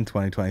come to an end,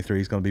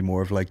 2023 is going to be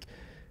more of like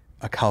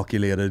a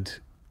calculated,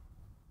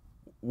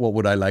 what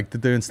would I like to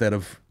do, instead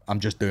of I'm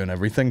just doing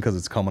everything because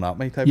it's coming at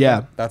me type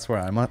thing. That's where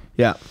I'm at.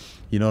 Yeah.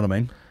 You know what I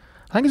mean?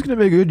 I think it's going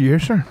to be a good year,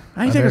 sir.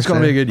 I think it's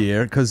going to be a good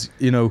year because,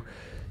 you know,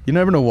 you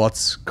never know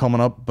what's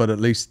coming up, but at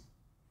least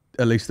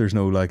there's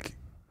no like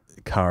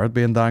carrot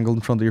being dangled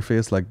in front of your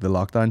face like the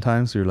lockdown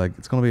times. You're like,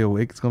 it's going to be a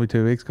week, it's going to be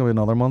 2 weeks, it's going to be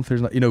another month.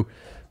 There's not, you know,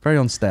 very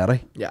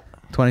unsteady. Yeah.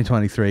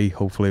 2023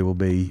 hopefully will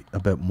be a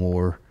bit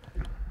more,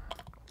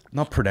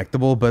 not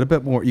predictable, but a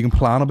bit more, you can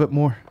plan a bit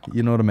more.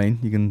 You know what I mean?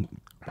 You can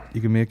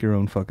make your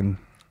own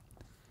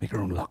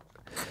luck.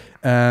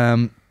 Let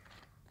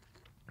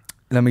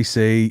me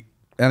see,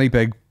 any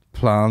big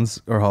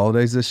plans or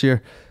holidays this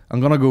year? I'm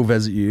gonna go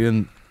visit you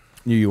in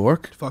New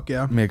York. Fuck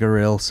yeah. Make a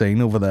real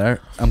scene over there.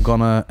 I'm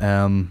gonna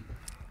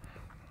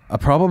I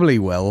probably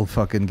will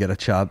fucking get a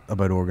chat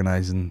about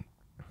organising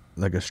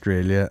like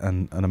Australia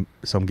and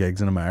some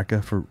gigs in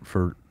America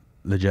for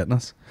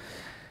legitness.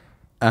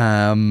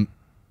 I'm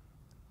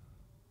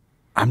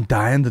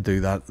dying to do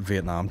that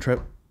Vietnam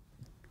trip.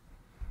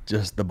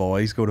 Just the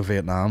boys go to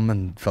Vietnam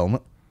and film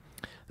it.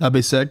 That'd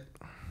be sick.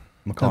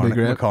 That'd be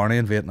great. McCartney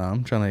in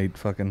Vietnam trying to eat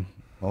fucking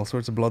all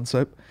sorts of blood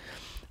soup.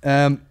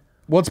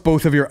 What's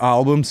both of your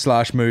albums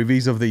 /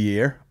 movies of the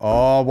year?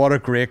 Oh, what a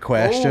great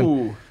question.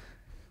 Ooh.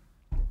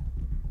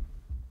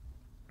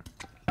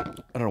 I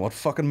don't know what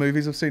fucking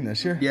movies I've seen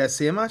this year. Yeah,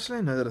 same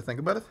actually, now that I think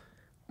about it.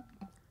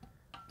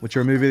 What's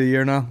your movie of the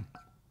year now?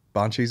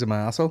 Banshees of My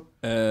Asshole?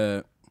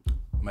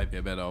 Might be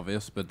a bit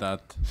obvious, but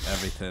that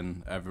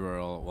Everything Everywhere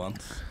All at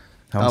Once.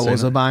 That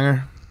was a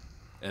banger.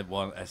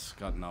 It's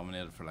got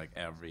nominated for like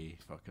every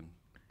fucking.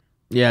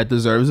 Yeah, it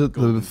deserves it.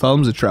 The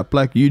film's a trip.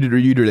 Like you'd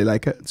really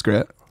like it. It's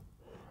great.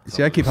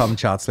 See, I keep having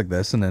chats like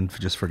this and then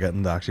just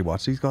forgetting to actually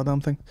watch these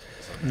goddamn things.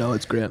 No,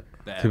 it's great.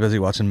 Too busy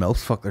watching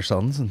MILFs fuck their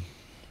sons in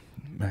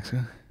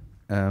Mexico.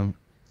 Blender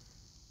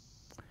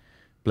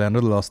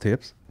the Lost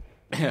Tapes.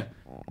 Yeah.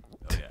 Oh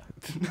yeah.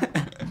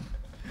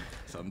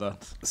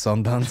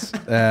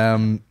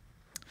 Sundance.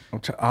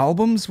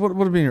 Albums? What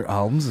would have been your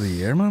albums of the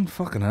year, man?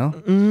 Fucking hell.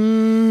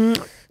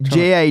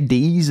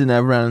 JID's and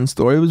Neverending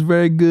Story was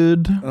very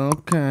good.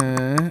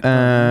 Okay.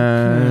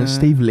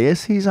 Steve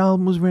Lacy's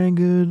album was very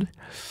good.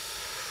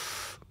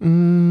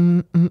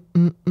 I'm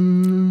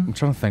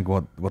trying to think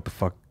what the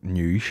fuck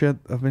new shit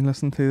I've been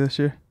listening to this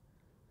year.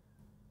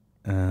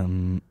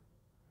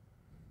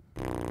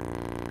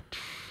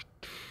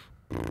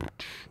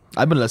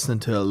 I've been listening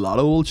to a lot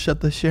of old shit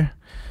this year.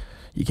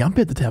 You can't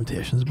beat the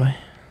Temptations, boy.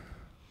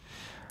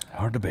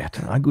 Hard to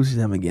bet. I'll go see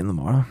them again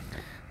tomorrow.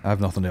 I have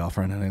nothing to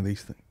offer in any of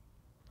these things.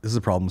 This is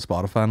a problem with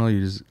Spotify now.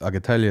 I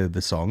could tell you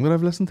the song that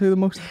I've listened to the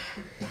most.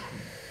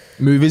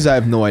 Movies, I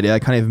have no idea. I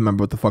can't even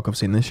remember what the fuck I've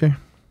seen this year.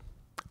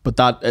 But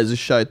that is a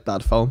shout,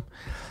 that film.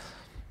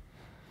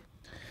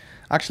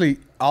 Actually,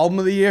 album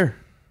of the year.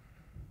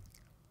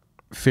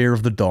 Fear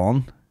of the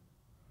Dawn.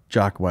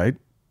 Jack White.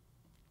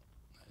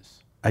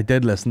 Nice. I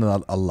did listen to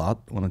that a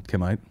lot when it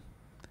came out.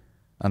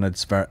 And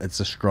it's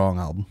a strong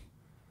album.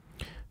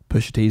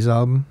 Pusha T's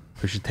album.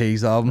 Pusha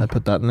T's album. I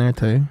put that in there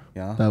too.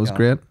 Yeah. That was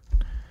great.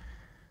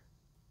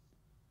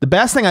 The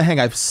best thing I think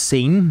I've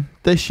seen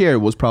this year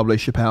was probably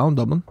Chappelle in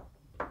Dublin.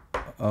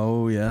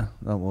 Oh yeah,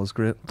 that was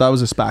great. That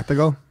was a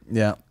spectacle.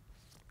 Yeah.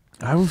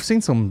 I've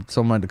seen some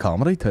amount of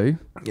comedy too.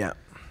 Yeah.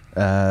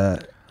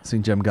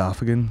 Seen Jim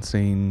Gaffigan,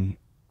 seen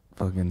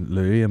fucking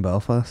Louis in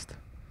Belfast.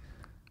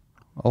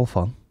 All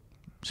fun.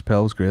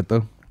 Chappelle was great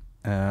though.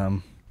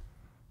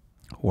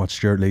 Watched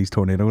Stuart Lee's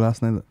Tornado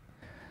last night.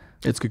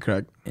 It's good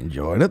crack.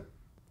 Enjoyed it.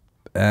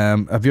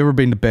 Have you ever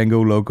been to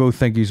Bingo Loco?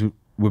 Think you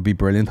would be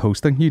brilliant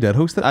hosting. You did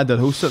host it. I did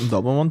host it in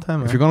Dublin one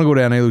time. If you're gonna go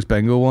to any of those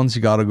bingo ones,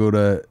 you gotta go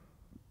to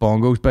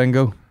Bongo's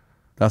Bingo.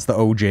 That's the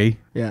OG.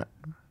 Yeah.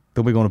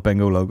 Don't be going to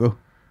Bingo Loco.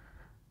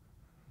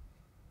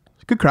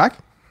 It's good crack.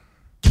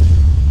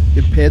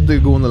 Get paid to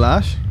go on the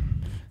lash.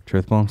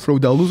 Truth bombs. Throw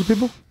dildos at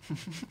people.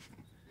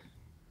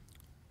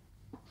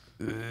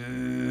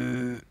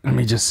 Let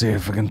me just see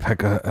if I can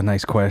pick a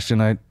nice question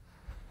out.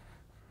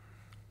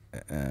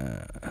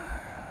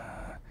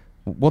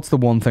 What's the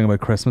one thing about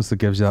Christmas that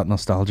gives you that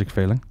nostalgic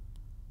feeling?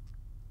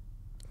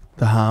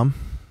 The ham.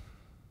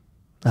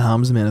 The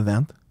ham's the main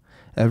event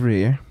every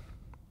year.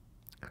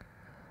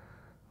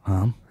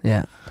 Ham?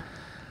 Yeah.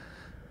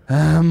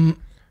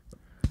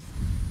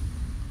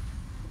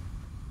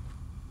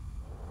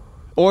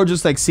 Or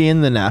just like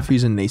seeing the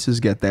nephews and nieces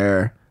get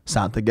their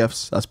Santa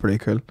gifts. That's pretty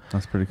cool.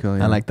 That's pretty cool,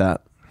 yeah. I like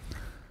that.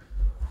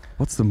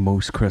 What's the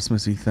most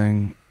Christmassy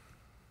thing?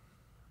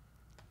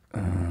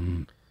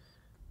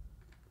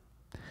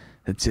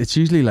 It's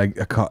usually like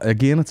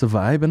again, it's a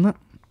vibe, isn't it?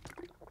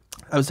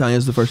 I was telling you,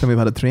 it's the first time we've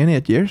had a tree in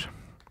 8 years.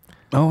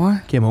 Oh,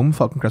 why? Came home,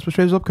 fucking Christmas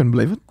trees up, couldn't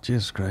believe it.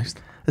 Jesus Christ.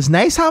 It's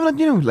nice having it,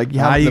 you know, like you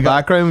have it in the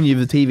background when you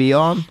have the TV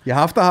on. You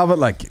have to have it,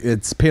 like,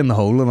 it's paying the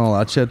hole and all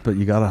that shit, but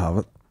you gotta have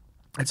it.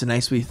 It's a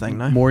nice wee thing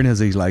now. Maureen has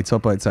these lights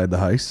up outside the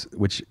house,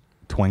 which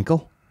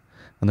twinkle,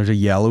 and there's a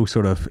yellow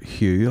sort of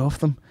hue off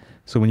them.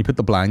 So when you put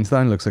the blinds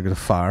down, it looks like there's a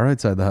fire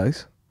outside the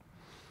house,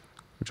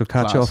 which will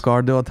catch you off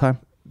guard the odd time.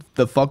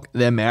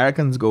 The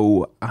Americans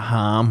go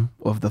ham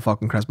of the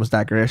fucking Christmas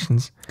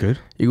decorations. Good.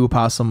 You go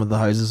past some of the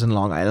houses in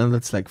Long Island,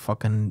 it's like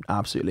fucking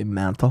absolutely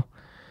mental.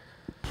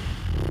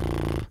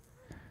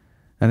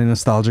 Any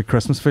nostalgic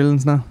Christmas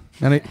feelings now?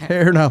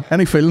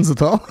 Any feelings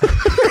at all?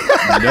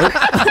 Nope.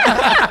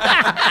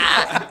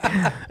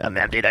 I'm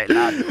empty out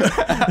loud.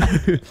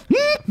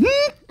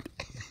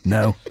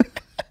 No.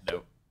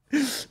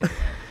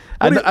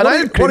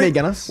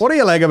 Guinness. What do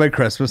you like about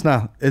Christmas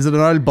now? Is it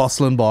an old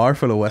bustling bar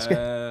full of whiskey?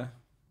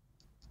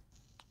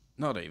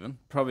 Not even.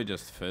 Probably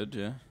just food,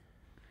 yeah.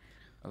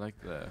 I like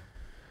the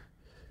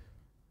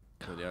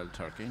old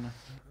turkey now.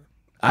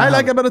 I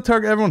like a bit of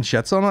turkey. Everyone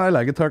shits on it. I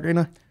like a turkey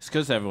now. It's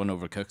because everyone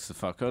overcooks the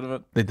fuck out of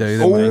it. They do.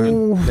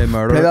 They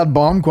murder Play it. that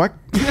bomb quick.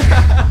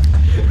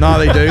 No,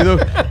 they do though.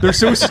 They're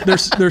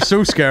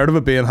so scared of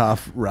it being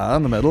half raw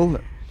in the middle.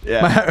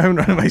 Yeah. I went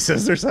round to my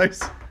sister's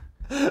house.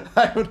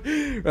 I went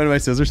round to my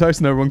sister's house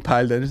and everyone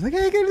piled in. She's like,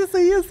 "Hey, good to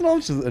see you,"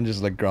 and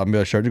just like grabbed me by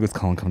the shirt. She goes,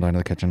 "Colin, come down to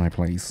the kitchen now,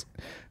 please."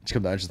 She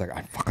come down. She's like,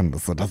 "I'm fucking,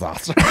 this is a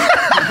disaster."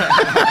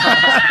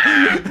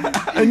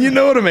 And you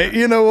know what I mean?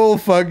 You know,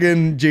 old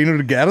fucking Gino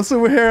to get us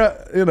over here.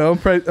 You know,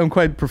 I'm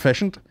quite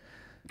proficient.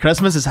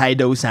 Christmas is high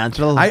dose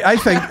central. I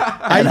think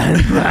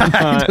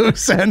high dose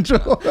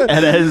central.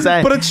 It is,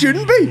 but it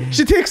shouldn't be.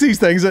 She takes these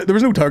things. There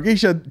was no turkey.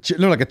 She had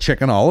like a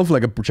chicken olive,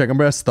 like a chicken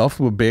breast stuffed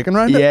with bacon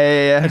around it.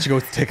 Yeah. And she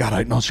goes, "Take that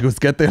out." No, she goes,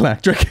 get the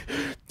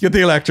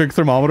electric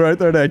thermometer out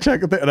there." And I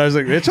check it. And I was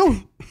like, "Rachel,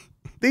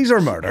 these are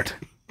murdered."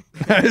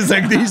 I was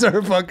like, "These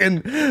are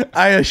fucking,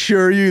 I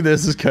assure you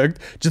this is cooked."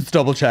 Just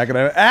double check it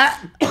out.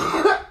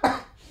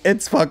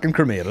 It's fucking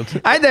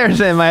cremated. I dare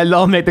say my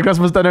love make the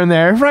Christmas dinner in the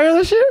air fryer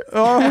this year.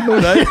 Oh,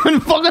 no doubt. You've been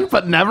fucking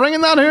putting everything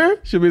in that here.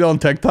 Should be on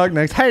TikTok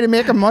next. How to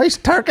make a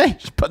moist turkey.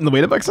 Just putting the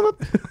Weetabix in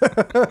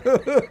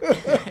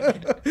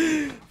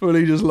it.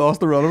 Fully just lost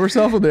the run of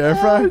herself in the air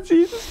fryer. Oh,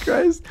 Jesus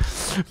Christ.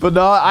 But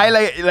no, I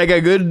like a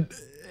good,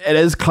 it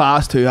is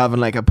class too, having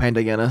like a pint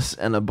of Guinness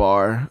in a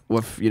bar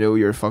with, you know,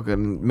 your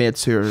fucking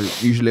mates who are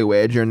usually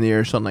away during the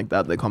year or something like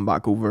that. They come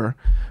back over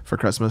for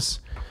Christmas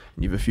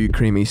and you have a few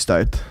creamy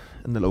stout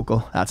in the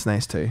local. That's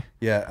nice too.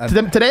 Yeah.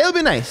 Today will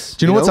be nice.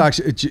 Do you know what's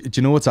actually? Do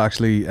you know what's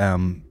actually?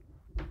 And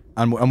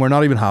we're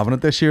not even having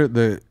it this year.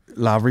 The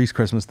Lavery's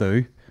Christmas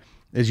Do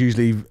is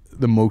usually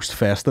the most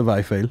festive.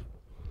 I feel.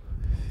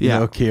 You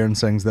know, Kieran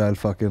sings that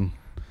fucking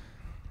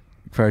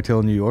Fairy Tale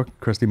in New York,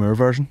 Christy Moore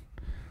version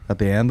at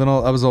the end and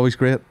all. That was always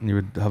great. And you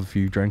would have a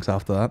few drinks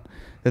after that.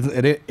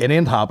 It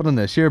ain't happening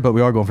this year, but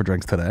we are going for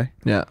drinks today.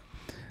 Yeah.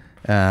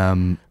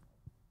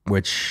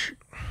 Which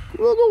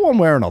we'll go one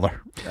way or another.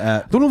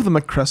 Don't know if the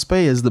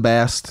McCrispy is the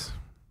best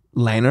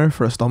liner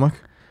for a stomach.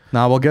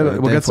 Nah, we'll get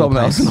we'll get something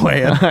else in the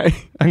way in.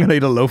 I'm gonna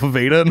eat a loaf of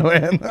Vita in the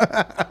way in.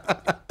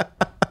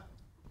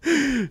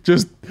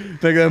 Just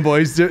think of them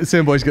boys,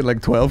 same boys get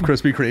like 12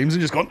 Krispy Kremes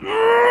and just going.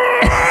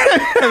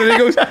 And then he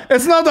goes,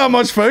 "It's not that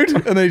much food,"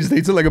 and then he just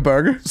eats it like a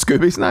burger.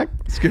 Scooby snack.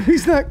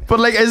 But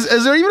like,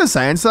 is there even a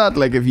science that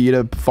like if you eat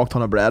a fuck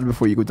ton of bread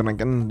before you go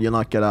drinking, you'll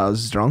not get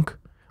as drunk?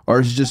 Or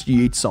is it just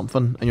you eat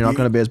something and you're not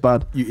going to be as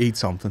bad? You eat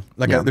something.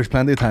 Like there's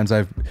plenty of times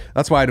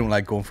that's why I don't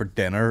like going for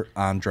dinner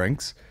and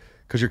drinks,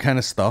 because you're kind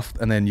of stuffed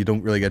and then you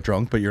don't really get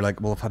drunk, but you're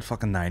like, well, I've had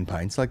fucking 9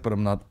 pints, like, but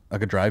I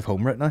could drive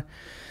home right now.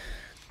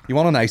 You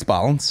want a nice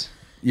balance,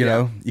 you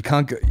know? You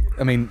can't go,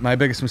 I mean, my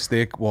biggest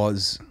mistake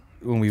was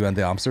when we went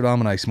to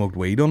Amsterdam and I smoked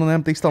weed on an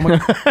empty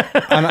stomach.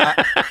 And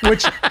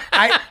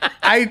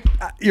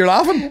you're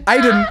laughing.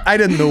 I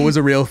didn't know it was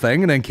a real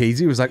thing. And then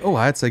Casey was like, "Oh,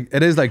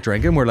 it is like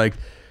drinking." We're like,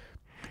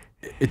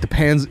 it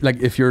depends. Like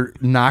if you're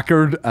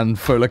knackered and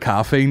full of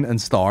caffeine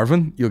and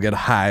starving, you'll get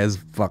high as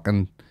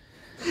fucking.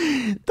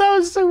 That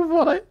was so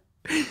funny.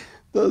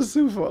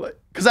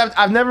 Because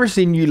I've never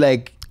seen you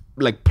like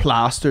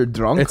plastered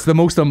drunk. It's the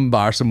most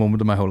embarrassing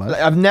moment of my whole life.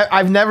 Like,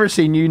 I've never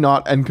seen you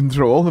not in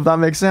control, if that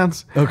makes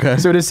sense. Okay.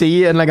 So to see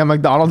you in like a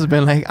McDonald's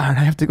being like, "I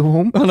have to go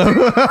home." And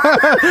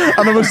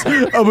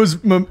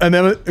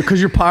then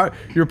because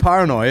your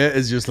paranoia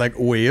is just like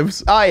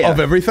waves of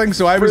everything.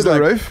 So I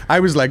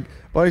was like,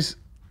 boys,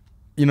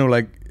 you know,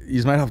 like,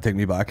 you might have to take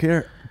me back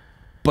here.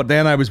 But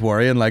then I was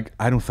worrying, like,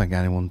 I don't think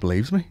anyone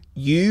believes me.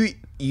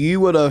 You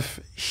would have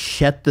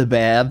shit the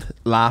bed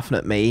laughing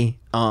at me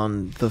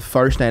on the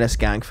first night of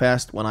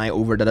Skankfest when I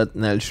overdid it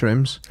in the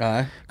shrooms.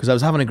 Aye. Because I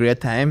was having a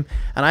great time,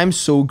 and I'm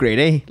so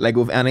greedy, like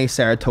with any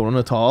serotonin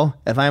at all.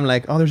 If I'm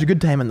like, oh, there's a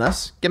good time in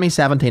this, give me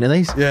 17 of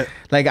these. Yeah.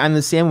 Like, I'm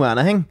the same with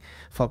anything.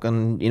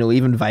 Fucking, you know,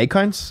 even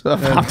Viscounts. I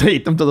have to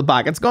eat them till the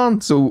packet's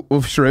gone. So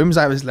with shrooms,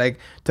 I was like,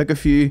 took a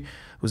few,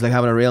 was like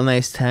having a real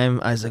nice time.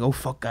 I was like, oh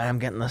fuck, I'm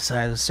getting this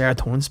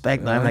serotonin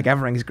spike now. I'm like,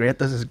 everything's great.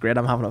 This is great.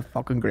 I'm having a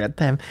fucking great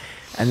time.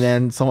 And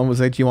then someone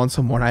was like, do you want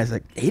some more? And I was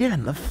like, eat it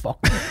in the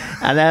fuck.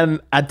 And then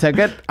I took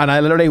it and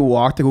I literally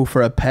walked to go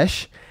for a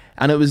piss.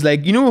 And it was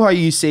like, you know how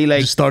you see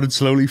like... Just started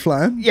slowly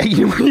flying? Yeah,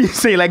 you know when you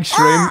see like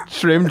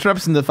shroom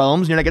trips in the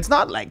films and you're like, it's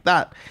not like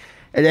that.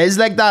 It is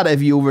like that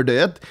if you overdo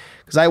it.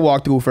 Because I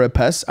walked to go for a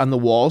piss and the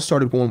wall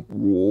started going,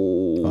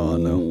 whoa. Oh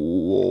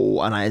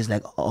no. And I was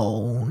like,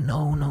 oh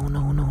no,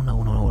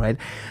 right?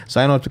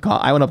 So I went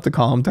up to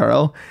Colm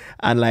Turrell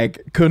and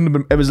like couldn't have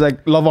been, it was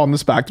like love on the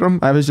spectrum.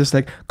 I was just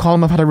like,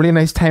 Colm, I've had a really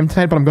nice time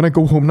tonight, but I'm gonna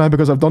go home now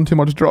because I've done too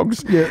much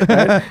drugs. Yeah.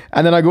 Right?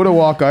 And then I go to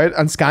walk out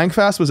and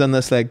Skankfest was in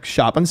this like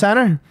shopping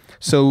centre.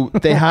 So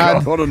they had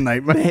God, what a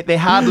nightmare. They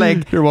had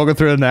like you're walking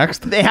through it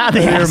next. They had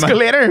the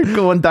escalator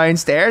going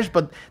downstairs,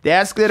 but the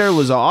escalator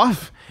was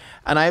off.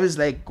 And I was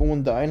like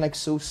going down like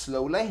so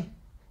slowly,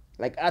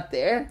 like at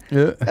there.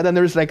 Yeah. And then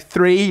there was like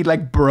 3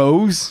 like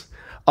bros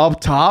up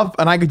top,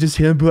 and I could just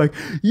hear him be like,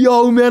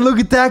 yo man, look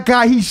at that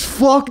guy, he's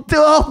fucked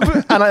up.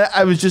 And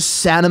I was just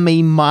sending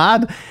me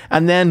mad.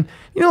 And then,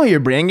 you know how your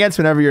brain gets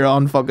whenever you're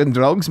on fucking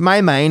drugs?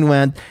 My mind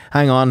went,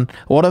 hang on,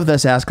 what if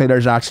this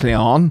escalator's actually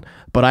on,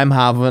 but I'm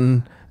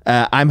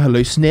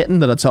hallucinating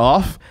that it's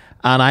off,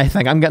 and I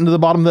think I'm getting to the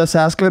bottom of this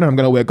escalator, I'm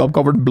going to wake up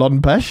covered in blood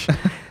and piss.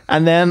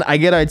 And then I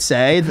get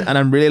outside and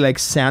I'm really like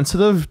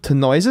sensitive to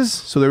noises.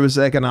 So there was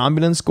like an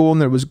ambulance going,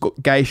 there was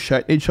guys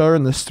shouting at each other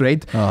in the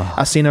street. Oh.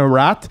 I seen a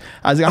rat.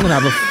 I was like, I'm gonna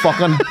have a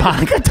fucking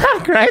panic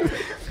attack, right?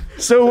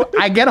 So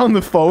I get on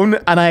the phone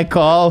and I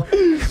call,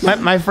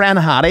 my friend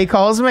Hattie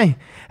calls me.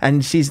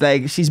 And she's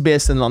like, she's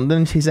based in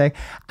London. She's like,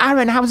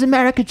 Aaron, how's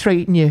America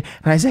treating you?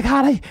 And I was like,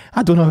 Hattie,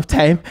 I don't have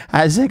time.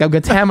 I was like, I've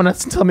got 10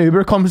 minutes until my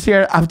Uber comes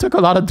here. I've took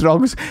a lot of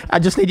drugs. I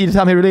just need you to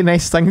tell me really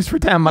nice things for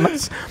 10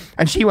 minutes.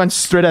 And she went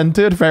straight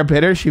into it. Fair play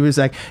to her. She was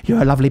like,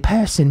 you're a lovely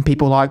person.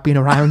 People like being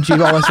around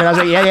you. All this. I was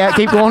like, yeah,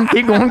 keep going.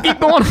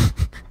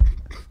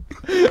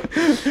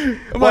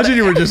 Imagine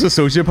you were just a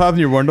sociopath and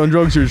you weren't on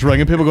drugs. You're just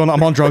ringing people going,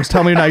 I'm on drugs,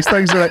 tell me nice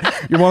things. You're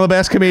like, you're one of the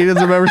best comedians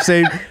I've ever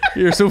seen.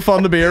 You're so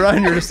fun to be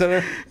around. You're just sitting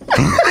there.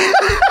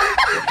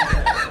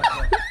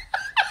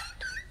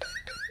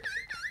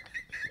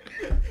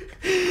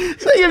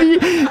 It's like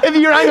if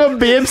you rang a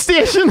babe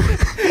station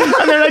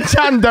and they're like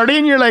chatting dirty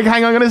and you're like,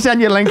 hang on, I'm going to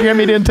send you a link here,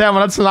 meeting in 10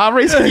 minutes in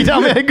Lavery's. Can you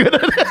tell me how good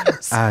it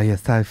is? Oh, you're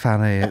so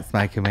funny. It's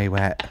making me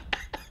wet.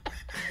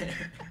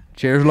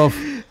 Cheers, love.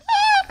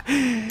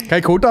 Can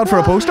I quote that for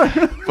a poster?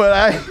 But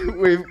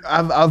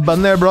I've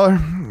been there, brother.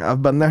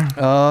 I've been there.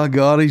 Oh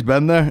God, he's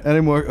been there.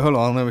 Any more? Hold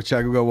on, let me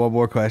check. We've got one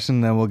more question,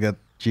 and then we'll get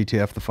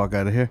GTF the fuck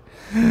out of here.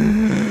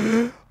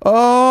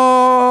 Oh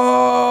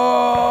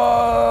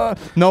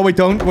no, we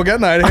don't. We're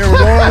getting out of here. We're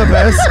going on the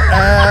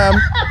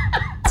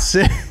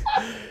piss.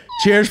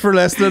 Cheers for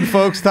listening,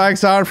 folks.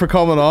 Thanks, Aaron, for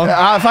coming on.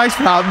 Thanks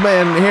for having me.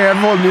 And here,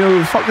 everyone, you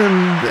know, fucking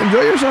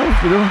enjoy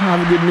yourself. You know, have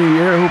a good new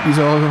year. I hope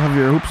you all have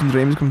your hopes and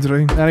dreams come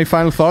true. Any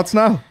final thoughts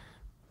now?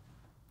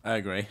 I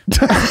agree.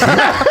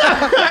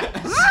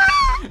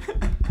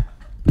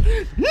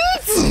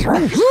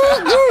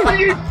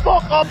 You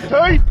fuck up,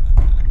 too.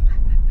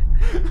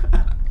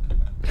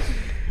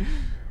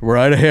 We're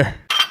out of here.